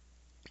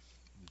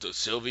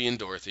 Sylvie and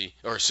Dorothy,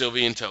 or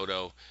Sylvie and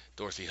Toto.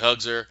 Dorothy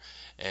hugs her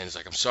and is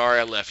like, "I'm sorry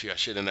I left you. I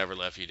should have never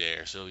left you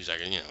there." Sylvie's like,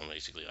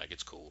 basically like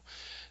it's cool.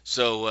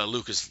 So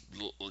Lucas,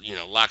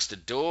 locks the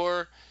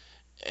door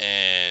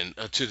and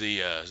to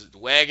the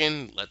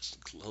wagon,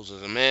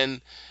 closes them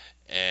in,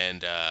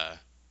 and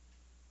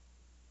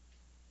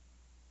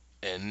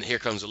here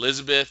comes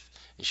Elizabeth,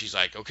 and she's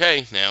like,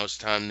 "Okay, now it's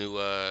time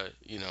to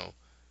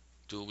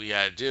do what we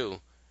gotta do.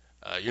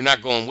 You're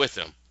not going with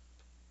them."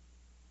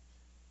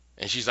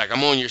 And she's like,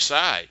 "I'm on your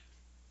side."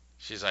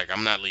 She's like,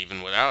 "I'm not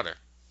leaving without her."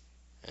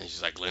 And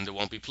she's like, "Glinda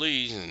won't be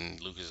pleased." And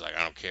Lucas is like,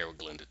 "I don't care what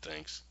Glinda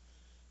thinks."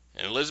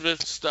 And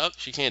Elizabeth's stuck.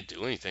 She can't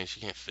do anything. She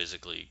can't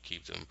physically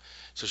keep them.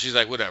 So she's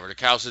like, whatever. The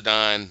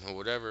Chalcedon, or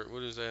whatever.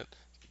 What is that?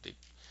 The,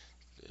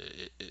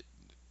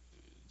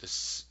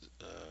 this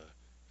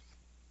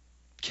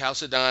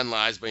Chalcedon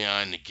lies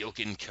beyond the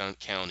Gillikin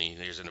County.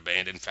 There's an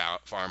abandoned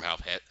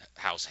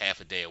farmhouse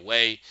half a day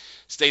away.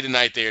 Stay the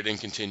night there, then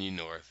continue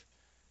north.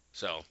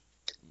 So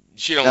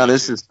she don't. Now want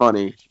this to. is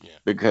funny Yeah.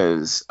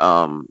 because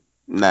now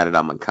that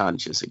I'm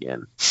unconscious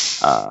again,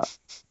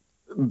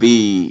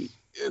 the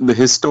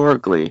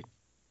historically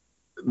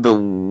the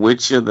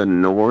Witch of the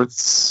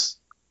North's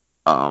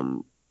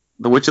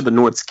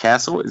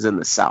castle is in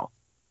the south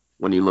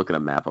when you look at a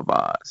map of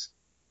Oz.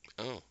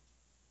 Oh.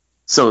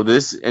 So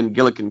this, and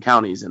Gillikin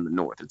County is in the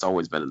north. It's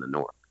always been in the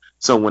north.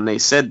 So when they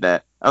said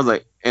that, I was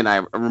like, and I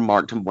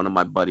remarked to one of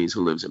my buddies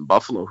who lives in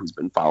Buffalo, who's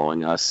been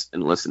following us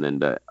and listening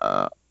to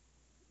our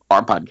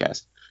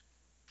podcast.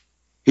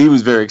 He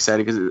was very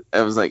excited because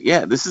I was like,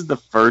 yeah, this is the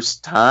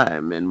first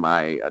time in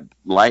my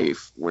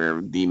life where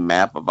the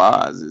map of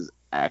Oz is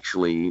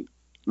actually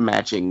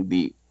matching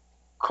the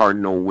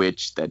cardinal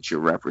witch that you're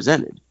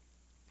represented.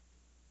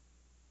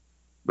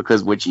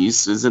 Because Witch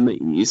East is in the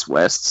east,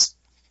 West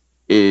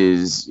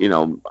is,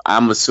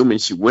 I'm assuming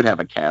she would have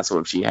a castle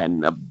if she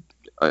hadn't,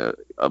 I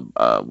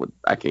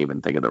can't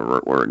even think of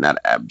the word, not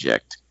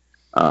abject,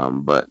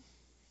 but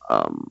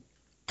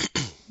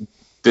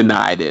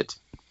denied it.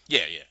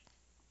 Yeah.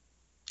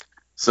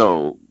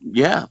 So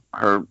yeah,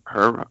 her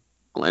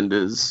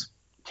Glinda's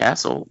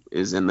castle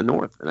is in the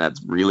north, and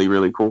that's really,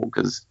 really cool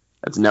because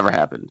that's never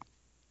happened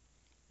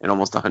in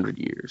almost 100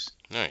 years.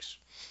 Nice.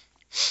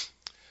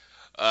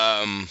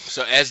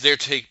 So as they're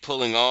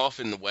pulling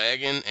off in the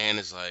wagon,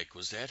 Anna's like,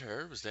 "Was that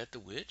her? Was that the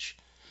witch?"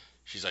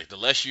 She's like, "The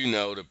less you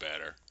know, the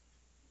better."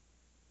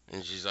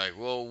 And she's like,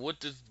 "Well, what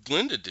did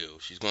Glinda do?"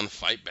 "She's going to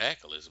fight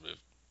back," Elizabeth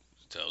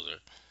tells her.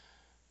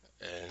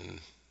 And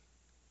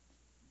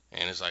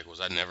Anna's like,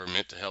 "Was I never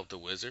meant to help the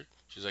wizard?"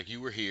 She's like,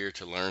 "You were here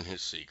to learn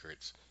his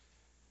secrets.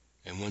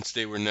 And once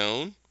they were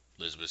known,"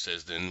 Elizabeth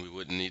says, "then we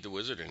wouldn't need the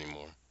wizard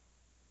anymore."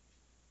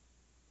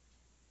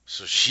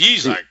 So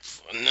she's like,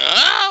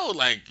 "No!"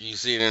 Like, you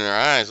see it in her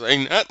eyes.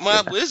 Like, "Not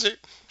my wizard."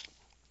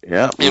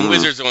 Yeah. And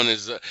Wizard's on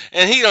his...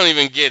 and he don't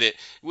even get it.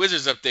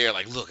 Wizard's up there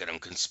like, "Look at him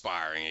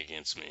conspiring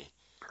against me."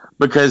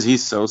 Because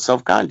he's so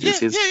self-conscious.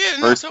 His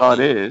first thought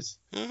is,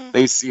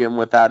 they see him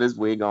without his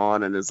wig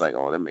on, and it's like,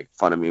 "Oh, they make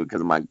fun of me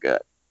because of my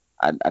gut."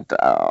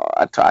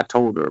 I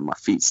told her my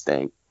feet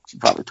stink. She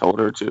probably told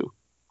her too.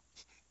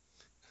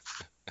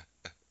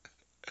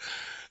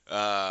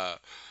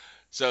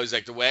 So he's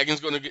like, "The wagon's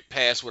going to get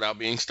past without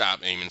being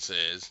stopped," Eamon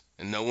says,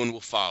 "and no one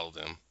will follow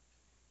them."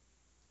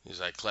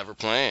 He's like, "Clever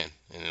plan."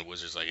 And the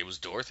wizard's like, "It was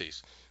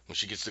Dorothy's. When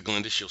she gets to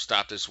Glinda, she'll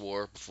stop this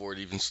war before it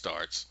even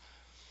starts."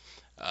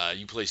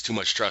 "You place too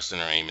much trust in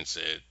her," Eamon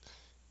said.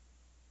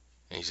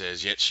 And he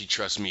says, "Yet she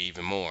trusts me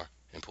even more,"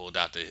 and pulled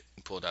out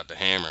the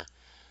hammer.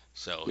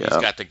 So he's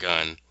got the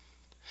gun.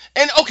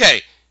 And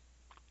okay,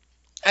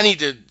 I need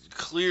to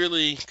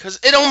clearly, because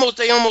they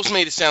almost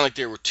made it sound like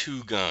there were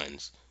two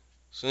guns.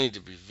 So I need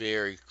to be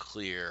very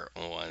clear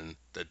on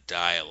the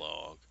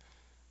dialogue.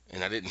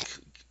 And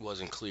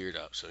wasn't cleared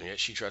up. So yet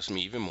she trusts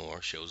me even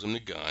more, shows him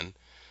the gun,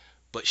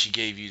 but she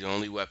gave you the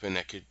only weapon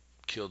that could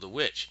kill the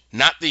witch.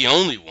 Not the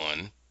only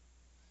one.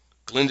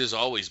 Glinda's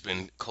always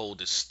been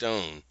cold as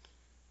stone.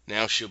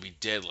 Now she'll be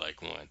dead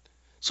like one.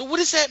 So what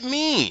does that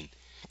mean?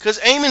 Because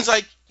Eamon's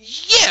like,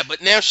 "Yeah,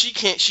 but now she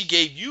can't. She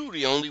gave you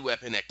the only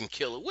weapon that can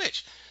kill a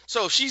witch.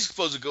 So if she's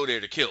supposed to go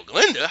there to kill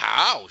Glinda,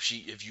 how?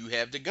 If you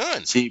have the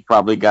gun?" She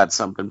probably got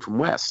something from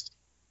West.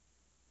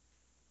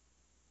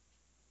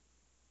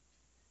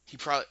 He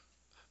probably...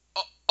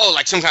 Oh,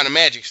 like some kind of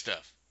magic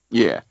stuff.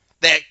 Yeah.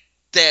 That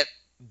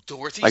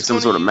Dorothy's like some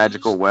sort of use?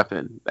 magical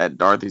weapon that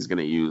Dorothy's going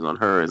to use on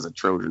her as a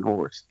Trojan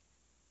horse.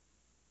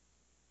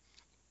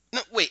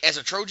 No, wait, as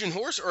a Trojan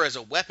horse or as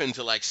a weapon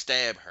to like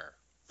stab her?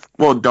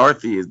 Well,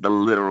 Dorothy is the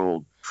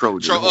literal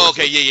Trojan horse. Oh,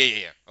 okay,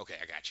 yeah. Okay,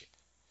 I got you.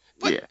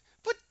 But, yeah.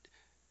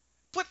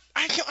 But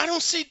I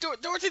don't see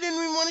Dorothy didn't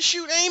even want to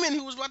shoot Eamon,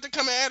 who was about to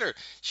come at her.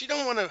 She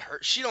don't want to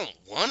hurt. She don't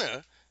want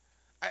to.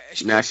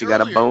 Now she got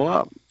to bow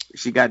up.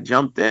 She got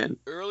jumped in.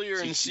 Earlier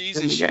in the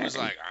season, she was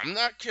like, "I'm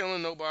not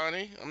killing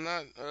nobody. I'm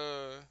not,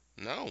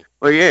 no."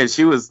 Well, yeah,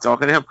 she was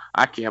talking to him.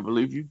 "I can't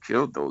believe you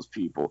killed those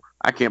people.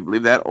 I can't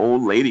believe that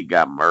old lady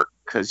got murked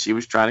because she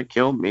was trying to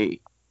kill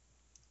me."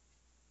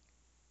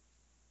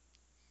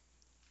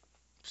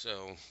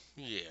 So,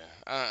 yeah.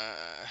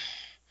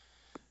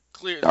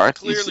 Dorothy,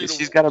 clearly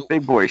she's got her the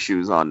big boy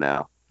shoes on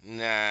now.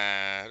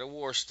 nah, the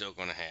war's still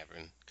gonna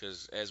happen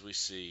because as we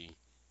see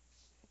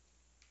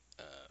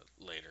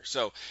later.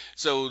 So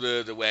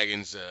the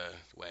wagons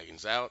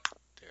out,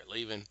 they're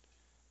leaving,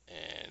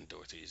 and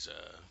Dorothy's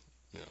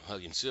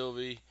hugging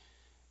Sylvie,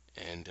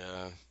 and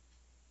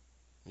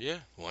yeah,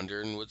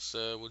 wondering what's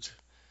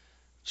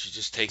she's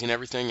just taking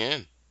everything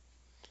in,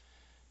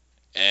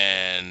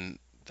 and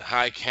the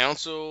High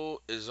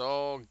Council is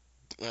all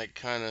like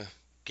kind of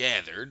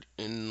gathered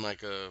in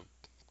like a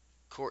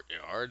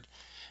courtyard,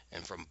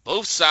 and from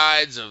both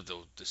sides of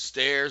the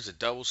stairs, the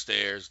double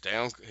stairs,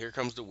 down here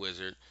comes the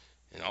wizard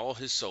and all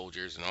his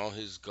soldiers and all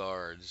his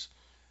guards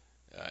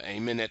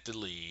aiming at the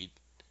lead.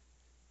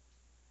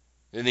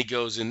 Then he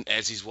goes in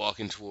as he's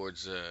walking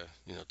towards,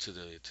 to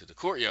the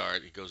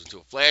courtyard. He goes into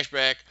a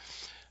flashback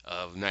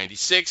of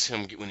 '96,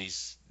 him when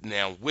he's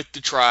now with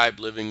the tribe,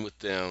 living with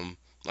them,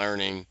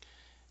 learning,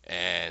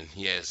 and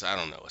he has I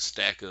don't know a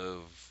stack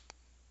of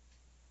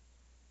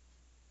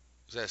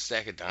is that a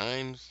stack of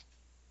dimes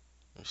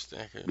or a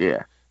stack of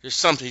Yeah. there's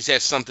something he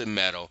has something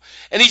metal,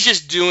 and he's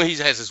just doing. He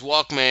has his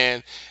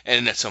Walkman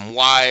and some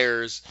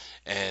wires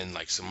and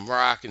like some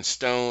rock and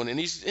stone, and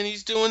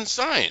he's doing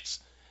science.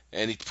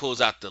 And he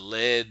pulls out the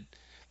lead.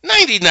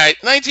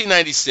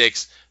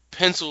 1996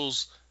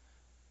 pencils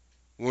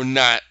were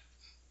not.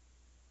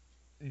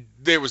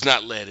 There was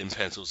not lead in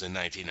pencils in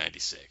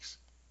 1996.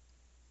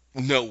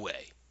 No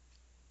way.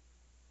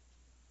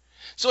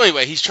 So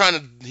anyway, he's trying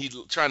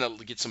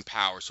to get some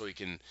power so he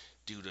can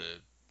do the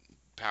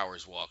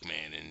Powers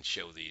Walkman and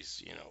show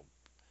these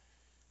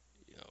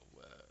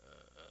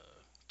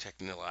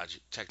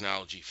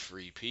technology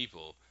free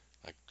people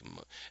like,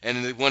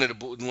 and then one of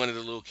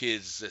the little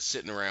kids that's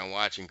sitting around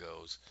watching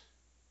goes,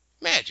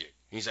 magic.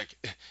 And he's like,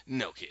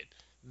 no kid,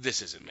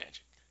 this isn't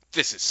magic,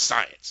 this is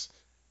science.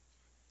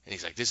 And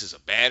he's like, this is a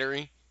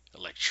battery,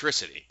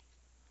 electricity,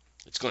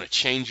 it's going to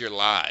change your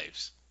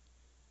lives.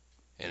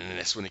 And then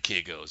that's when the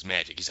kid goes,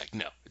 magic. He's like,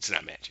 no, it's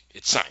not magic,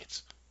 it's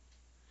science.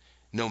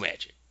 No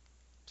magic,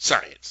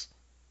 science.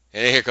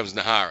 And then here comes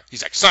Nahara.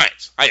 He's like,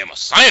 science, I am a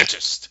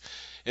scientist.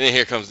 And then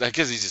here comes,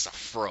 because he's just a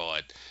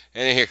fraud.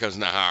 And then here comes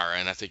Nahara,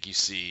 and I think you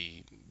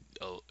see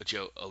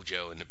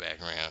Ojo in the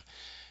background.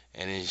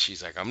 And then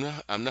she's like, I'm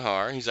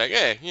Nahara. And he's like,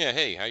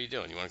 hey, how you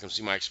doing? You want to come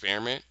see my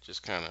experiment?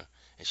 Just kind of,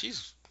 and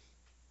she's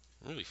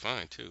really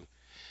fine too.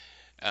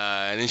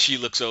 And then she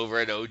looks over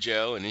at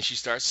Ojo, and then she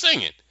starts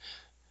singing.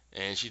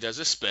 And she does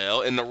a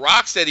spell, and the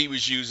rocks that he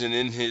was using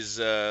in his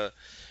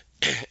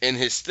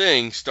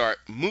thing start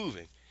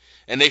moving.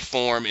 And they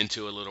form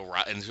into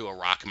a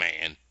rock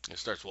man, and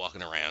starts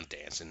walking around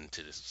dancing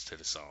to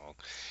the song.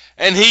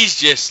 And he's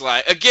just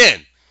like,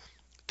 again,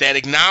 that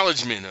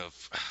acknowledgement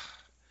of,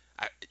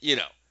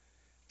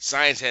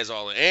 science has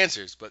all the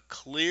answers, but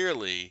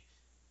clearly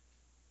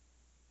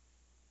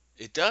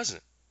it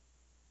doesn't.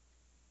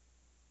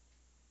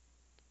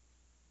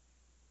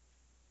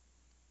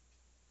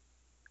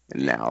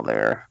 And now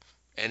they're.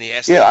 And he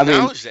has to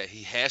acknowledge that.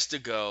 He has to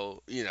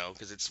go,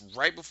 because it's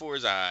right before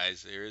his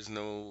eyes. There is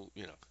no,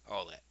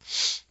 all that.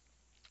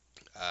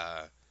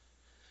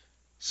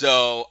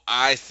 So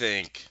I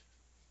think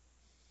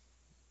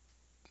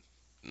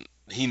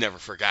he never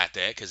forgot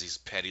that because he's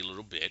a petty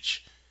little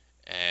bitch.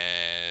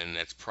 And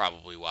that's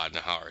probably why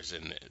Nahara's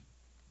in the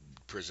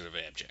prison of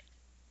abject.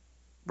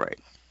 Right.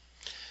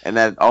 And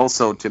that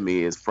also, to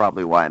me, is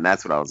probably why, and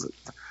that's what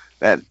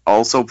that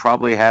also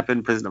probably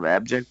happened, prison of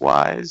abject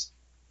wise,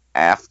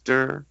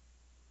 after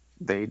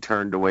they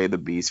turned away the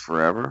beast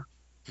forever.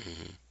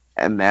 Mm-hmm.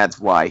 And that's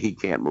why he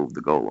can't move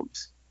the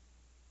golems.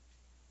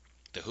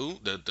 The who?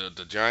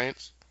 The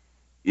giants?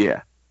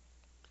 Yeah.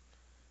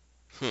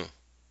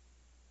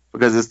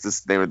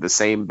 Because they were the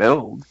same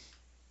build.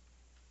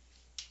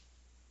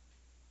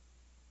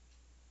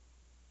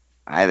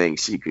 I think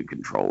she could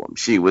control him.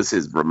 She was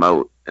his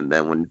remote, and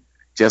then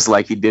just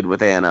like he did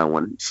with Anna,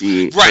 when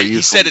she right,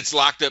 he said it's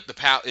locked up.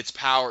 Its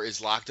power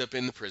is locked up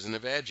in the prison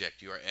of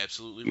abject. You are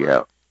absolutely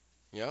right.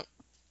 Yep.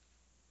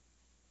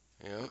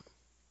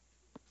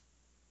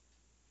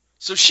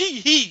 So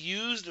he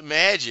used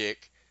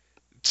magic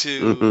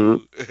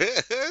to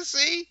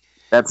see.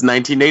 That's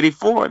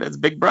 1984. That's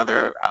Big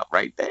Brother out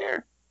right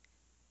there.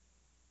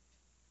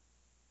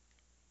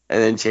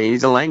 And then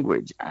change the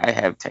language. I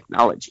have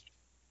technology.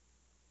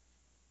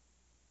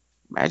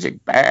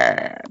 Magic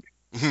bad.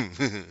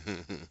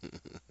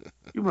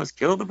 You must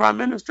kill the Prime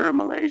Minister of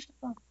Malaysia.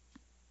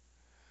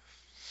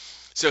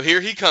 So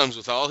here he comes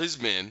with all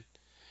his men,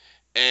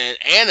 and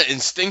Anna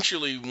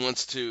instinctually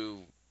wants to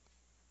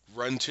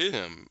run to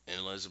him, and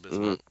Elizabeth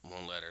won't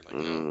let her. Like,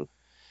 no.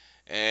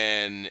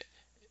 And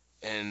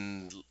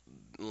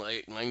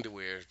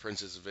Langdewere,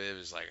 Princess Viv,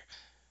 is like,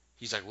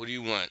 he's like, what do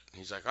you want?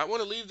 He's like, I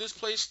want to leave this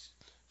place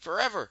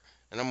forever,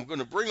 and I'm going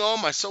to bring all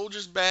my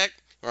soldiers back,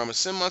 or I'm going to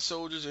send my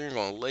soldiers, and you're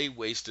going to lay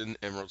waste in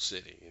Emerald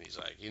City. And he's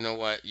like, you know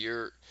what?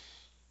 Your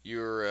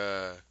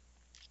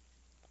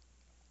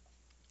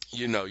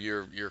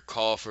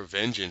call for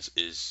vengeance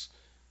is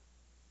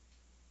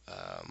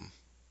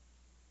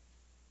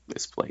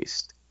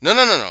misplaced.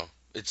 No.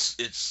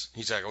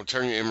 He's like, I'll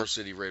turn your Emerald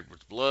City red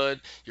with blood.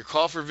 Your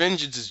call for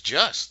vengeance is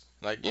just.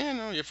 Like, yeah,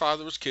 no, your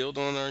father was killed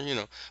on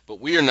our, but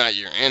we are not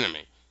your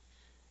enemy.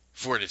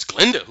 For it is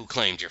Glinda who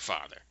claimed your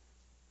father.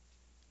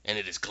 And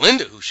it is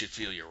Glinda who should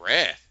feel your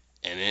wrath.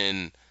 And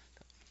then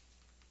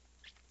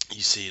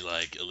you see,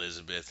 like,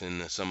 Elizabeth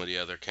and some of the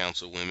other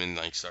council women,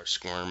 like, start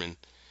squirming. And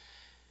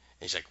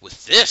he's like,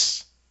 with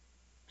this.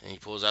 And he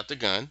pulls out the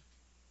gun.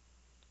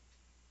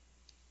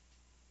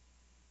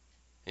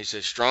 He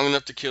says, strong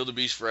enough to kill the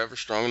beast forever,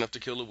 strong enough to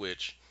kill the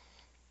witch.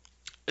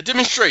 A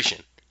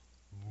demonstration.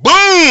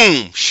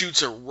 Boom!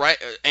 Shoots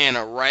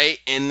Anna right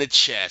in the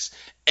chest.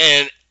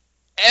 And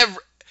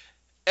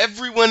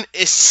everyone,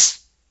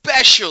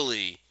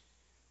 especially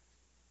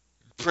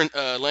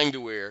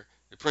Langdewere,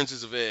 the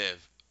Princess of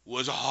Ev,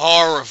 was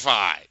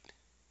horrified.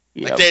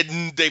 Yep.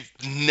 Like they've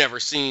never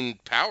seen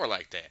power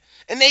like that.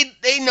 And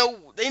they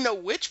know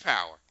witch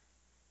power.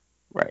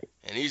 Right.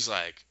 And he's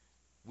like,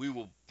 we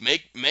will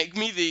make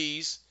me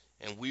these,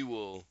 and we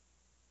will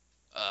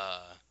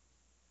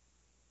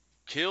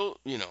kill,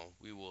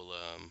 we will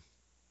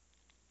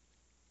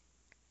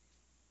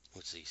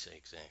what's he say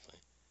exactly?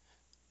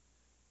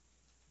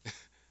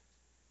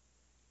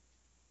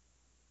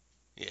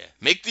 Yeah,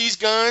 make these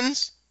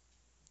guns,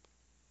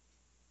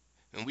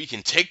 and we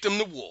can take them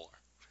to war.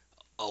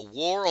 A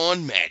war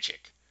on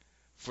magic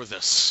for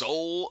the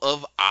soul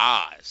of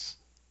Oz.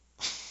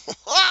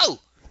 Whoa!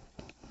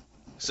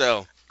 So,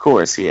 Of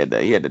course, he had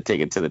to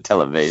take it to the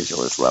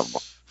televangelist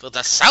level. for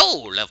the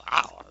soul of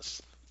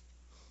Oz.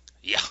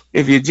 Yeah.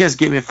 If you just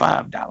give me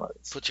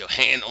 $5. Put your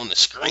hand on the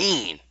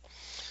screen.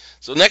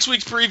 So next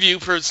week's preview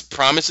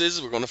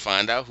promises we're going to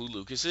find out who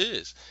Lucas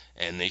is.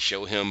 And they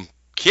show him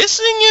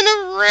kissing in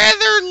a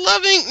rather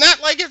loving,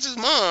 not like it's his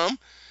mom,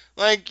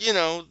 like,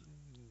 I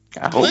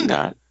hope Glinda.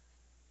 not.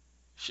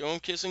 Show him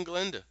kissing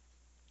Glinda.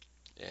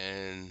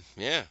 And,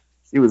 yeah,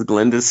 She was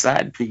Glinda's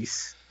side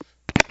piece.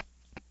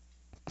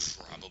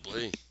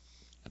 probably.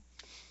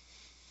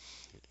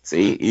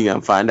 See, you're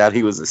gonna find out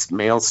he was a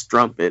male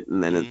strumpet,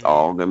 and then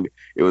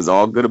it was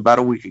all good about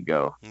a week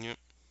ago. Yep.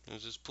 It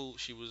was his pool.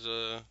 He was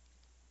her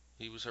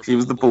She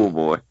was the pool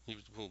boy. He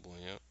was the pool boy,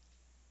 yep.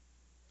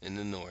 In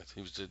the north.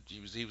 He was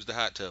the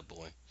hot tub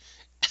boy.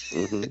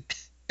 Hmm.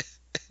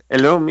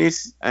 Hello,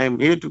 miss. I'm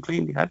here to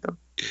clean the hot tub.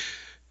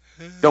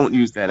 Don't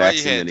use that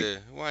accent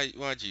anymore.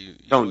 Why'd you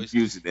Don't always,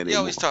 use it anymore. you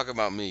always talk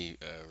about me,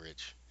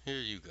 Rich. Here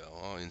you go,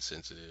 all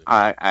insensitive.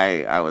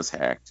 I was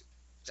hacked.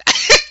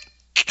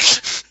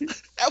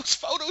 That was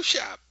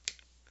Photoshop.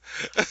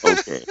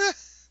 Okay.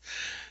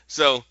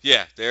 So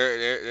yeah, there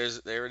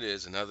it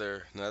is.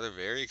 Another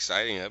very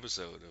exciting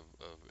episode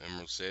of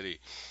Emerald City.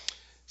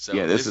 So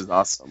Yeah, this is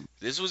awesome.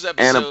 This was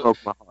Anna episode broke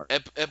my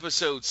heart.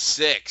 episode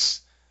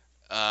 6.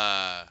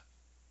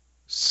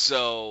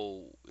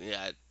 So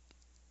yeah,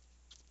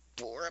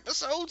 4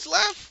 episodes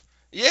left.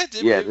 Yeah,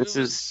 This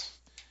is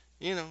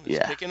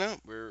it's picking up.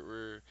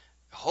 We're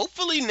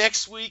hopefully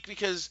next week,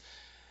 because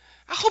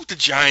I hope the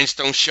Giants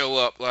don't show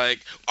up.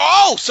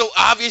 So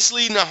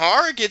obviously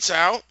Nahara gets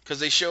out because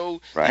they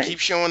keep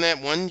showing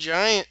that one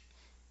giant,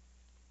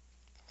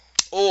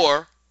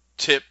 or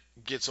Tip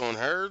gets on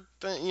her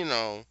thing,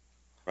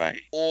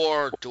 right.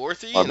 or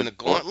Dorothy and the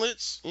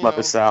gauntlets,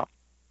 Mother South.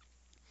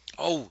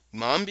 Oh,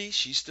 Mombi,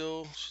 she's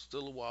still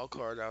a wild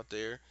card out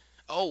there.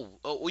 Oh,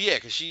 well, yeah,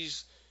 because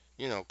she's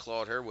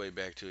clawed her way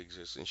back to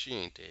existence. She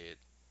ain't dead.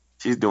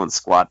 She's doing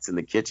squats in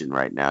the kitchen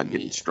right now,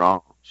 getting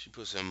strong. She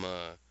put some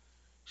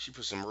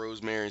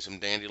rosemary and some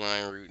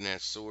dandelion root in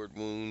that sword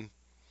wound.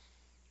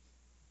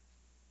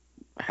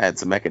 Had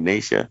some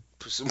echinacea.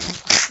 Put some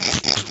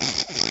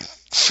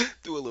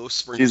do a little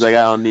sprinkle. She's like,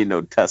 I don't need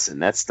no tussin.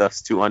 That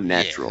stuff's too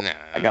unnatural. Yeah,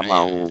 I got my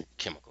own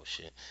chemical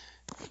shit.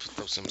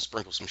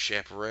 Sprinkle some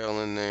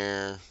chaparral in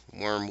there,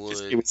 wormwood.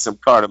 Just give me some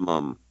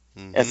cardamom,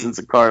 Mm-hmm. essence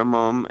of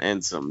cardamom,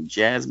 and some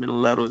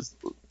jasmine lettuce.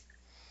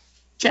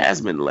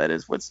 Jasmine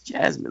lettuce? What's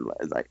jasmine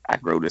lettuce? Like, I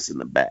grow this in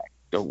the back.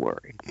 Don't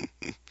worry.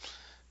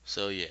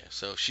 So yeah,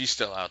 so she's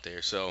still out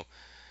there. So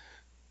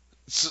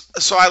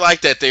I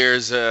like that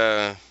there's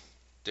a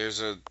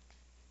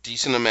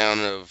decent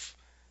amount of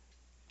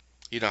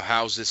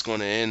how's this going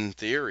to end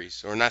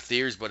theories, or not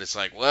theories, but it's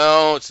like,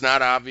 well, it's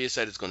not obvious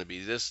that it's going to be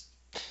this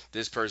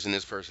person,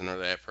 or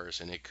that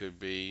person. It could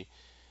be,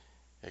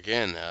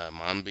 again,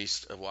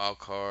 Mombi's a wild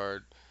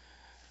card.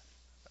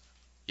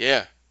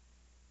 Yeah.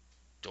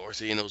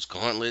 Dorothy and those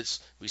gauntlets.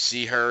 We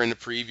see her in the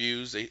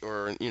previews,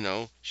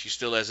 she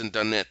still hasn't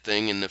done that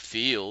thing in the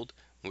field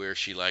where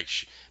she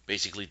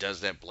basically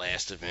does that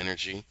blast of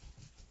energy.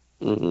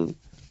 Mm-hmm.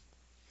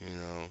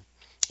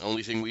 The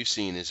only thing we've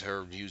seen is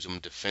her use them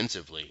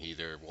defensively,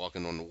 either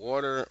walking on the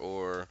water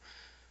or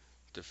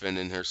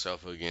defending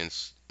herself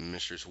against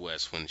Mistress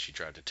West when she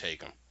tried to take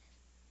them.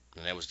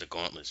 And that was the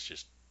gauntlets,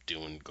 just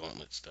doing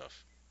gauntlet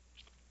stuff.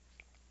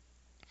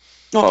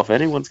 Oh, if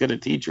anyone's going to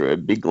teach her,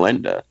 it'd be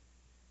Glinda.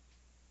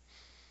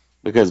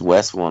 Because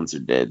West wants her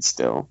dead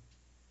still.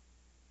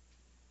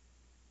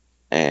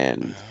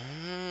 And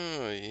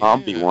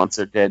Mombi wants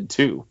her dead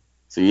too.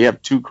 So you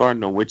have 2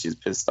 cardinal witches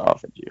pissed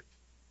off at you.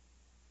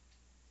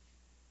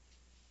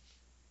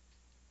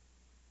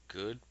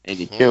 Good. And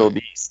you point. kill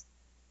these.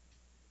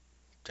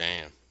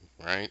 Damn.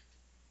 Right.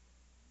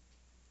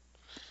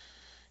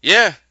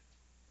 Yeah.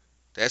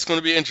 That's going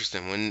to be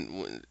interesting.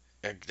 When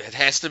that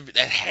has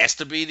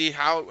to be the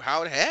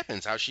how it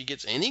happens. How she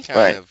gets any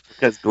kind of.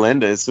 Because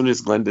Glenda, as soon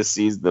as Glenda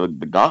sees the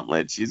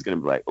gauntlet, she's going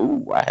to be like,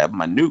 "Ooh, I have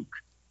my nuke."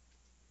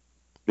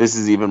 This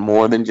is even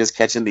more than just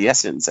catching the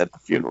essence at the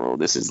funeral.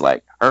 This is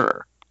like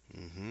her.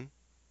 Mm-hmm.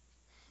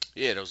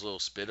 Yeah, those little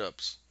spit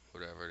ups,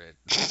 whatever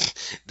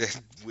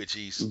that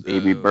witchy's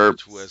baby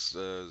burps. Witch West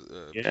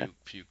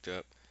puked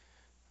up.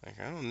 Like,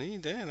 I don't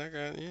need that. I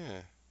got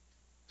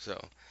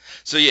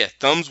So yeah,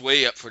 thumbs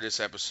way up for this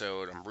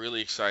episode. I'm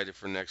really excited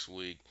for next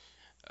week.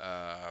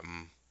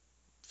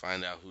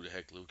 Find out who the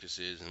heck Lucas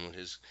is and what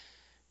his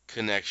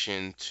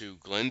connection to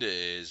Glenda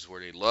is. Were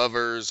they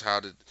lovers?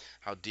 How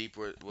deep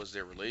was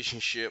their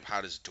relationship?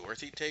 How does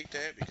Dorothy take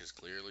that? Because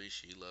clearly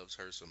she loves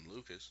her some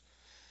Lucas.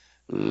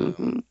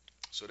 Mm-hmm.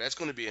 So that's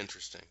going to be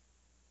interesting.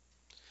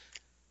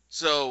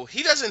 So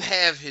he doesn't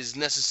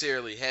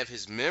necessarily have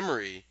his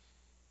memory.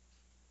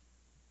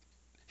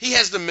 He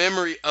has the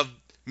memory of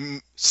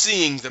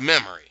seeing the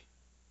memory,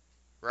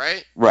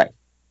 right?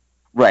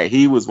 Right.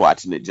 He was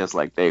watching it just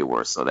like they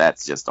were, so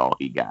that's just all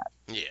he got.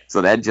 Yeah.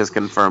 So that just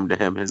confirmed to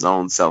him his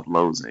own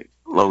self-loathing.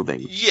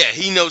 Yeah,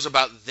 he knows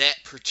about that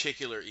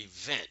particular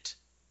event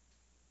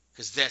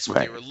because that's what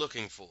they were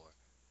looking for.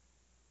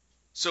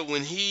 So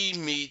when he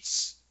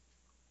meets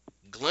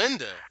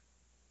Glenda,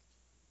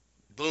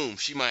 boom,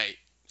 she might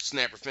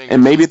snap her fingers.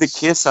 And maybe the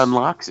kiss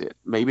unlocks it.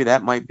 Maybe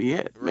that might be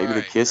it. Maybe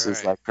the kiss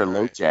is like her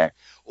LoJack.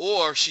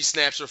 Or she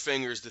snaps her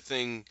fingers,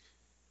 the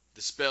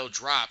spell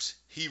drops.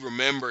 He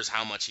remembers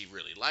how much he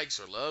really likes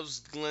or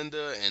loves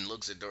Glenda and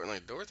looks at Dorothy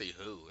like, Dorothy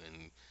who?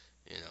 And,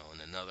 and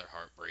another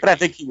heartbreak. But I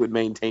think he would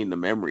maintain the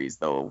memories,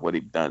 though, of what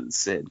he'd done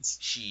since.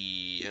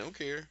 I don't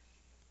care.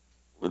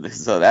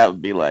 So that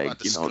would be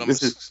like,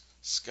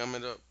 scum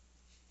it up.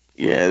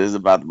 Yeah, this is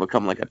about to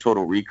become like a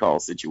Total Recall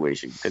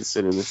situation.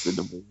 Consider this the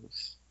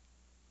divorce.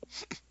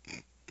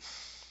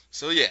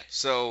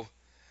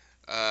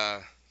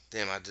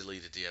 Damn, I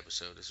deleted the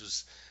episode. This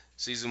was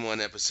season 1,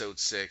 episode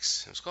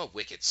 6. It was called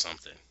Wicked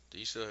something. Do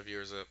you still have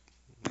yours up?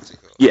 What's it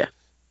called? Yeah,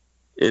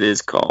 it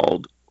is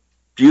called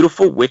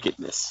Beautiful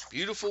Wickedness.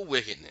 Beautiful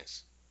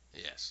Wickedness.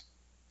 Yes,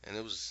 and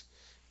it was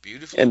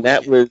beautiful. And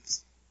that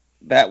was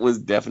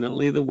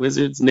definitely the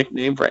wizard's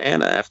nickname for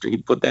Anna after he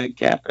put that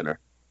cap in her.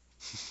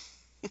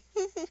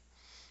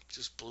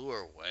 Just blew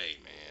her away,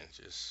 man.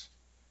 Just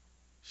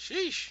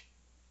sheesh.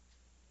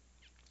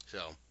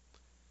 So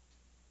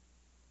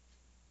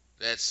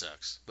that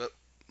sucks, but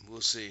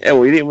we'll see. Yeah,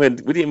 you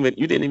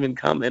didn't even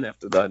comment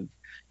after that.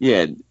 You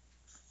had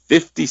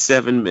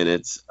 57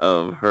 minutes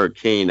of her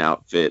Kane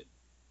outfit,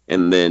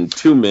 and then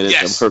 2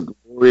 minutes of her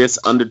glorious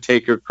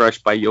Undertaker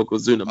crushed by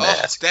Yokozuna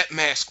mask. Oh, that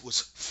mask was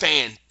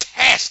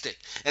fantastic,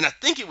 and I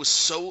think it was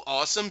so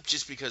awesome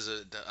just because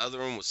the other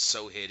one was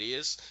so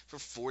hideous for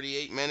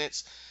 48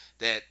 minutes.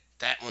 That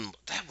one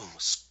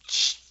was,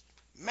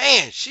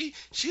 man. She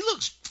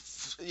looks,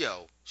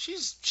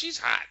 she's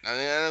hot. I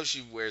mean, I know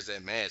she wears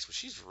that mask, but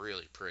she's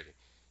really pretty.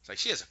 It's like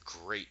she has a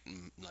great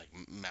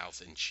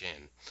mouth and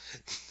chin,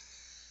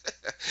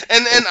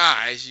 and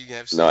eyes. You can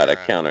have. Know how to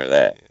counter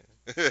that.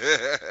 Yeah.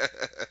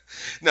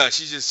 No,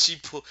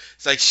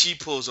 it's like she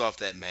pulls off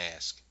that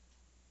mask,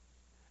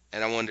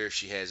 and I wonder if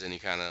she has any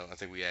kind of. I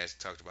think we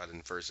talked about it in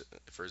the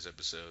first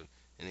episode.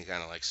 Any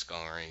kind of like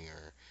scarring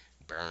or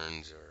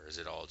burns, or is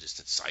it all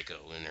just a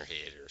psycho in her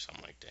head or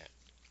something like that?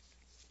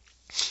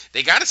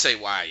 They got to say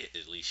why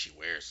at least she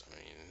wears them. I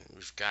mean,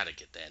 we've got to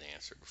get that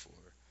answer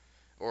before,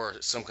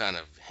 or some kind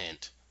of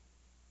hint.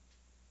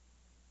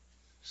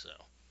 So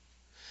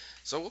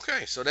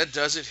okay, so that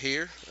does it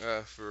here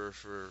for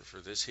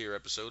this here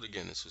episode.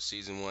 Again, this was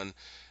season 1,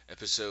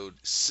 episode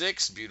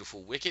 6,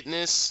 Beautiful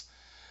Wickedness.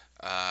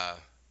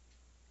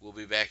 We'll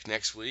be back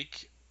next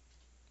week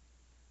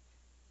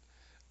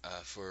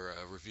for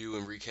a review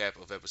and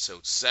recap of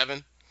episode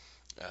 7.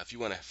 If you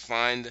want to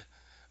find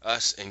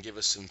us and give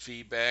us some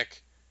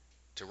feedback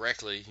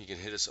directly, you can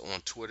hit us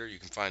on Twitter. You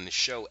can find the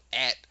show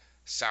at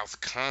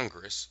South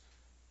Congress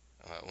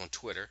on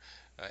Twitter,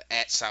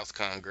 at South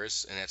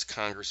Congress, and that's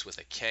Congress with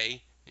a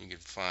K. You can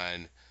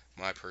find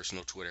my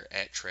personal Twitter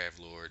at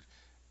Travlord.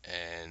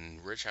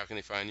 And Rich, how can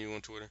they find you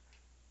on Twitter?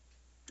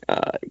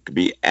 It could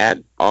be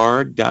at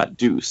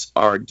r.deuce,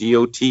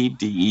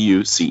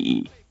 RDOTDEUCE.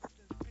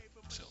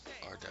 So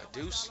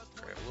r.deuce,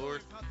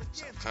 Travlord,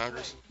 South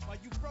Congress.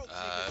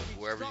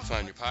 Wherever you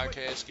find your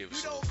podcast, give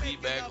us a little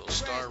feedback, a little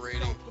star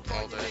rating,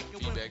 all that.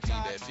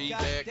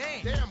 Feedback.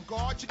 Damn,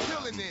 God, you're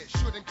killing it.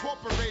 Should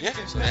incorporate Yeah,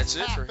 so that's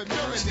it for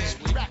this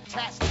week. Rap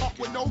cats talk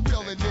with no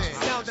villain in.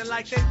 Sounding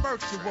like they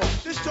virtual.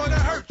 This joint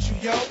hurt you,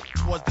 yo.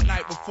 Was the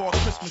night before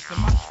Christmas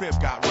and my crib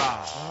got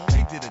robbed.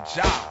 They did a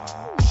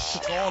job.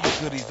 Took all the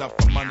goodies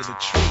up from under the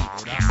tree,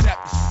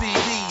 except the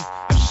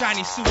CDs.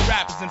 shiny suit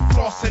rappers and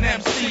flossing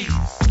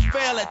MCs.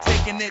 Fail at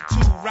taking it to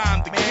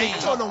rhyme the game.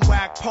 Man, them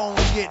whack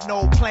poems get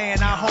no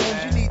plan. Our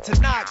homes, you need to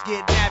not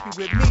get nappy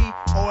with me,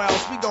 or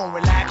else we gon'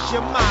 relax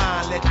your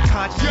mind, let your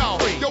conscience be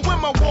free. Yo, where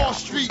my Wall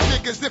Street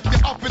niggas, if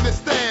you're up in the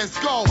stands,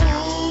 go.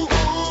 Ooh,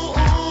 ooh,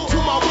 ooh. To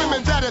my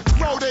women that'll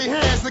throw their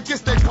hands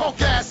against their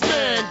punk ass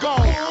man, go.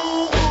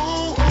 Ooh,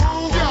 ooh,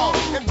 ooh. Yo,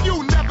 if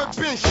you never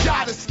been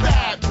shot or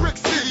stabbed, Brick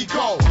City,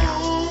 go. Ooh,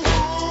 ooh,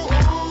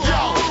 ooh.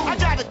 Yo, I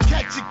gotta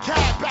catch a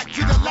cab back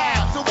to the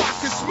lab so I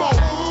can smoke.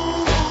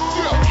 Ooh,